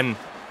again.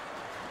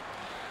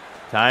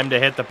 Time to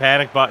hit the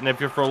panic button if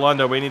you're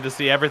Frölunda. We need to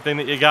see everything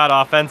that you got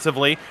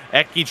offensively.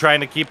 Eki trying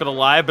to keep it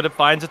alive, but it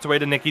finds its way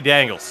to Nicky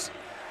Dangles.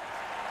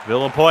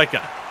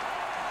 Villapoika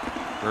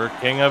for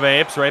King of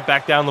Apes, right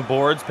back down the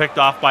boards. Picked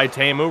off by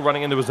Teemu,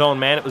 running into his own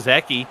man. It was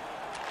Eki.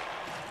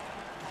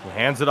 He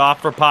hands it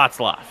off for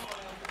Potzloff.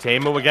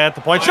 Teemu again at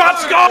the point. Shot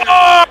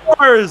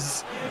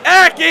scores!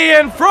 Eki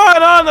in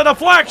front on the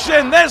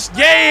deflection. This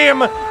game,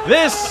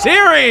 this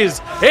series,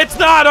 it's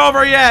not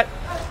over yet.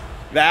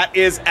 That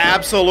is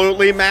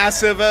absolutely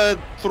massive. A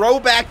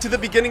throwback to the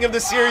beginning of the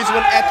series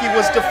when Eki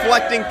was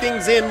deflecting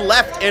things in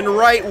left and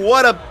right.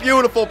 What a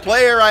beautiful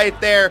player right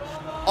there.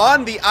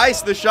 On the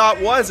ice, the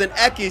shot was an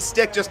Eki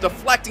stick, just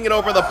deflecting it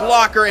over the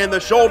blocker and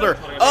the shoulder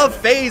of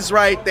FaZe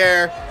right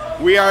there.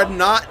 We are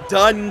not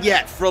done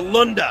yet.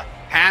 Frölunda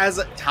has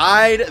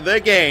tied the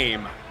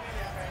game.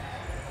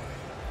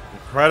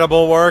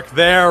 Incredible work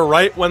there.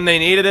 Right when they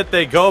needed it,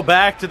 they go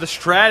back to the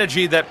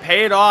strategy that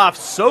paid off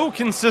so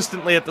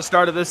consistently at the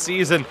start of this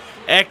season.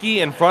 Eki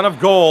in front of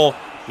goal.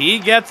 He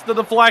gets the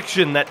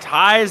deflection that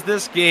ties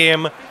this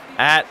game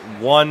at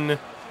 1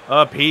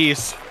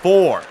 apiece.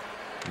 4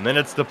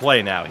 minutes to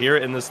play now here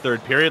in this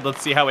third period.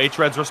 Let's see how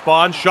hREDS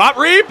respond. Shot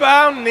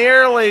rebound,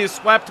 nearly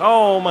swept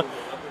home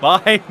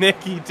by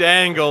Nicky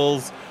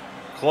Dangles.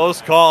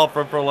 Close call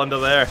from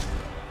Frölunda there.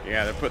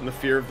 Yeah, they're putting the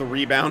fear of the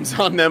rebounds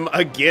on them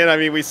again. I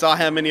mean, we saw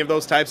how many of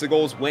those types of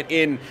goals went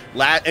in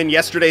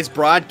yesterday's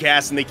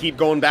broadcast, and they keep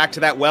going back to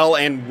that well,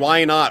 and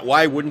why not?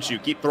 Why wouldn't you?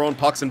 Keep throwing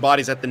pucks and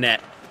bodies at the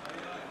net.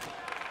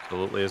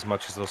 Absolutely, as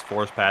much as those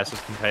force passes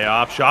can pay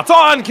off. Shots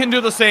on can do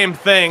the same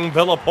thing.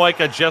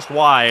 Villapoika just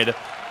wide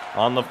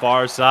on the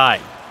far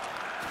side.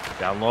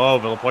 Down low,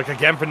 Villapoika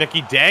again for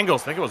Nicky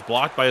Dangles. I think it was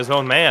blocked by his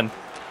own man.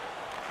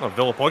 I don't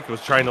know if Villapoika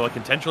was trying to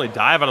intentionally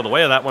dive out of the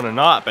way of that one or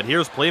not, but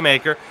here's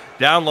Playmaker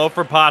down low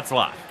for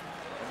Potzloff.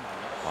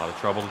 A lot of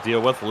trouble to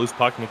deal with. Loose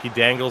puck, Nicky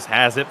Dangles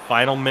has it.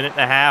 Final minute and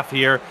a half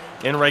here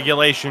in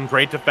regulation.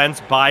 Great defense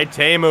by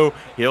Teemu.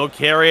 He'll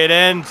carry it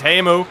in.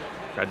 Teemu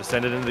tried to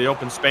send it into the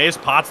open space.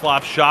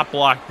 Potzloff shot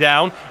blocked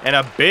down, and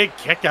a big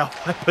kick out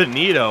by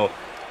Benito.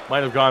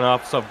 Might have gone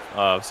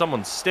off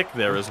someone's stick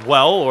there as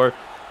well, or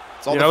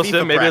you know,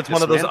 Sim, maybe it's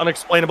one of those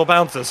unexplainable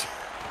bounces.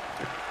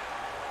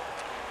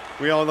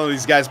 We all know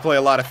these guys play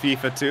a lot of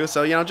FIFA too,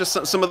 so, you know,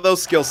 just some of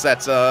those skill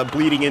sets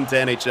bleeding into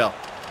NHL.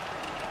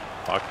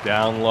 Puck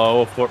down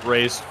low, a foot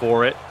race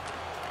for it.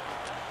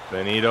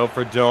 Benito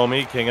for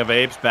Domi, King of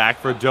Apes back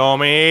for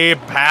Domi.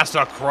 Pass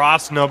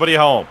across, nobody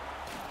home.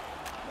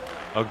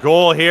 A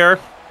goal here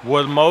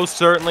would most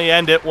certainly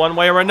end it one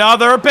way or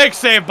another. Big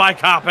save by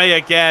Kape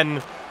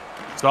again.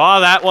 Saw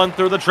that one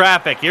through the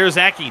traffic. Here's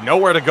Eki,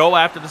 nowhere to go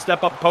after the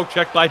step-up poke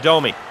check by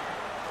Domi.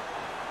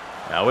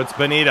 Now it's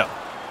Benito.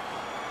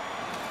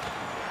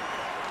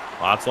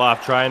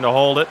 Potzloff trying to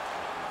hold it.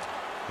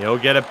 He'll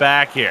get it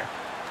back here.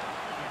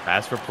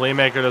 Pass for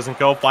Playmaker doesn't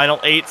go. Final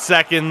 8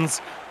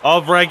 seconds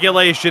of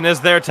regulation is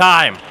their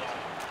time.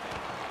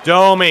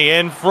 Domi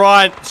in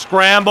front,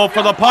 scramble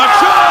for the puck.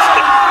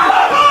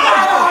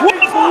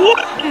 With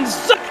 1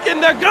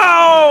 second to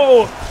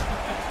go!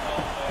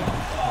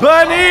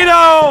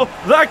 Benito,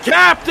 the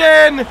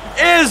captain,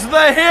 is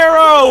the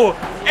hero.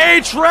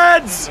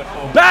 hREDS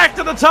back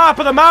to the top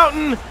of the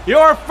mountain.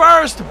 Your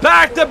first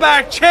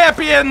back-to-back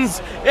champions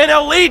in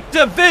Elite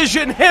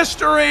Division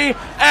history.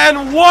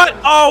 And what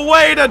a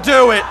way to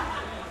do it.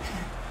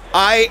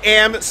 I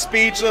am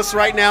speechless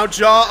right now,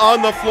 jaw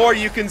on the floor.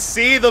 You can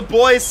see the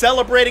boys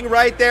celebrating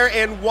right there,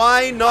 and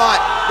why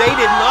not? They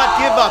did not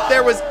give up.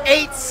 There was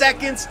 8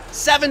 seconds,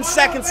 7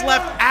 seconds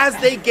left as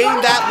they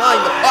gained that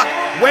line. The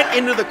puck went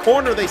into the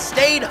corner. They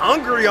stayed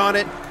hungry on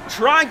it,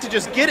 trying to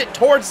just get it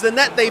towards the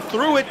net. They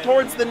threw it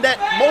towards the net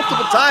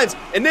multiple times.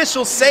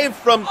 Initial save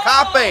from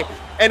Kape,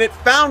 and it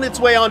found its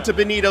way onto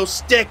Benito's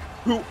stick,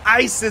 who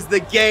ices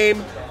the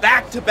game.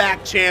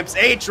 Back-to-back champs,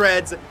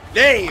 hREDS.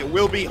 They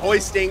will be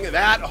hoisting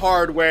that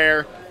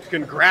hardware.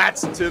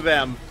 Congrats to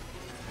them.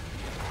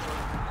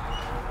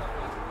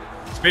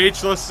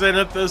 Speechless in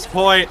at this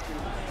point.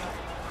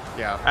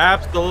 Yeah.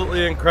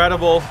 Absolutely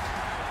incredible.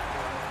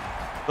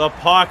 The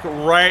puck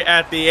right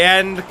at the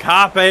end.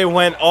 Kape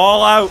went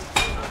all out.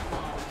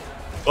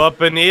 But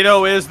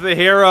Benito is the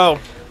hero.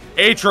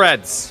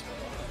 hREDS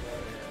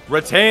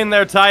retain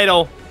their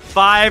title.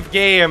 5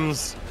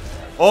 games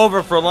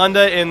over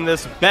Frölunda in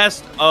this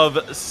best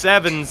of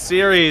 7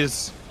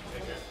 series.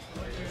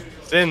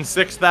 In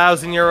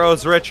 6,000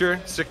 euros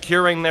richer,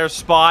 securing their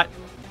spot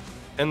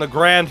in the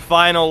grand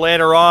final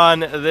later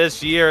on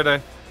this year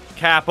to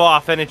cap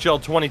off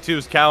NHL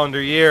 22's calendar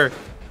year.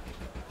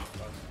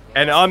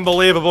 An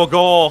unbelievable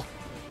goal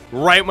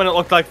right when it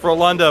looked like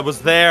Frölunda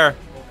was there.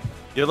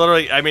 You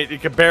literally, I mean, you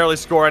could barely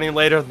score any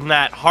later than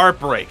that.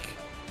 Heartbreak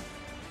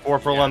for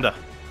Frölunda. Yeah.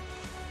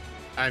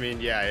 I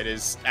mean, yeah, it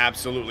is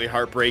absolutely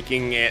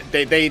heartbreaking.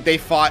 They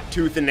fought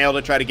tooth and nail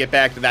to try to get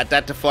back to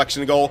that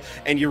deflection goal,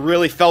 and you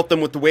really felt them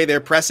with the way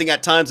they're pressing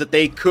at times that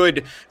they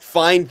could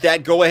find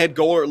that go-ahead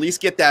goal or at least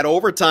get that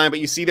overtime. But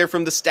you see there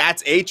from the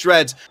stats,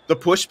 hREDS, the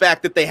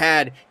pushback that they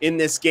had in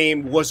this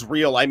game was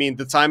real. I mean,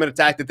 the time and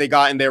attack that they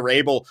got, and they were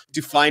able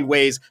to find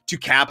ways to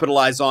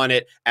capitalize on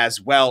it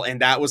as well,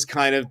 and that was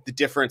kind of the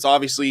difference.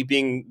 Obviously,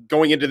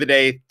 going into the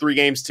day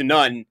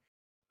 3-0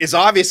 is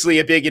obviously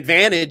a big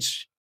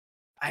advantage.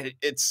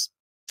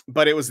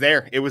 But it was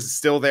there. It was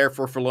still there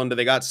for Frölunda.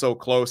 They got so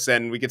close,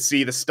 and we could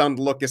see the stunned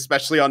look,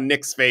 especially on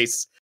Nick's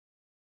face.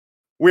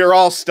 We were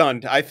all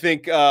stunned. I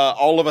think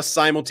all of us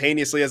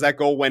simultaneously as that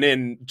goal went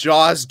in,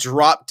 jaws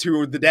dropped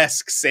to the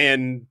desks,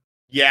 and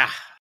yeah,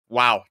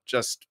 wow,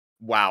 just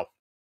wow.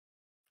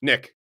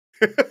 Nick.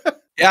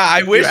 Yeah,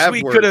 I wish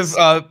we could have.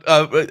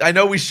 I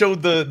know we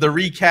showed the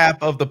recap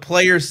of the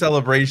player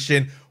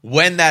celebration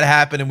when that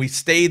happened, and we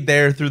stayed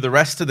there through the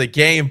rest of the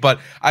game. But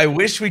I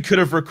wish we could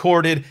have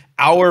recorded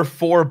our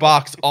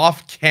 4-box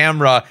off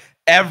camera.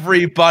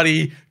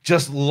 Everybody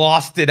just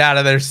lost it out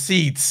of their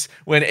seats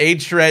when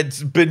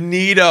hREDS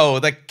Benito,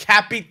 the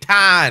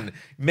Capitan,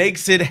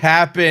 makes it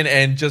happen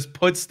and just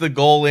puts the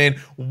goal in.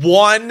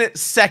 1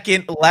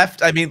 second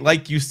left. I mean,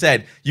 like you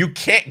said, you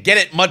can't get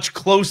it much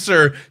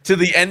closer to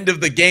the end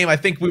of the game. I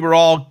think we were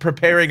all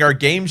preparing our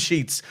game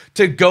sheets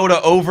to go to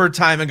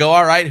overtime and go,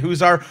 all right,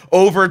 who's our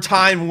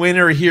overtime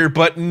winner here?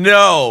 But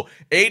no,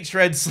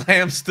 hREDS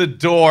slams the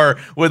door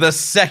with a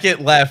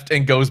second left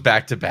and goes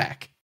back to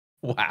back.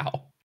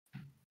 Wow.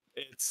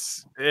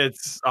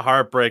 It's a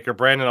heartbreaker,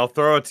 Brandon. I'll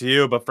throw it to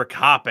you, but for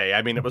Kape,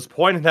 I mean, it was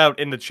pointed out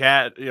in the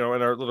chat, in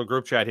our little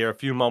group chat here, a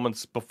few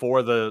moments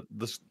before the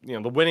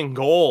winning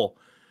goal.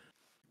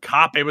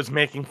 Kape was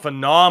making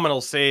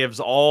phenomenal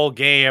saves all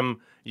game.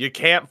 You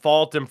can't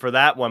fault him for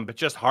that one, but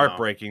just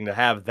heartbreaking to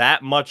have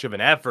that much of an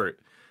effort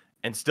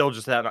and still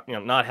just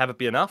not have it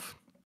be enough.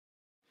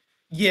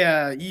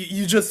 Yeah,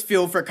 you just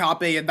feel for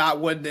Kape in that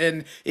one,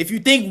 and if you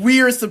think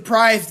we are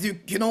surprised, you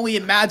can only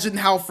imagine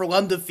how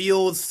Frölunda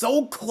feels.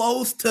 So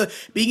close to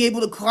being able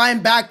to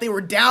climb back. They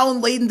were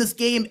down late in this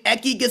game.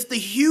 Eki gets the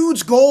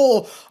huge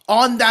goal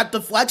on that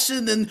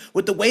deflection, and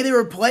with the way they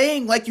were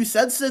playing, like you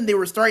said, Sin, they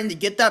were starting to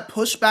get that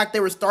pushback. They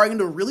were starting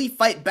to really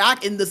fight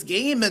back in this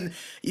game, and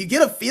you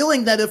get a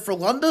feeling that if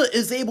Frölunda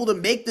is able to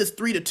make this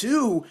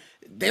 3-2,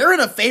 they're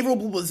in a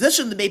favorable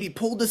position to maybe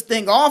pull this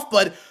thing off,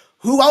 but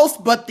who else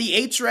but the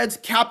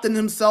hREDS captain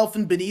himself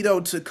and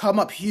Benito to come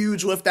up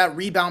huge with that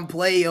rebound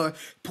play, a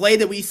play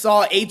that we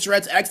saw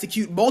hREDS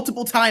execute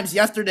multiple times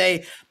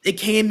yesterday. It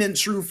came in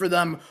true for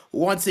them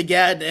once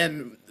again,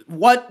 and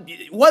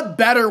what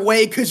better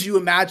way could you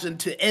imagine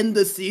to end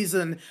the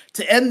season,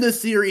 to end the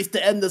series,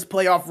 to end this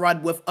playoff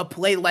run with a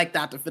play like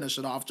that to finish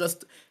it off?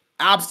 Just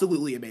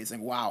absolutely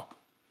amazing. Wow.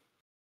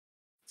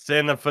 It's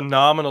been a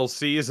phenomenal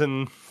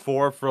season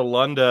for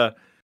Frölunda,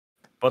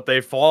 but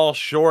they fall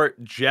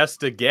short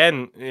just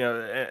again.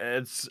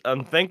 It's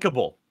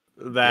unthinkable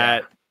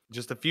that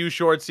just a few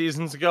short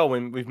seasons ago,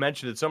 when we've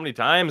mentioned it so many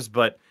times,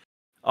 but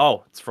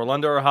it's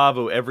Frölunda or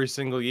Havu every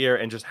single year,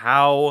 and just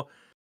how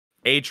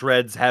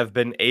hREDS have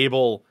been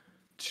able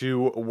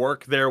to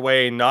work their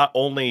way. Not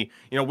only,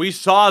 we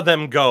saw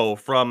them go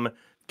from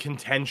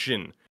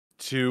contention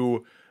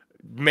to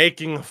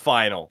making the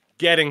final,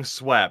 getting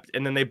swept,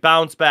 and then they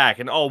bounce back,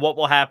 and oh, what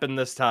will happen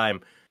this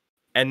time?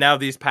 And now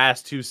these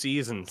past 2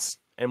 seasons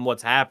and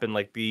what's happened,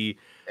 like the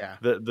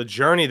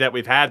journey that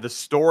we've had, the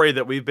story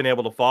that we've been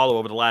able to follow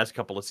over the last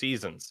couple of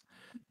seasons.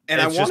 And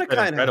it's I want to just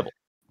been incredible.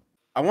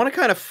 I want to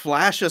kind of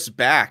flash us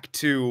back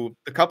to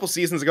a couple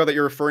seasons ago that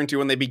you're referring to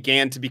when they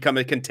began to become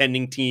a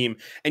contending team,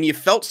 and you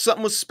felt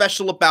something was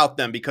special about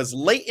them because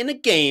late in a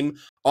game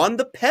on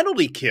the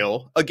penalty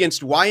kill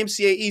against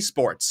YMCA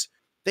Esports,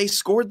 they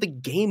scored the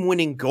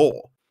game-winning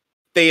goal.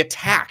 They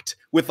attacked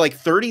with like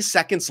 30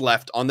 seconds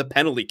left on the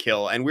penalty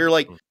kill, and we were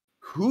like,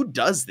 who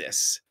does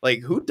this?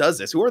 Like, who does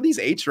this? Who are these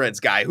hREDS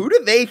guys? Who do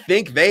they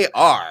think they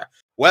are?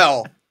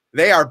 Well,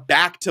 they are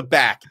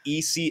back-to-back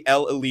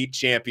ECL Elite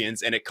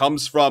champions, and it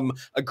comes from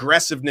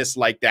aggressiveness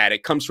like that.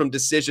 It comes from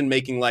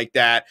decision-making like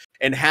that,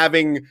 and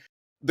having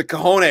the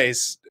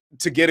cojones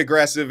to get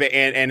aggressive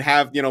and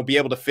have, you know, be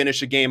able to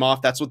finish a game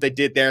off. That's what they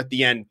did there at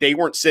the end. They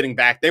weren't sitting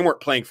back. They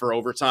weren't playing for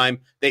overtime.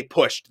 They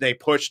pushed,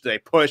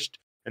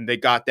 and they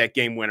got that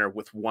game winner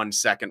with 1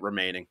 second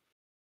remaining.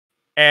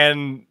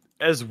 And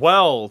as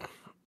well,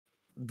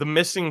 the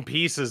missing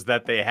pieces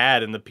that they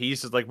had, and the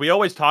pieces, like we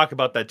always talk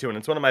about that too, and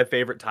it's one of my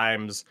favorite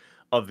times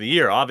of the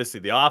year,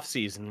 obviously the off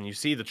season, and you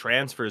see the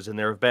transfers, and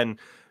there have been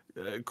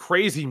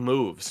crazy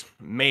moves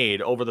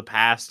made over the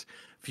past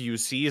few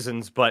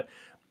seasons, but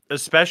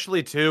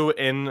especially too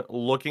in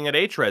looking at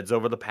hREDS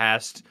over the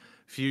past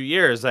few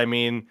years. I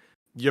mean,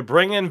 you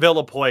bring in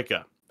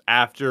Villapoika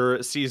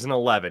after season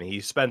 11. He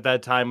spent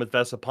that time with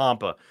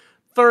Vesapampa.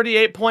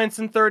 38 points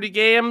in 30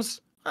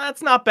 games.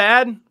 That's not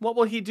bad. What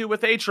will he do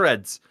with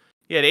hREDS?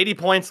 He had 80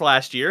 points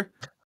last year.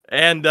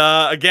 And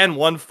again,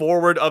 won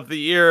forward of the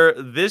year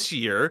this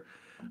year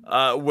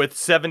with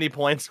 70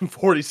 points and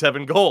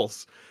 47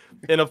 goals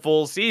in a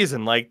full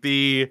season. Like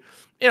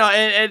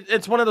and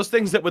it's one of those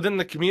things that within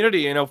the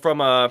community, you know,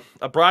 from a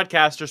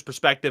broadcaster's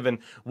perspective and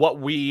what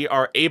we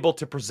are able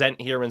to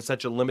present here in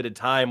such a limited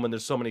time when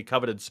there's so many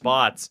coveted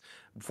spots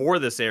for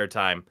this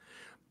airtime,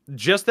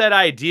 just that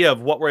idea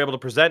of what we're able to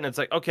present, and it's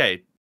like,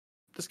 okay,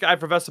 this guy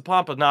for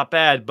Vesapampa, not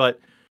bad, but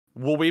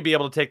will we be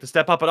able to take the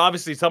step up? But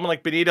obviously someone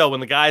like Benito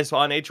and the guys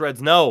on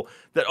hREDS know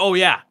that, oh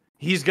yeah,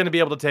 he's going to be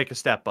able to take a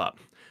step up.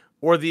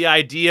 Or the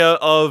idea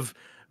of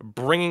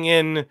bringing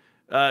in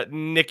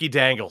Nicky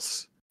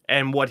Dangles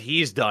and what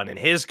he's done and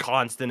his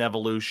constant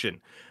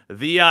evolution.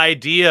 The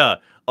idea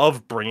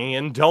of bringing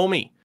in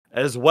Domi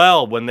as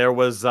well when there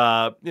was,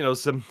 you know,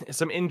 some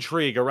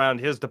intrigue around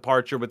his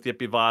departure with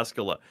Yippee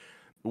Voskala.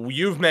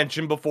 You've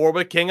mentioned before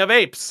with King of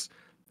Apes.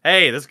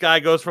 Hey, this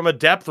guy goes from a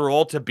depth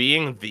role to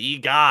being the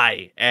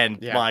guy.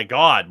 And my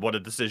God, what a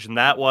decision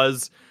that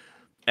was.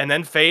 And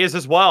then FaZe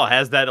as well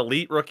has that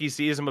elite rookie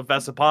season with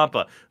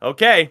Vesapampa.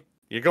 Okay,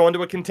 you're going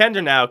to a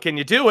contender now. Can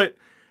you do it?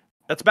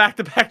 That's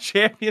back-to-back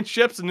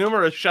championships and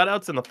numerous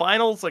shutouts in the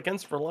finals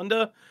against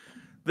Frölunda.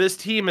 This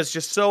team is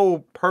just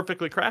so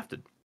perfectly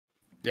crafted.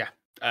 Yeah.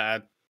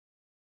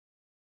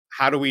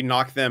 How do we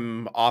knock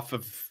them off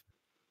of...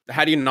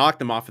 How do you knock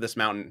them off of this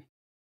mountain?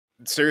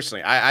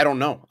 Seriously, I don't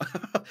know.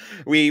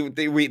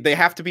 They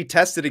have to be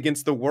tested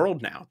against the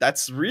world now.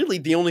 That's really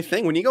the only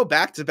thing. When you go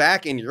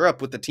back-to-back in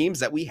Europe with the teams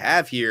that we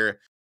have here,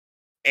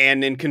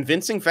 and in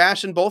convincing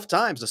fashion both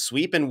times, a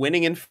sweep and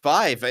winning in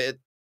 5,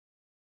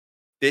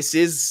 this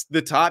is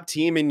the top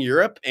team in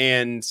Europe,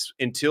 and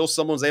until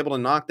someone's able to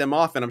knock them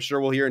off, and I'm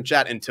sure we'll hear in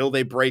chat, until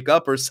they break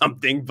up or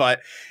something, but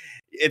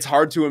it's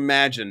hard to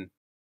imagine,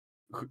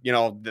 you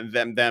know,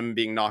 them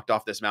being knocked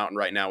off this mountain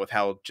right now with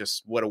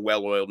what a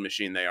well-oiled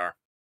machine they are.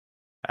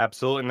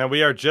 Absolutely. Now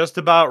we are just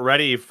about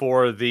ready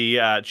for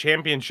the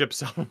championship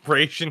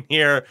celebration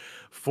here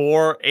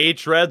for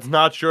hREDS.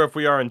 Not sure if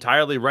we are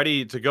entirely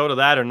ready to go to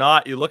that or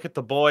not. You look at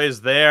the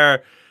boys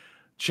there.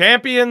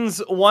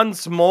 Champions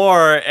once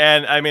more.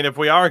 And I mean, if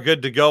we are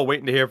good to go,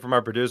 waiting to hear from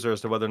our producer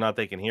as to whether or not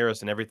they can hear us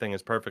and everything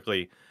is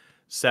perfectly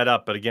set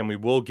up. But again, we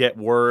will get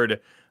word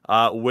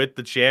with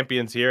the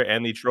champions here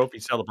and the trophy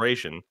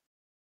celebration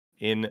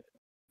in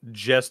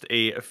just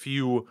a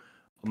few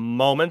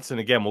moments. And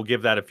again, we'll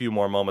give that a few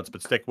more moments,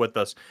 but stick with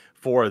us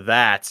for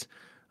that.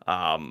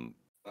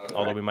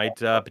 Although we might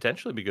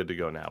potentially be good to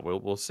go now.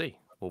 We'll see.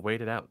 We'll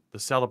wait it out. The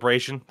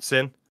celebration,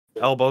 Sin,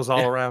 elbows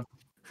all around.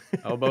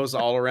 Elbows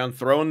all around,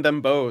 throwing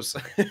them bows.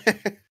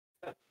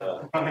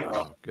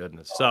 Oh,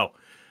 goodness. So,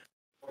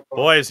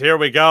 boys, here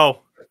we go.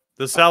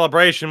 The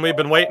celebration we've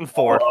been waiting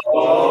for.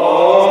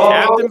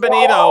 Captain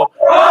Benito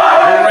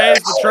will raise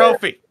the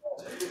trophy.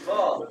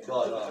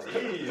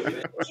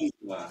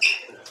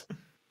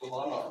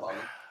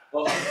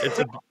 It's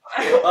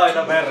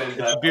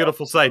a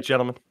beautiful sight,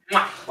 gentlemen.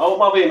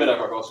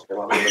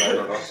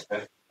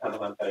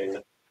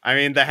 I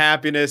mean, the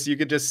happiness, you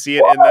could just see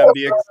it in them.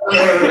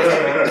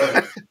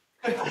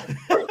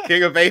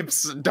 King of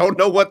Apes, don't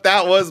know what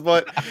that was,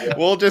 but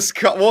we'll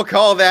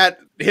call that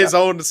his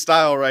own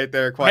style right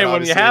there. Quite honestly.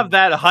 When you have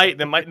that height,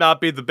 and it might not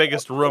be the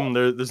biggest room.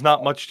 There's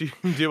not much you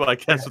can do, I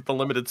guess, with the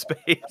limited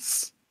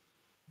space.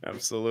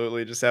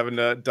 Absolutely, just having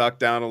to duck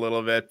down a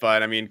little bit,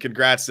 but I mean,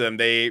 congrats to them.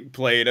 They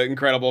played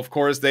incredible. Of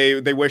course, they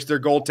wish their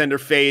goaltender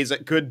phase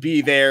could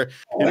be there,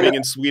 him being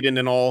in Sweden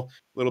and all.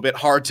 A little bit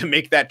hard to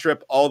make that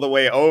trip all the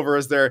way over,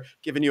 as they're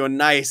giving you a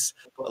nice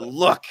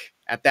look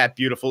at that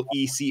beautiful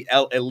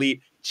ECL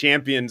Elite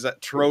Champions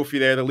trophy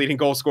there. The leading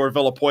goal scorer,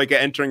 Villapoika,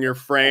 entering your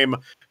frame.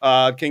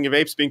 King of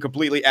Apes being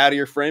completely out of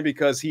your frame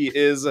because he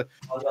is a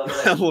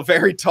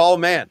very tall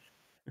man.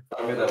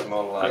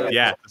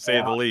 Yeah, to say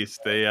the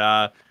least.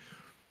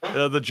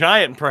 The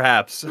giant,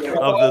 perhaps, of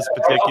this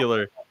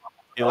particular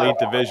elite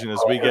division as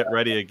we get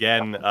ready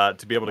again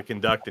to be able to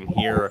conduct and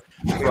hear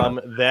from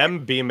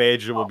them. B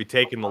Major will be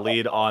taking the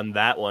lead on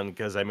that one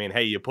because, I mean,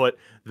 hey, you put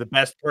the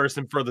best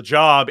person for the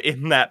job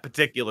in that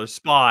particular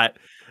spot,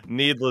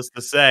 needless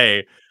to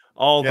say.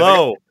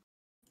 Although,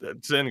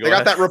 they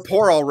got that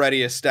rapport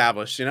already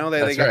established, you know?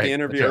 They got the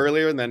interview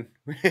earlier and then...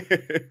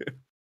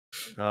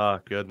 Oh,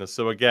 goodness.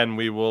 So, again,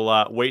 we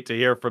will wait to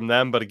hear from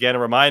them. But, again, a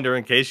reminder,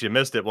 in case you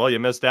missed it, well, you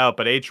missed out.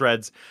 But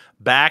hREDS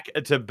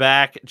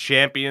back-to-back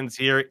champions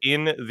here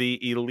in the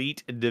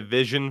Elite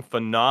Division.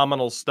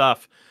 Phenomenal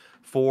stuff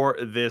for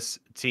this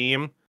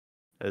team.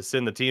 It's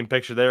in the team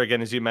picture there.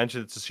 Again, as you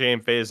mentioned, it's a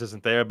shame FaZe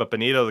isn't there. But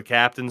Benito, the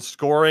captain,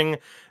 scoring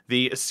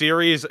the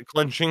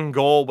series-clinching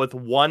goal with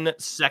 1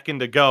 second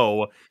to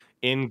go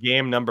in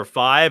game number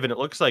 5. And it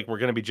looks like we're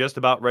going to be just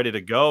about ready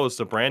to go.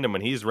 So, Brandon,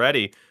 when he's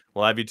ready,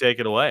 we'll have you take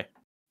it away.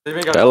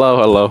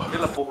 Hello.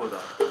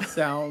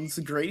 Sounds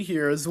great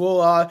here as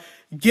we'll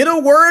get a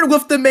word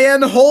with the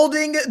man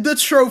holding the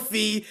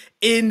trophy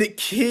in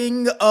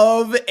King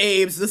of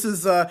Apes. This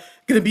is going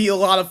to be a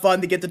lot of fun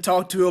to get to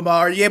talk to him.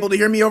 Are you able to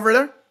hear me over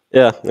there?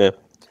 Yeah.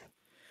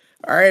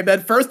 All right,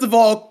 man. First of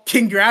all,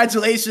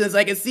 congratulations.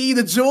 I can see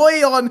the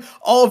joy on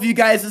all of you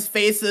guys'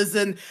 faces.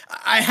 And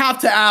I have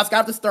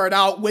to start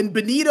out, when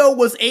Benito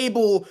was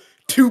able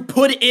to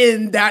put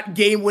in that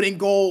game-winning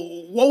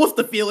goal, what was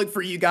the feeling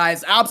for you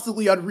guys?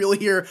 Absolutely unreal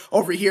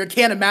over here.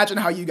 Can't imagine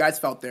how you guys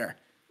felt there.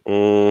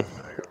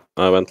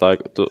 I went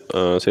like to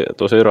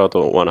 0 to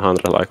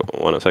 100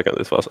 like 1 second.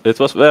 It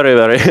was very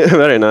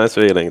very nice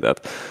feeling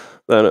that.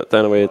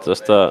 Then we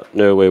just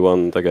knew we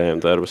won the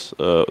game. There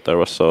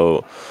was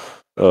so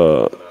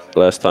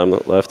less time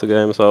left the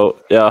game. So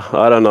yeah,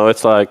 I don't know.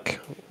 It's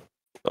like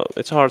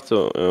it's hard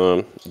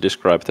to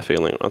describe the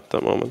feeling at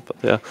the moment. But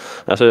yeah,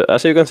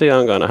 as you can see,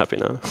 I'm kind of happy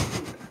now.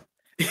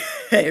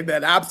 Hey,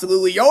 man,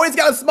 absolutely. You always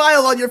got a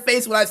smile on your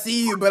face when I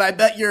see you, but I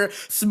bet you're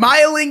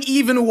smiling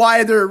even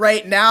wider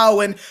right now.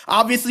 And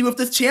obviously with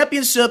this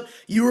championship,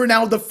 you are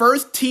now the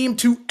first team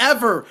to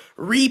ever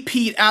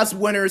repeat as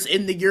winners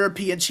in the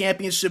European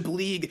Championship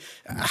League.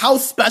 How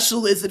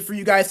special is it for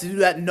you guys to do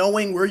that,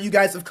 knowing where you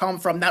guys have come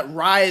from, that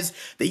rise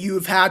that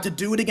you've had to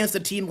do it against a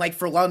team like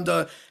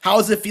Frölunda? How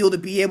does it feel to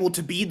be able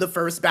to be the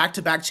first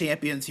back-to-back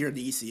champions here in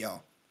the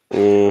ECL?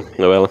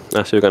 Well,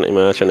 as you can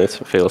imagine, it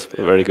feels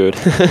very good.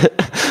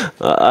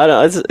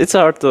 It's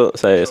hard to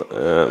say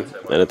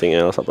anything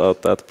else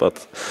about that,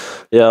 but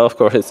yeah, of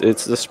course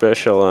it's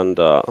special, and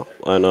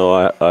I know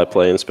I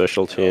play in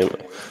special team.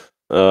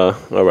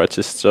 Alright,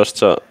 it's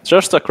just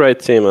a great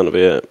team, and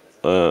we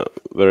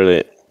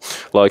really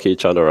like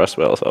each other as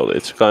well. So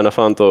it's kind of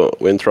fun to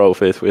win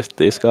trophies with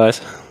these guys.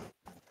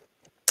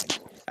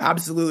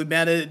 Absolutely,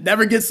 man. It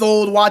never gets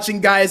old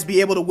watching guys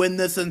be able to win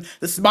this, and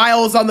the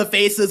smiles on the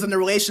faces and the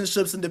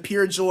relationships and the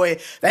pure joy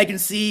that I can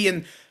see.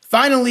 And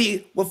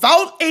finally,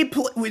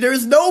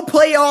 there's no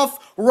playoff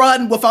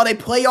run without a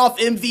playoff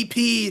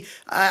MVP.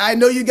 I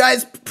know you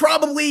guys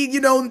probably,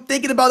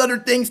 thinking about other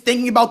things,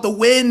 thinking about the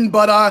win,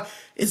 but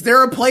is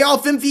there a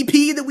playoff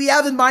MVP that we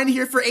have in mind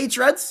here for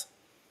hREDS?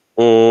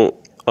 Or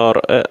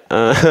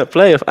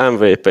playoff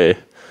MVP.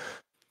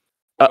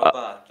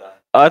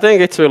 I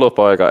think it's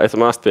Villapoika. It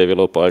must be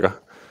Villapoika.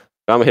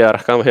 Come here,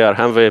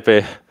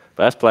 MVP,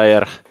 best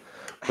player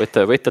with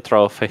the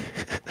trophy.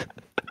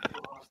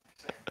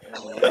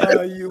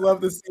 You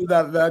love to see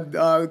that,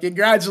 man.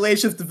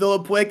 Congratulations to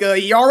Villapoika.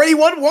 He already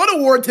won one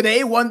award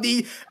today, won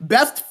the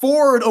Best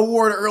Forward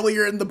award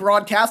earlier in the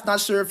broadcast. Not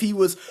sure if he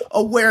was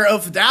aware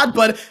of that,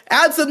 but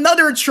adds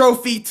another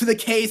trophy to the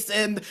case.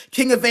 And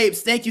King of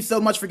Apes, thank you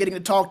so much for getting to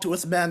talk to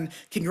us, man.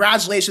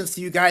 Congratulations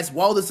to you guys.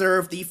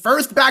 Well-deserved. The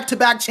first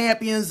back-to-back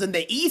champions and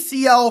the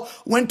ECL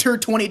Winter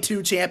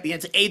 22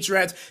 champions,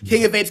 hREDS.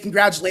 King of Apes,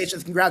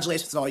 congratulations.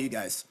 Congratulations to all you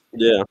guys.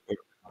 Yeah.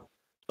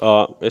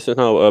 Is it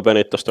now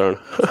Benito's turn?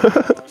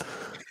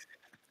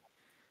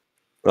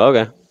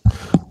 Okei.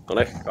 No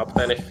niin,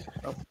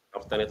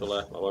 kapteeni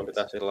tulee. Mä voin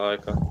pitää sillä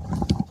aikaa.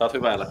 Saat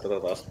hyväillä tätä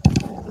taas.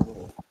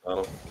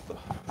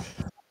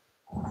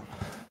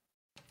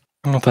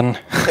 No tänne.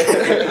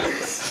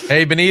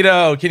 Hey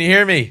Benito, can you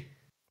hear me?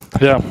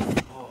 Yeah.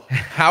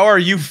 How are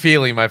you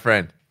feeling, my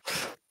friend?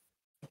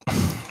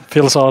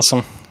 Feels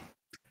awesome.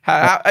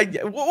 What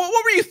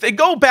were you thinking?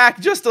 Go back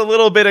just a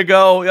little bit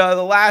ago,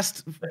 the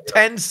last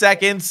 10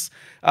 seconds,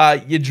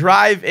 you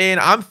drive in.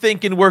 I'm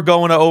thinking we're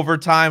going to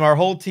overtime. Our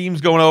whole team's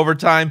going to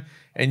overtime,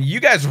 and you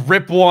guys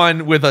rip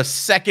one with a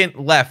second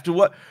left.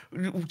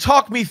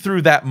 Talk me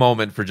through that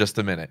moment for just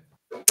a minute.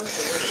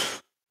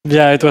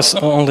 Yeah, it was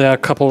only a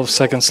couple of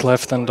seconds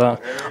left, and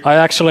I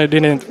actually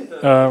didn't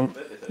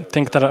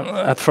think that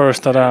at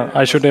first that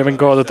I should even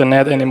go to the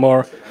net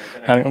anymore,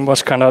 and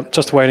was kind of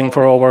just waiting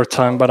for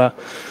overtime. But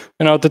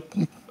you know, the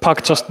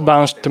puck just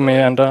bounced to me,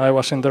 and I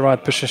was in the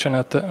right position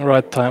at the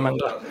right time, and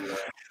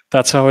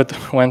that's how it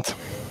went.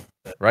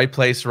 Right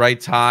place, right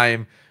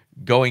time.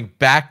 Going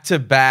back to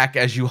back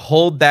as you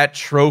hold that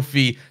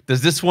trophy.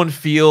 Does this one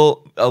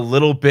feel a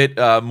little bit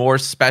more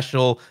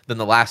special than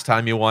the last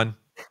time you won?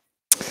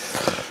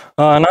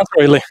 Not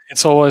really.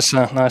 It's always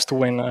nice to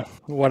win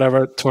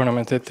whatever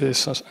tournament it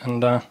is,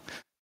 and it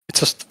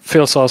just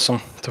feels awesome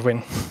to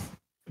win.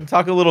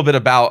 Talk a little bit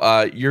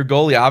about your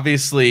goalie.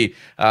 Obviously,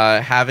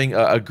 having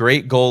a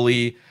great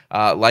goalie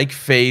like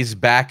FaZe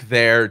back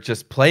there,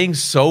 just playing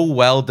so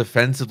well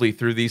defensively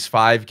through these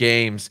 5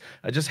 games.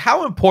 Just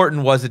how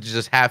important was it to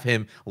just have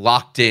him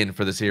locked in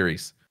for the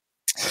series?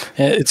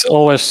 It's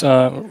always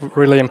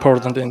really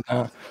important in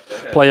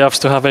playoffs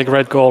to have a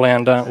great goalie,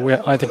 and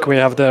I think we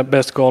have the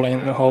best goalie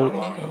in the whole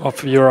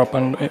of Europe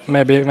and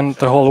maybe even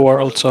the whole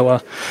world.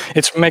 So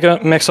it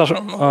makes us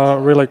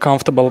really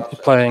comfortable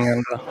playing,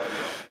 and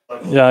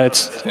yeah,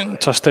 it's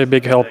just a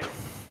big help.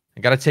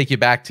 I got to take you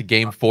back to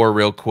Game 4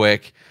 real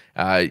quick.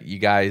 You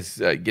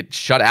guys get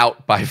shut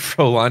out by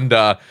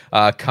Frölunda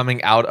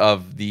coming out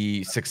of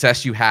the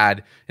success you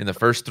had in the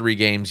first 3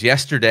 games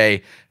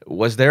yesterday.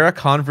 Was there a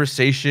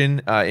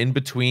conversation in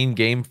between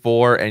Game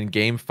 4 and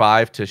Game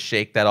 5 to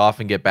shake that off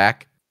and get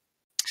back?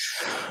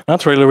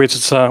 Not really. We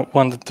just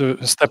wanted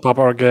to step up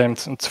our game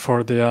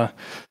for the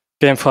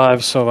Game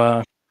 5.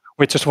 So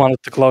we just wanted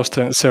to close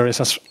the series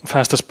as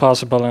fast as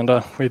possible,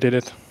 and we did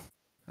it.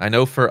 I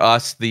know for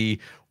us, the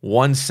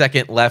 1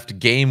 second left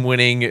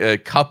game-winning,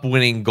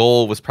 cup-winning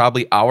goal was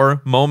probably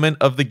our moment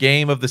of the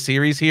game of the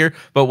series here.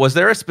 But was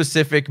there a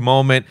specific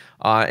moment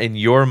in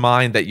your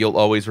mind that you'll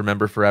always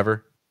remember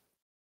forever?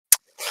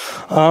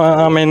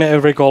 I mean,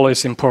 every goal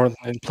is important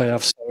in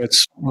playoffs, so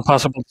it's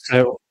impossible to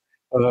say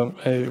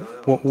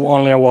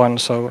only a one.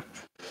 So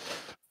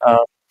I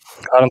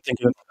don't think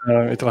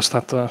it was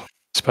that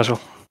special.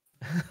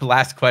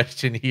 Last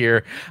question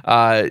here.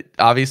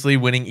 Obviously,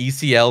 winning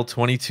ECL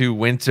 22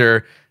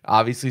 winter.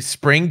 Obviously,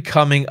 spring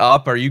coming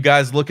up. Are you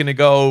guys looking to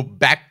go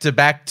back to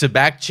back to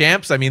back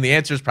champs? I mean, the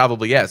answer is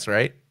probably yes,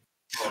 right?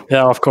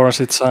 Yeah, of course.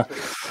 It's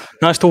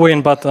nice to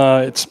win, but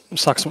it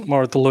sucks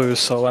more to lose.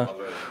 So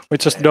we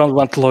just don't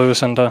want to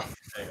lose, and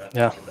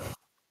yeah.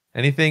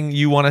 Anything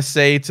you want to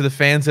say to the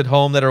fans at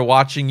home that are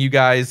watching you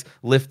guys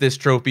lift this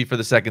trophy for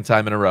the 2nd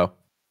time in a row?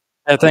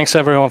 Yeah, thanks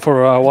everyone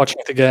for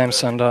watching the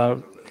games and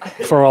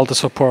for all the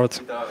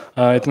support.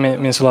 It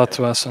means a lot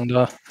to us, and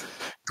it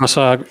was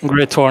a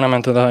great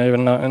tournament, and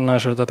even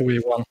nicer that we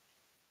won.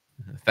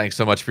 Thanks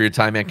so much for your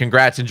time, man.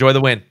 Congrats. Enjoy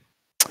the win.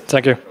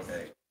 Thank you.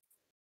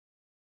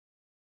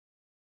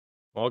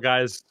 Well,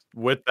 guys,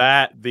 with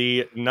that,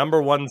 the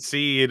 #1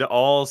 seed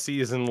all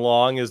season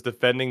long is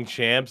defending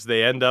champs.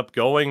 They end up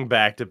going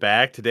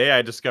back-to-back. Today,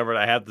 I discovered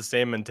I have the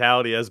same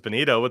mentality as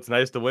Benito. It's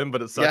nice to win,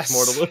 but it sucks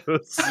more to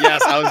lose.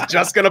 Yes, I was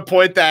just going to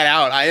point that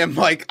out.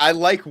 I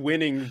like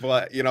winning,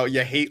 but, you know,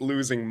 you hate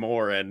losing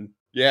more. And,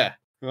 yeah,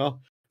 well,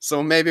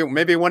 so maybe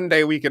one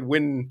day we could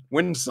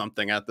win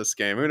something at this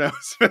game. Who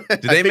knows? Do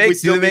they make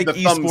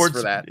esports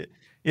for that?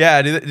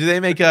 Yeah, do they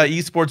make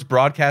esports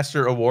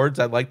broadcaster awards?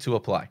 I'd like to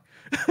apply.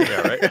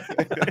 Yeah, right.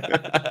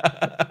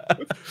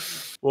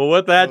 Well,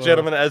 with that,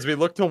 gentlemen, as we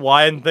look to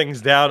wind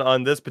things down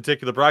on this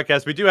particular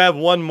broadcast, we do have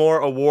one more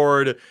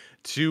award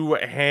to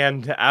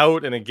hand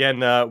out. And again,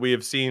 we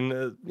have seen,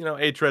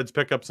 hREDS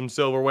pick up some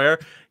silverware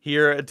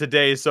here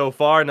today so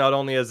far, not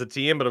only as a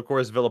team, but of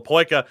course,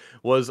 Villapoika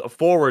was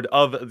forward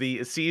of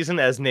the season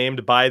as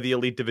named by the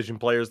Elite Division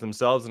players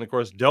themselves. And of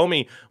course,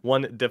 Domi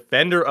won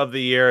Defender of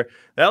the Year.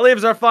 That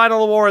leaves our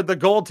final award, the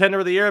Goaltender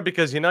of the Year,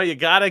 because, you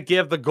got to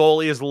give the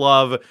goalies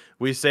love.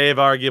 We save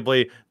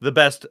arguably the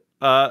best,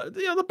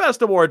 the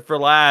best award for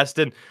last.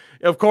 And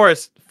of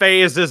course,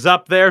 FaZe is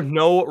up there.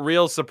 No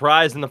real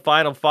surprise in the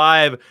final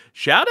 5.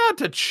 Shout out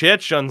to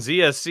Chich on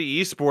ZSC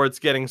Esports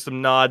getting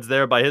some nods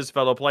there by his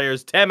fellow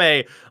players.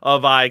 Teme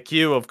of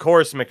IQ, of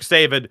course,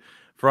 McSavid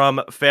from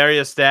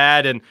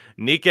Färjestad, and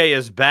Nikke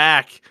is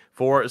back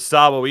for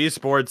Sabo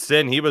Esports.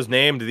 Sin, he was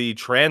named the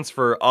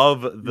transfer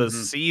of the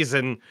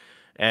season,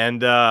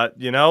 and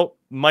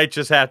might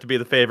just have to be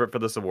the favorite for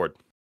this award.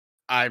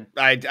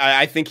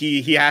 I think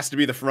he has to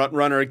be the front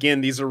runner. Again,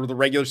 these are the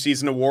regular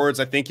season awards.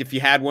 I think if you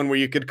had one where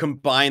you could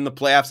combine the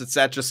playoffs,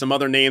 etc., some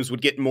other names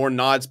would get more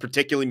nods,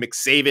 particularly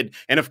McSavid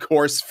and of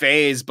course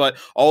FaZe. But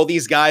all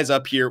these guys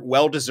up here,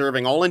 well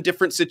deserving, all in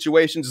different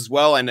situations as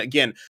well. And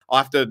again, I'll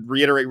have to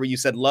reiterate what you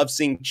said. Love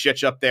seeing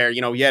Chich up there.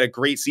 He had a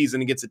great season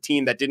against a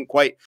team that didn't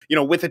quite,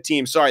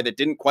 that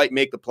didn't quite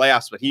make the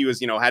playoffs, but he was,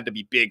 had to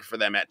be big for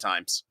them at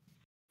times.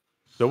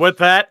 So with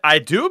that, I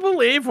do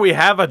believe we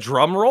have a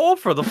drum roll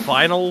for the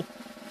final.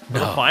 The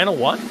final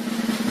one?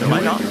 No,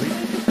 I not.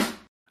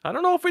 I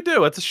don't know if we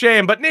do. It's a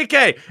shame. But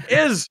Nikke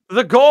is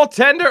the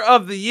goaltender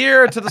of the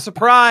year to the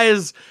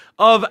surprise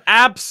of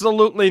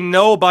absolutely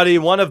nobody.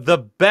 One of the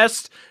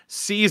best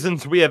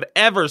seasons we have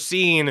ever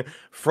seen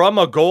from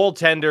a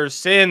goaltender.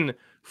 Sin,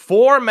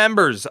 4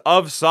 members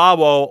of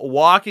Sawo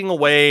walking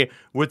away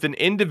with an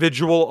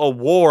individual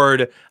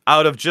award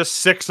out of just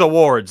 6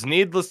 awards.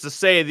 Needless to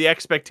say, the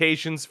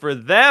expectations for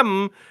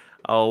them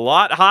a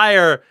lot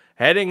higher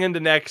heading into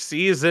next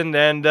season.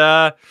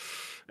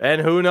 And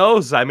who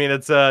knows? I mean,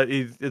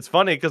 it's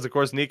funny because, of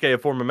course, Nikke, a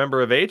former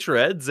member of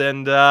hREDS,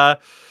 and,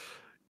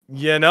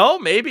 you know,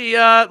 maybe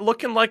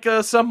looking like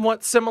a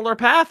somewhat similar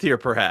path here,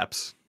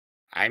 perhaps.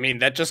 I mean,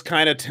 that just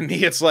kind of, to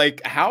me, it's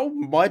like, how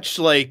much,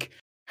 like,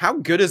 how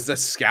good is the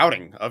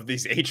scouting of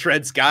these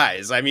hREDS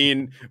guys? I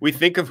mean, we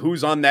think of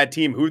who's on that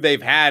team, who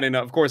they've had, and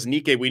of course,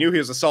 Nikke, we knew he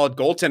was a solid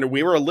goaltender.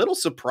 We were a little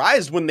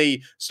surprised when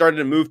they started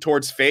to move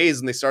towards FaZe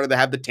and they started to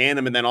have the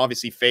tandem, and then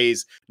obviously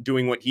FaZe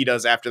doing what he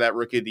does after that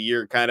Rookie of the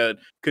Year kind of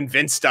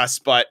convinced us.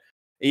 But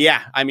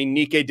yeah, I mean,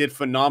 Nikke did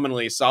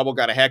phenomenally. Sabo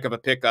got a heck of a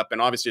pickup, and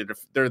obviously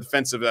their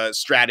defensive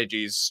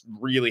strategies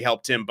really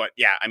helped him. But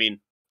yeah, I mean,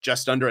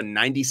 just under a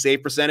 90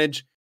 save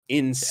percentage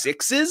in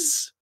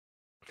 6s.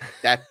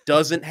 That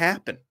doesn't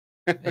happen.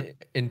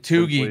 And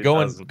Tugi,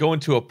 going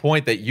to a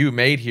point that you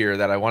made here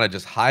that I want to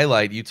just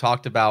highlight. You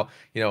talked about,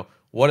 you know,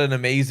 what an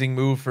amazing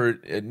move for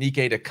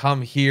Nikke to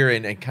come here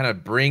and kind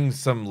of bring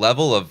some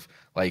level of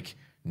like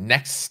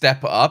next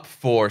step up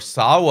for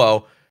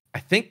Sawo. I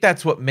think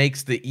that's what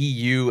makes the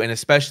EU and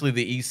especially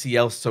the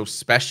ECL so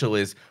special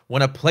is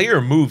when a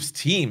player moves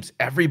teams,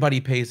 everybody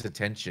pays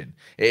attention.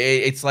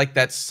 It's like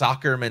that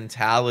soccer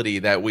mentality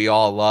that we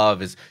all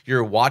love is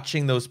you're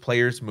watching those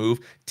players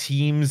move,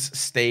 teams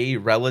stay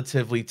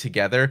relatively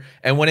together,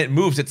 and when it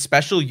moves, it's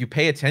special, you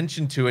pay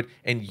attention to it,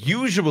 and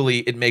usually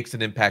it makes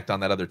an impact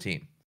on that other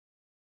team.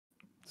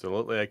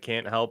 Absolutely, I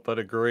can't help but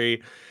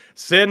agree.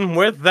 Sin,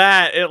 with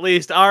that, at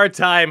least our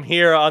time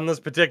here on this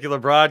particular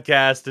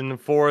broadcast and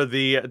for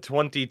the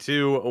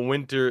 22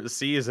 winter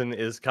season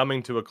is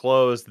coming to a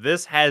close.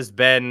 This has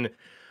been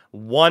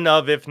one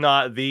of, if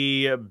not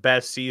the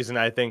best season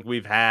I think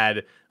we've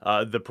had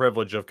the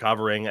privilege of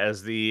covering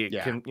as the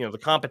the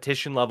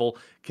competition level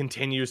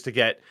continues to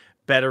get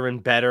better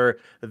and better.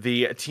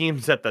 The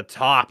teams at the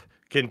top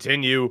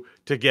continue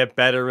to get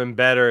better and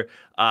better.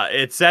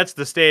 It sets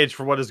the stage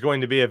for what is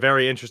going to be a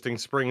very interesting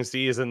spring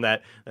season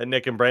that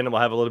Nick and Brandon will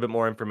have a little bit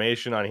more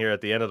information on here at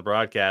the end of the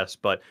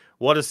broadcast. But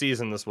what a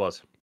season this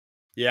was.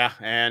 Yeah,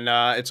 and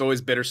it's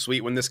always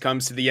bittersweet when this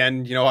comes to the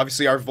end. You know,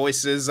 obviously our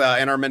voices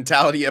and our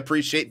mentality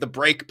appreciate the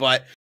break,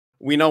 but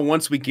we know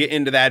once we get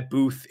into that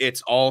booth,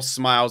 it's all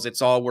smiles.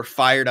 It's all, we're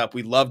fired up.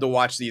 We love to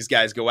watch these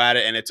guys go at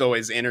it, and it's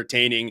always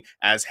entertaining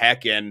as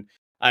heck. And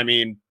I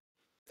mean,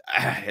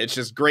 it's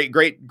just great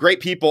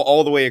people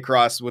all the way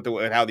across with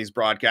how these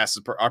broadcasts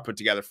are put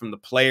together, from the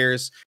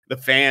players, the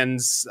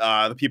fans,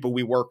 the people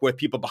we work with,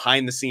 people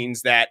behind the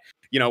scenes that,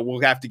 you know, we'll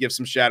have to give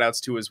some shout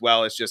outs to as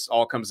well. It's just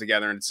all comes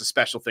together, and it's a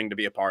special thing to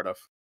be a part of.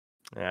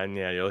 And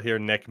yeah, you'll hear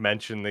Nick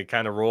mention the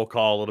kind of roll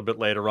call a little bit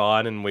later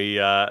on, and we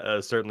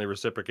certainly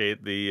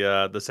reciprocate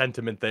the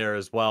sentiment there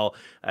as well.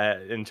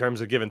 In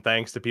terms of giving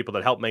thanks to people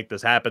that helped make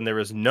this happen, there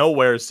is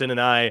nowhere Sin and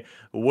I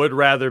would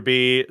rather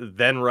be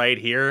than right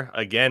here.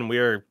 Again, we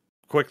are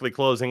quickly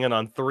closing in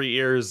on 3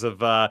 years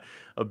of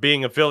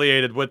being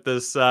affiliated with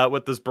this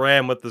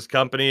brand, with this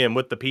company, and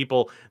with the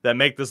people that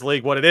make this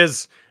league what it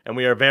is, and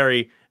we are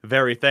very,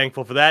 very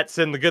thankful for that.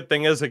 Sin, the good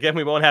thing is, again,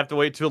 we won't have to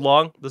wait too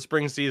long. The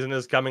spring season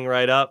is coming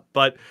right up.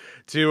 But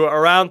to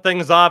round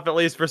things off, at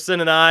least for Sin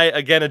and I,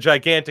 again, a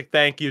gigantic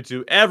thank you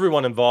to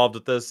everyone involved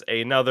with this.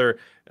 Another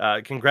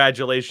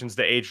congratulations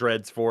to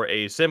hREDS for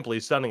a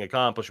simply stunning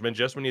accomplishment.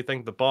 Just when you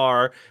think the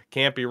bar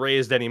can't be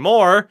raised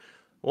anymore,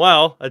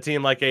 well, a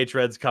team like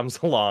hREDS comes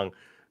along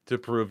to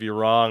prove you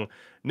wrong.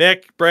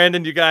 Nick,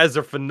 Brandon, you guys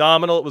are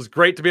phenomenal. It was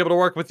great to be able to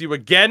work with you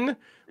again.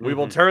 We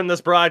will turn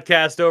this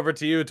broadcast over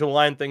to you to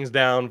wind things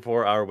down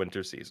for our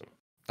winter season.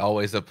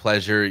 Always a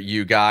pleasure,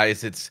 you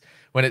guys.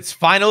 When it's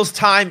finals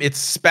time, it's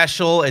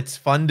special. It's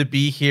fun to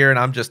be here, and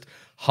I'm just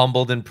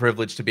humbled and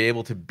privileged to be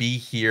able to be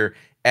here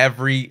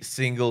every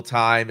single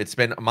time. It's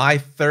been my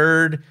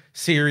 3rd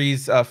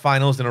series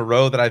finals in a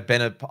row that I've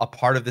been a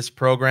part of this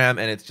program,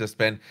 and it's just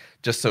been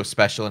so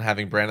special, and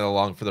having Brandon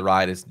along for the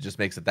ride just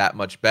makes it that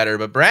much better.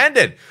 But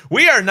Brandon,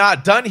 we are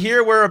not done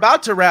here. We're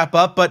about to wrap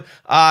up, but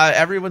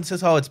everyone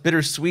says, oh, it's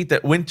bittersweet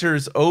that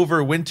winter's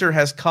over. Winter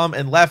has come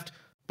and left,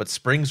 but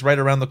spring's right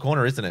around the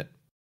corner, isn't it?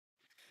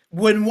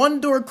 When one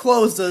door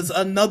closes,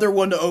 another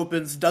one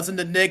opens, doesn't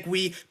it, Nick?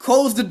 We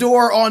closed the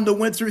door on the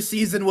winter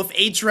season with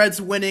hREDS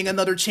winning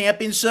another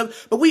championship,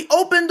 but we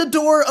opened the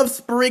door of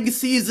spring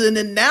season,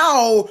 and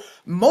now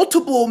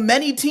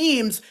many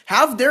teams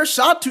have their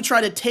shot to try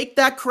to take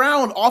that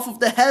crown off of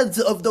the heads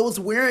of those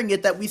wearing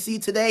it that we see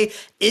today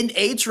in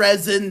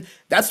hREDS. And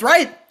that's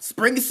right,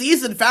 spring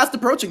season fast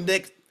approaching,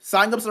 Nick.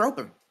 Sign-ups are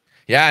open.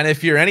 Yeah, and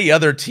if you're any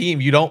other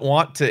team, you don't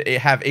want to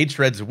have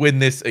hREDS win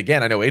this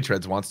again. I know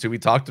hREDS wants to. We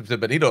talked to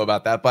Benito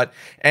about that. But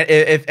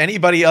if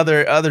anybody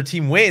other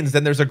team wins,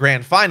 then there's a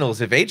grand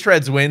finals. If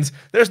hREDS wins,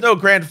 there's no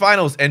grand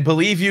finals. And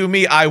believe you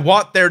me, I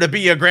want there to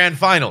be a grand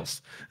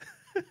finals.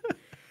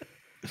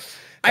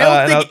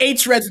 I don't think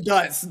hREDS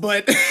does,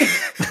 but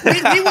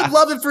we would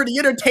love it for the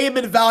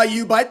entertainment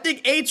value, but I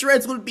think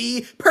hREDS would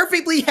be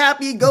perfectly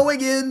happy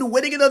going in,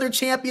 winning another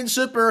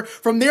championship, or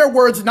from their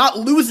words, not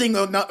losing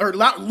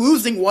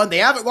one. They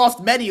haven't lost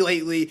many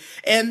lately,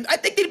 and I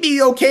think they'd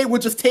be okay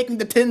with just taking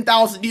the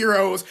 10,000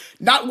 euros,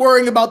 not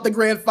worrying about the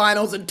grand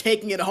finals and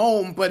taking it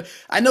home, but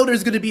I know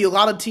there's going to be a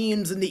lot of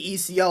teams in the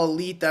ECL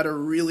Elite that are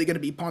really going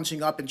to be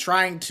punching up and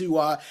trying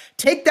to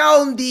take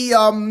down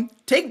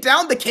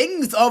the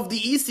kings of the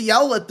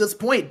ECL at this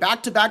point,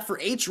 back-to-back for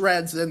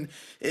hREDS, and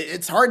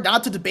it's hard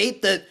not to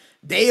debate that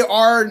they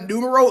are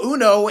numero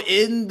uno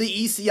in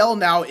the ECL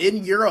now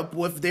in Europe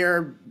with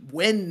their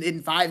win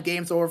in 5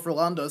 games over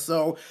Frölunda.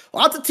 So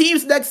lots of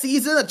teams next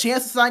season, a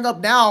chance to sign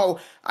up now.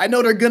 I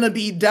know they're going to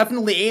be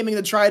definitely aiming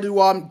to try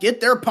to get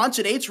their punch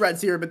at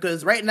hREDS here,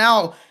 because right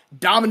now,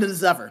 dominant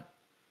as ever.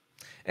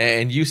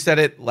 And you said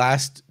it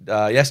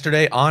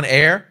yesterday on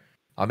air.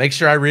 I'll make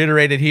sure I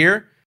reiterate it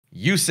here.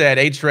 You said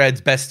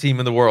hREDS best team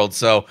in the world.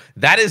 So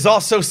that is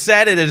also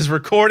said. It is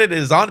recorded. It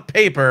is on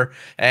paper.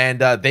 And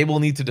they will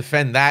need to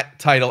defend that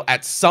title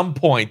at some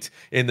point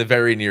in the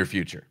very near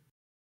future.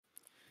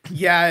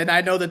 Yeah, and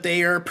I know that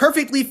they are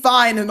perfectly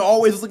fine and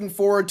always looking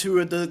forward to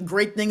it. The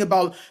great thing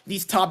about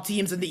these top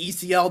teams in the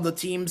ECL, the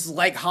teams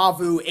like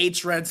Havu,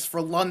 hREDS,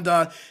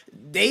 Frölunda,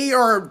 they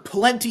are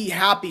plenty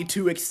happy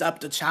to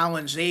accept a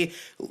challenge. They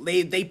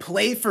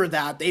play for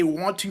that. They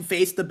want to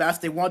face the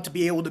best. They want to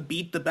be able to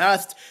beat the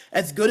best.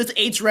 As good as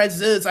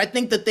hREDS is, I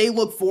think that they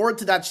look forward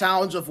to that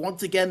challenge of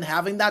once again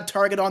having that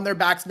target on their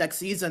backs next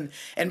season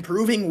and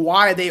proving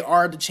why they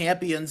are the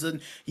champions.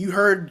 And you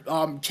heard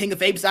King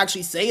of Apes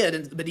actually say it,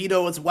 and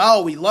Benito as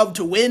well. We love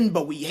to win,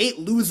 but we hate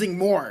losing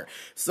more.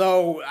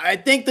 So I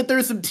think that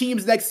there's some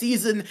teams next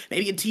season,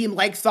 maybe a team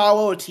like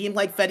Salo, a team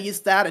like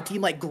Fediestad, a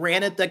team like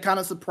Granite that kind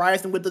of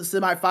surprised them with the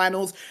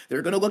semifinals.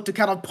 They're going to look to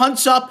kind of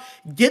punch up,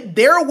 get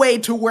their way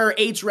to where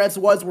hREDS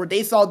was, where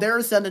they saw their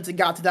ascendance and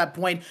got to that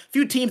point. A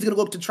few teams are going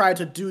to look to try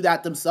to do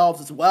that themselves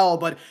as well,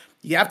 but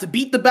you have to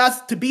beat the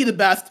best to be the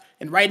best,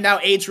 and right now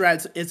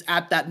hREDS is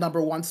at that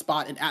 #1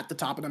 spot and at the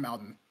top of the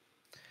mountain.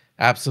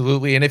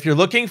 Absolutely. And if you're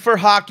looking for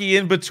hockey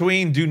in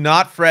between, do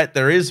not fret.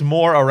 There is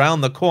more around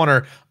the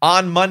corner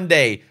on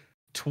Monday,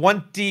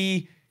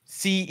 20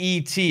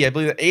 CET, I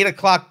believe at 8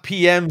 o'clock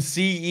p.m.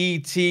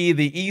 CET,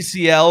 the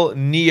ECL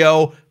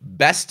Neo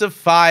Best of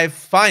 5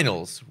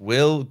 Finals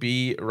will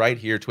be right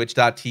here,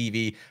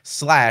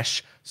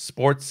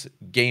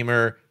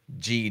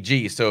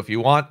 twitch.tv/SportsGamerGG. So if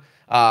you want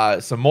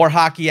some more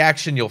hockey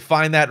action, you'll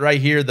find that right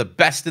here, the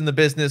best in the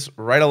business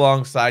right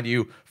alongside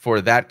you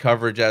for that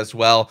coverage as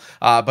well.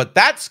 But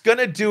that's going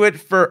to do it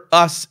for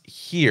us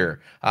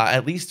here,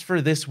 at least for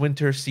this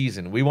winter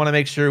season. We want to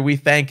make sure we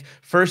thank,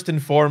 first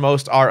and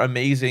foremost, our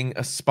amazing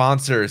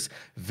sponsors,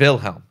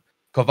 Wilhelm,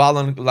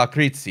 Kovalon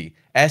Lakritsi,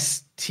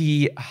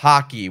 ST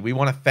Hockey. We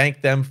want to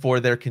thank them for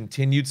their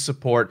continued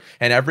support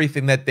and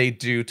everything that they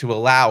do to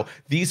allow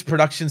these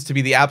productions to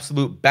be the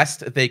absolute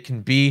best they can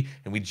be.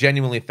 And we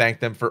genuinely thank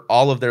them for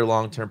all of their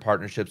long-term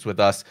partnerships with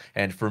us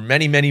and for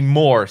many, many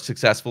more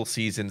successful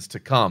seasons to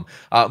come.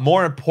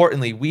 More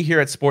importantly, we here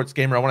at Sports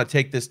Gamer, I want to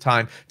take this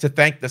time to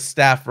thank the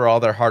staff for all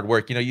their hard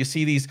work. You know, you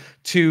see these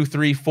 2,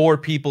 3, 4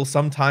 people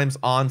sometimes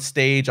on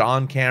stage,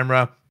 on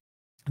camera,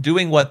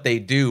 doing what they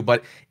do,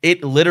 but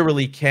it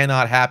literally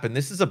cannot happen.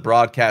 This is a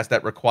broadcast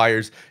that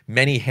requires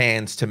many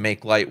hands to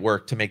make light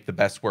work, to make the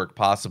best work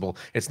possible.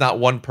 It's not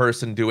one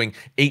person doing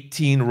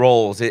 18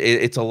 roles.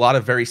 It's a lot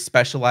of very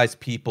specialized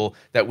people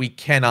that we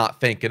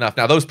cannot thank enough.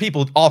 Now, those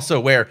people also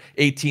wear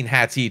 18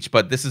 hats each,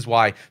 but this is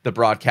why the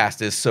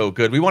broadcast is so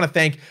good. We want to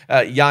thank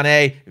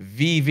Yane,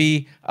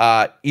 Vivi,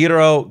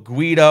 Iro,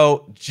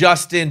 Guido,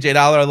 Justin, J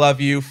Dollar, I love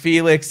you,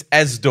 Felix,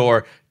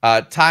 Esdor,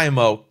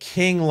 Taimo,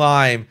 King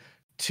Lime,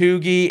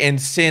 Tugi,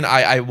 and Sin.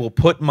 I will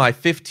put my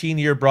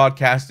 15-year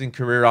broadcasting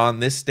career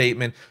on this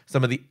statement.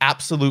 Some of the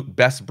absolute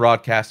best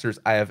broadcasters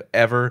I have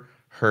ever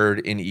heard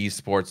in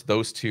esports.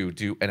 Those two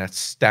do an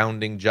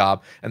astounding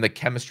job. And the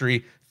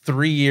chemistry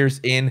 3 years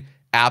in,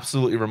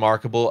 absolutely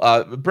remarkable.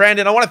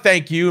 Brandon, I want to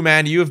thank you,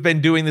 man. You have been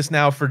doing this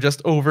now for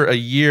just over a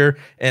year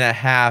and a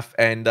half,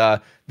 and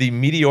the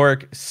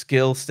meteoric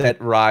skill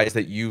set rise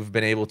that you've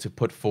been able to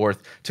put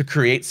forth to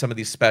create some of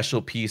these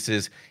special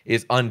pieces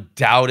is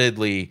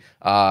undoubtedly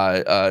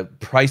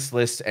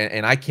priceless,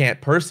 and I can't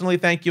personally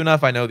thank you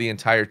enough. I know the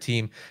entire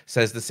team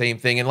says the same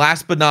thing. And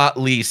last but not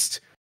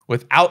least,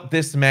 Without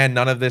this man,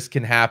 none of this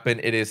can happen.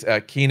 It is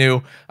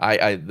Kinu,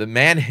 the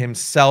man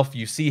himself.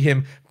 You see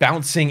him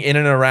bouncing in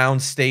and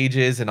around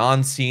stages and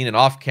on scene and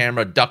off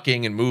camera,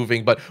 ducking and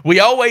moving, but we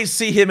always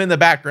see him in the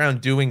background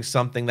doing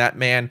something. That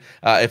man,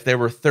 if there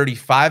were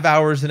 35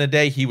 hours in a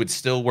day, he would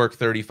still work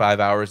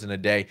 35 hours in a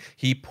day.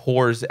 He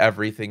pours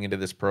everything into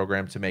this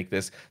program to make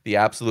this the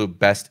absolute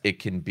best it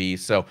can be.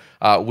 So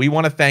we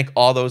want to thank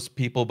all those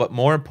people, but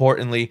more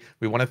importantly,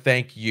 we want to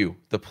thank you,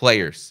 the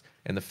players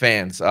and the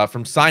fans,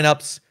 from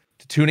signups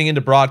to tuning into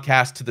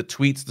broadcasts, to the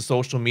tweets, the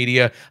social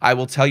media. I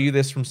will tell you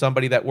this from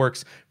somebody that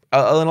works in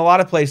a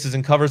lot of places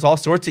and covers all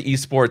sorts of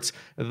esports.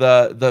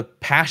 The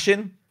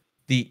passion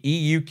the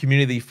EU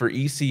community for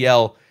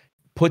ECL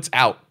puts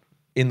out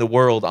in the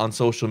world on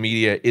social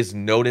media is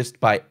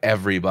noticed by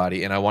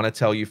everybody. And I want to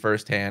tell you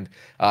firsthand,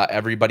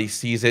 everybody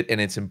sees it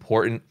and it's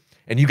important.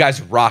 And you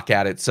guys rock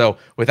at it. So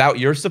without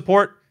your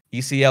support,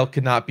 ECL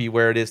could not be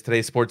where it is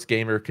today. Sports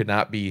Gamer could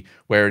not be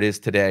where it is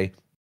today.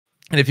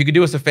 And if you could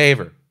do us a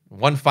favor,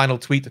 one final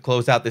tweet to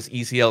close out this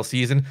ECL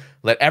season.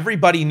 Let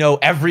everybody know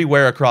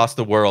everywhere across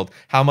the world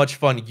how much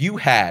fun you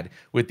had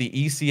with the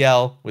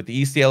ECL, with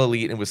the ECL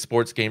Elite, and with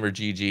Sports Gamer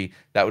GG.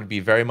 That would be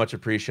very much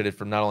appreciated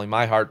from not only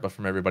my heart, but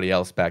from everybody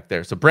else back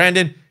there. So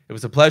Brandon, it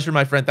was a pleasure,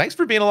 my friend. Thanks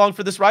for being along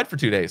for this ride for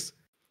 2 days.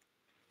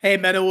 Hey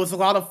man, it was a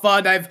lot of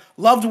fun. I've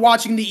loved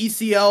watching the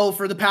ECL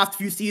for the past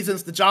few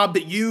seasons. The job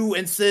that you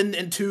and Sin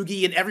and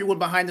Tugi and everyone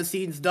behind the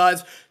scenes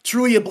does.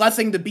 Truly a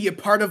blessing to be a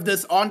part of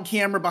this on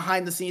camera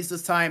behind the scenes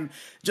this time.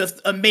 Just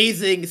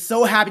amazing.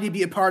 So happy to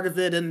be a part of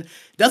it. And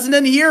it doesn't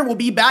end here. We'll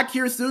be back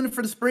here soon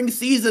for the spring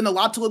season. A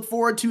lot to look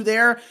forward to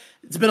there.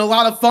 It's been a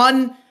lot of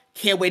fun.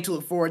 Can't wait to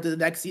look forward to the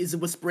next season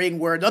with Spring,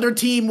 where another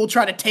team will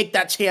try to take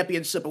that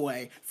championship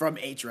away from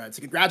hREDS.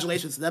 So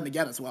congratulations to them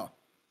again as well.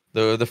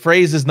 The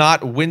phrase is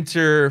not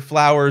winter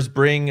flowers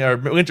bring, or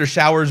winter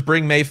showers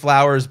bring May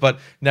flowers,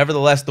 but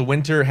nevertheless, the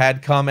winter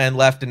had come and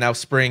left, and now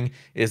spring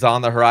is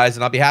on the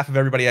horizon. On behalf of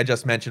everybody I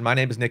just mentioned, my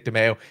name is Nick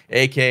DeMeo,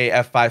 aka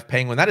F5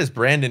 Penguin. That is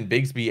Brandon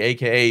Bigsby,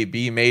 aka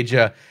B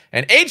Major,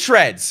 and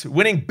hREDS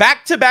winning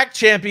back-to-back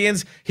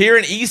champions here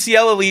in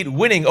ECL Elite,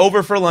 winning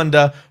over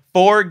Frölunda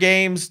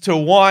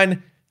 4-1.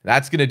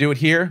 That's going to do it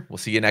here. We'll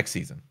see you next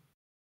season.